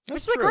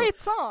 That's Which is true. a great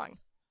song.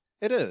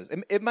 It is.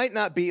 It might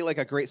not be like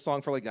a great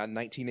song for like a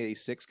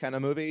 1986 kind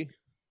of movie,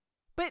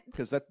 but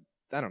because that,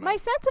 I don't know. My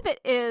sense of it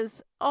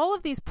is all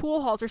of these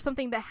pool halls are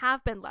something that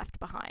have been left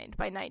behind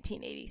by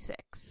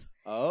 1986.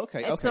 Oh,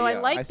 okay. And Okay. so I yeah,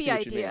 like see the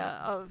what you mean.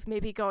 idea of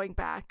maybe going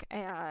back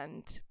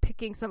and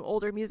picking some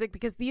older music,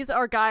 because these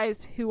are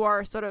guys who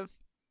are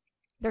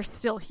they're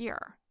still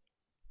here.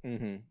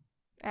 Mm-hmm.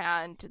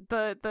 And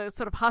the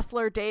sort of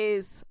hustler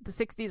days, the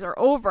 60s are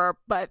over,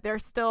 but they're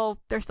still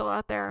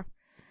out there,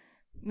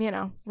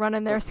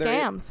 running their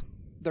scams.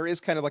 There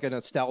is kind of like a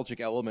nostalgic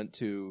element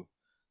to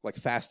like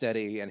Fast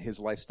Eddie and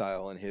his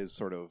lifestyle and his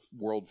sort of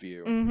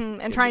worldview.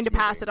 Mm-hmm. And trying to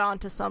pass it on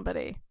to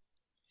somebody.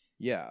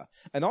 Yeah.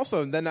 And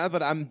also, then now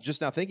that I'm just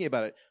now thinking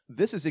about it,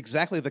 this is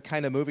exactly the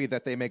kind of movie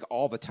that they make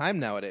all the time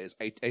nowadays.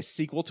 A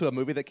sequel to a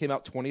movie that came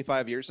out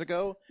 25 years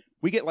ago.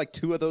 We get like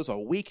 2 of those a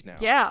week now.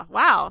 Yeah.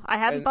 Wow. I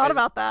hadn't thought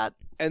about that.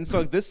 And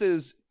so this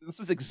is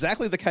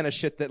exactly the kind of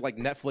shit that like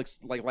Netflix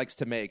like likes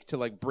to make, to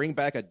like bring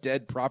back a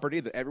dead property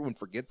that everyone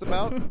forgets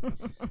about.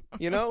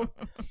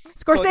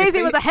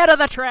 Scorsese was ahead of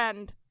the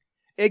trend.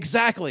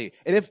 Exactly.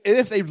 And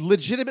if they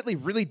legitimately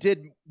really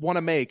did want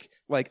to make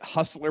like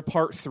Hustler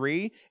Part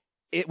 3,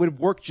 it would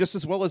work just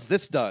as well as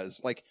this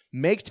does. Like,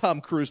 make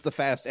Tom Cruise the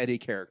Fast Eddie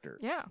character.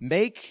 Yeah.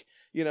 Make,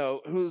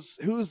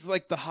 who's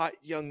like the hot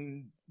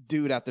young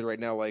dude out there right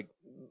now, like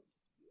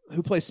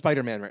who plays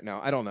Spider-Man right now?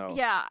 I don't know.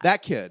 Yeah.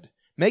 That kid.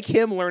 Make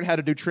him learn how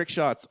to do trick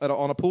shots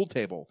on a pool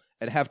table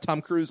and have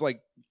Tom Cruise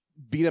like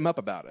beat him up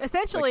about it.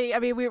 Essentially,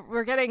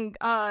 we're getting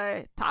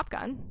Top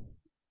Gun.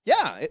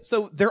 Yeah.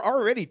 So they're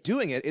already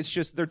doing it. It's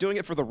just they're doing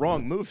it for the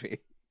wrong movie.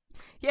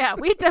 Yeah,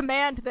 we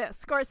demand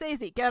this.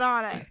 Scorsese, get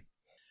on it.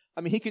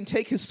 I mean, he can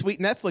take his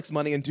sweet Netflix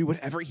money and do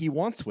whatever he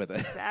wants with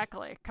it.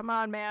 Exactly. Come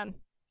on, man.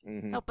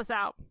 Mm-hmm. Help us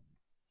out.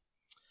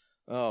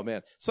 Oh,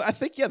 man. So I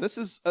think, this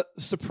is a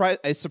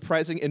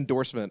surprising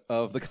endorsement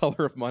of The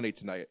Color of Money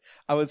tonight.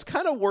 I was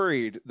kind of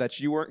worried that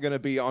you weren't going to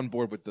be on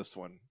board with this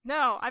one.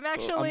 No, I'm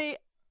actually...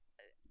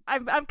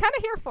 I'm kind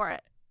of here for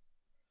it.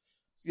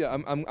 Yeah,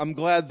 I'm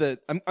glad that...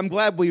 I'm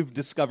glad we've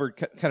discovered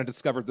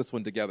this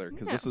one together,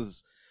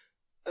 because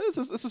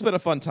this has been a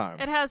fun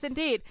time. It has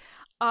indeed.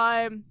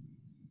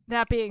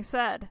 That being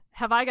said,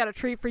 have I got a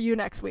treat for you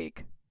next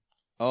week?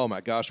 Oh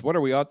my gosh, what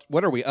are we up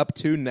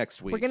to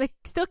next week? We're going to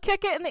still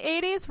kick it in the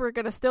 80s. We're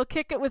going to still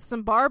kick it with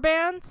some bar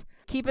bands,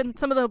 keeping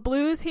some of the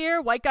blues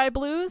here, white guy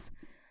blues.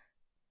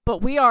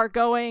 But we are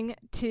going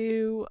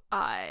to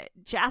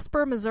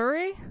Jasper,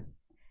 Missouri,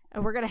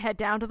 and we're going to head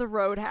down to the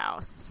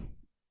Roadhouse.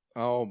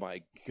 Oh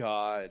my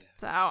God.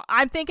 So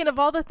I'm thinking of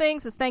all the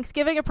things as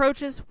Thanksgiving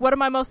approaches. What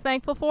am I most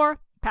thankful for?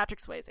 Patrick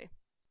Swayze.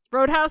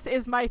 Roadhouse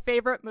is my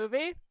favorite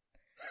movie.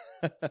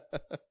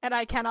 And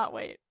I cannot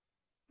wait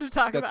to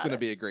talk about it. That's going to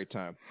be a great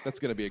time.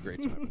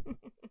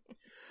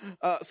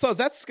 So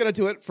that's going to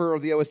do it for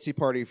the OST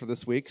party for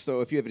this week. So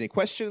if you have any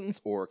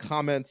questions or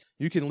comments,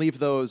 you can leave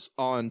those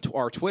on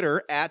our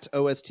Twitter at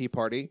OST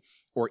Party,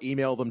 or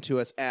email them to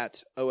us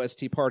at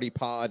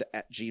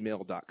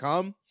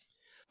ostpartypod@gmail.com.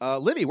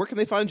 Libby, where can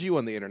they find you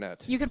on the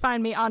internet? You can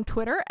find me on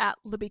Twitter at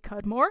Libby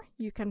Cudmore.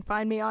 You can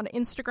find me on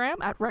Instagram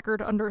at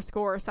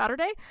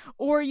record_Saturday.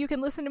 Or you can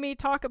listen to me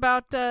talk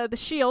about The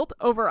Shield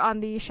over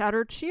on the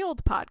Shattered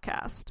Shield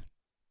podcast.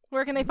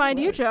 Where can they find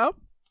you, Joe?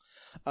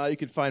 You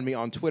can find me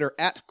on Twitter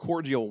at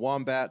Cordial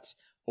Wombat,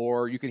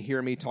 or you can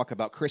hear me talk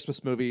about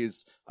Christmas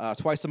movies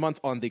twice a month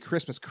on the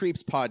Christmas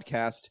Creeps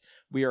podcast.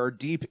 We are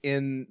deep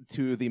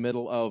into the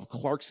middle of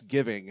Clark's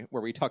Giving,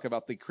 where we talk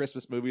about the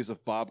Christmas movies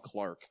of Bob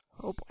Clark.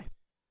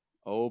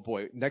 Oh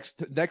boy.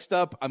 Next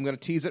up, I'm going to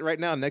tease it right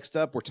now. Next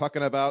up, we're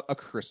talking about A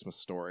Christmas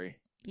Story.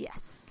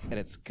 Yes. And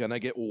it's going to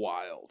get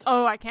wild.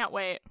 Oh, I can't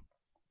wait.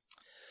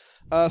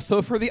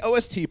 So for the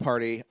OST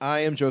party, I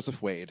am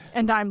Joseph Wade.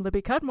 And I'm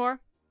Libby Cudmore.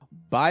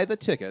 Buy the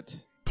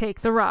ticket.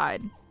 Take the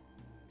ride.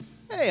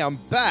 Hey, I'm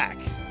back.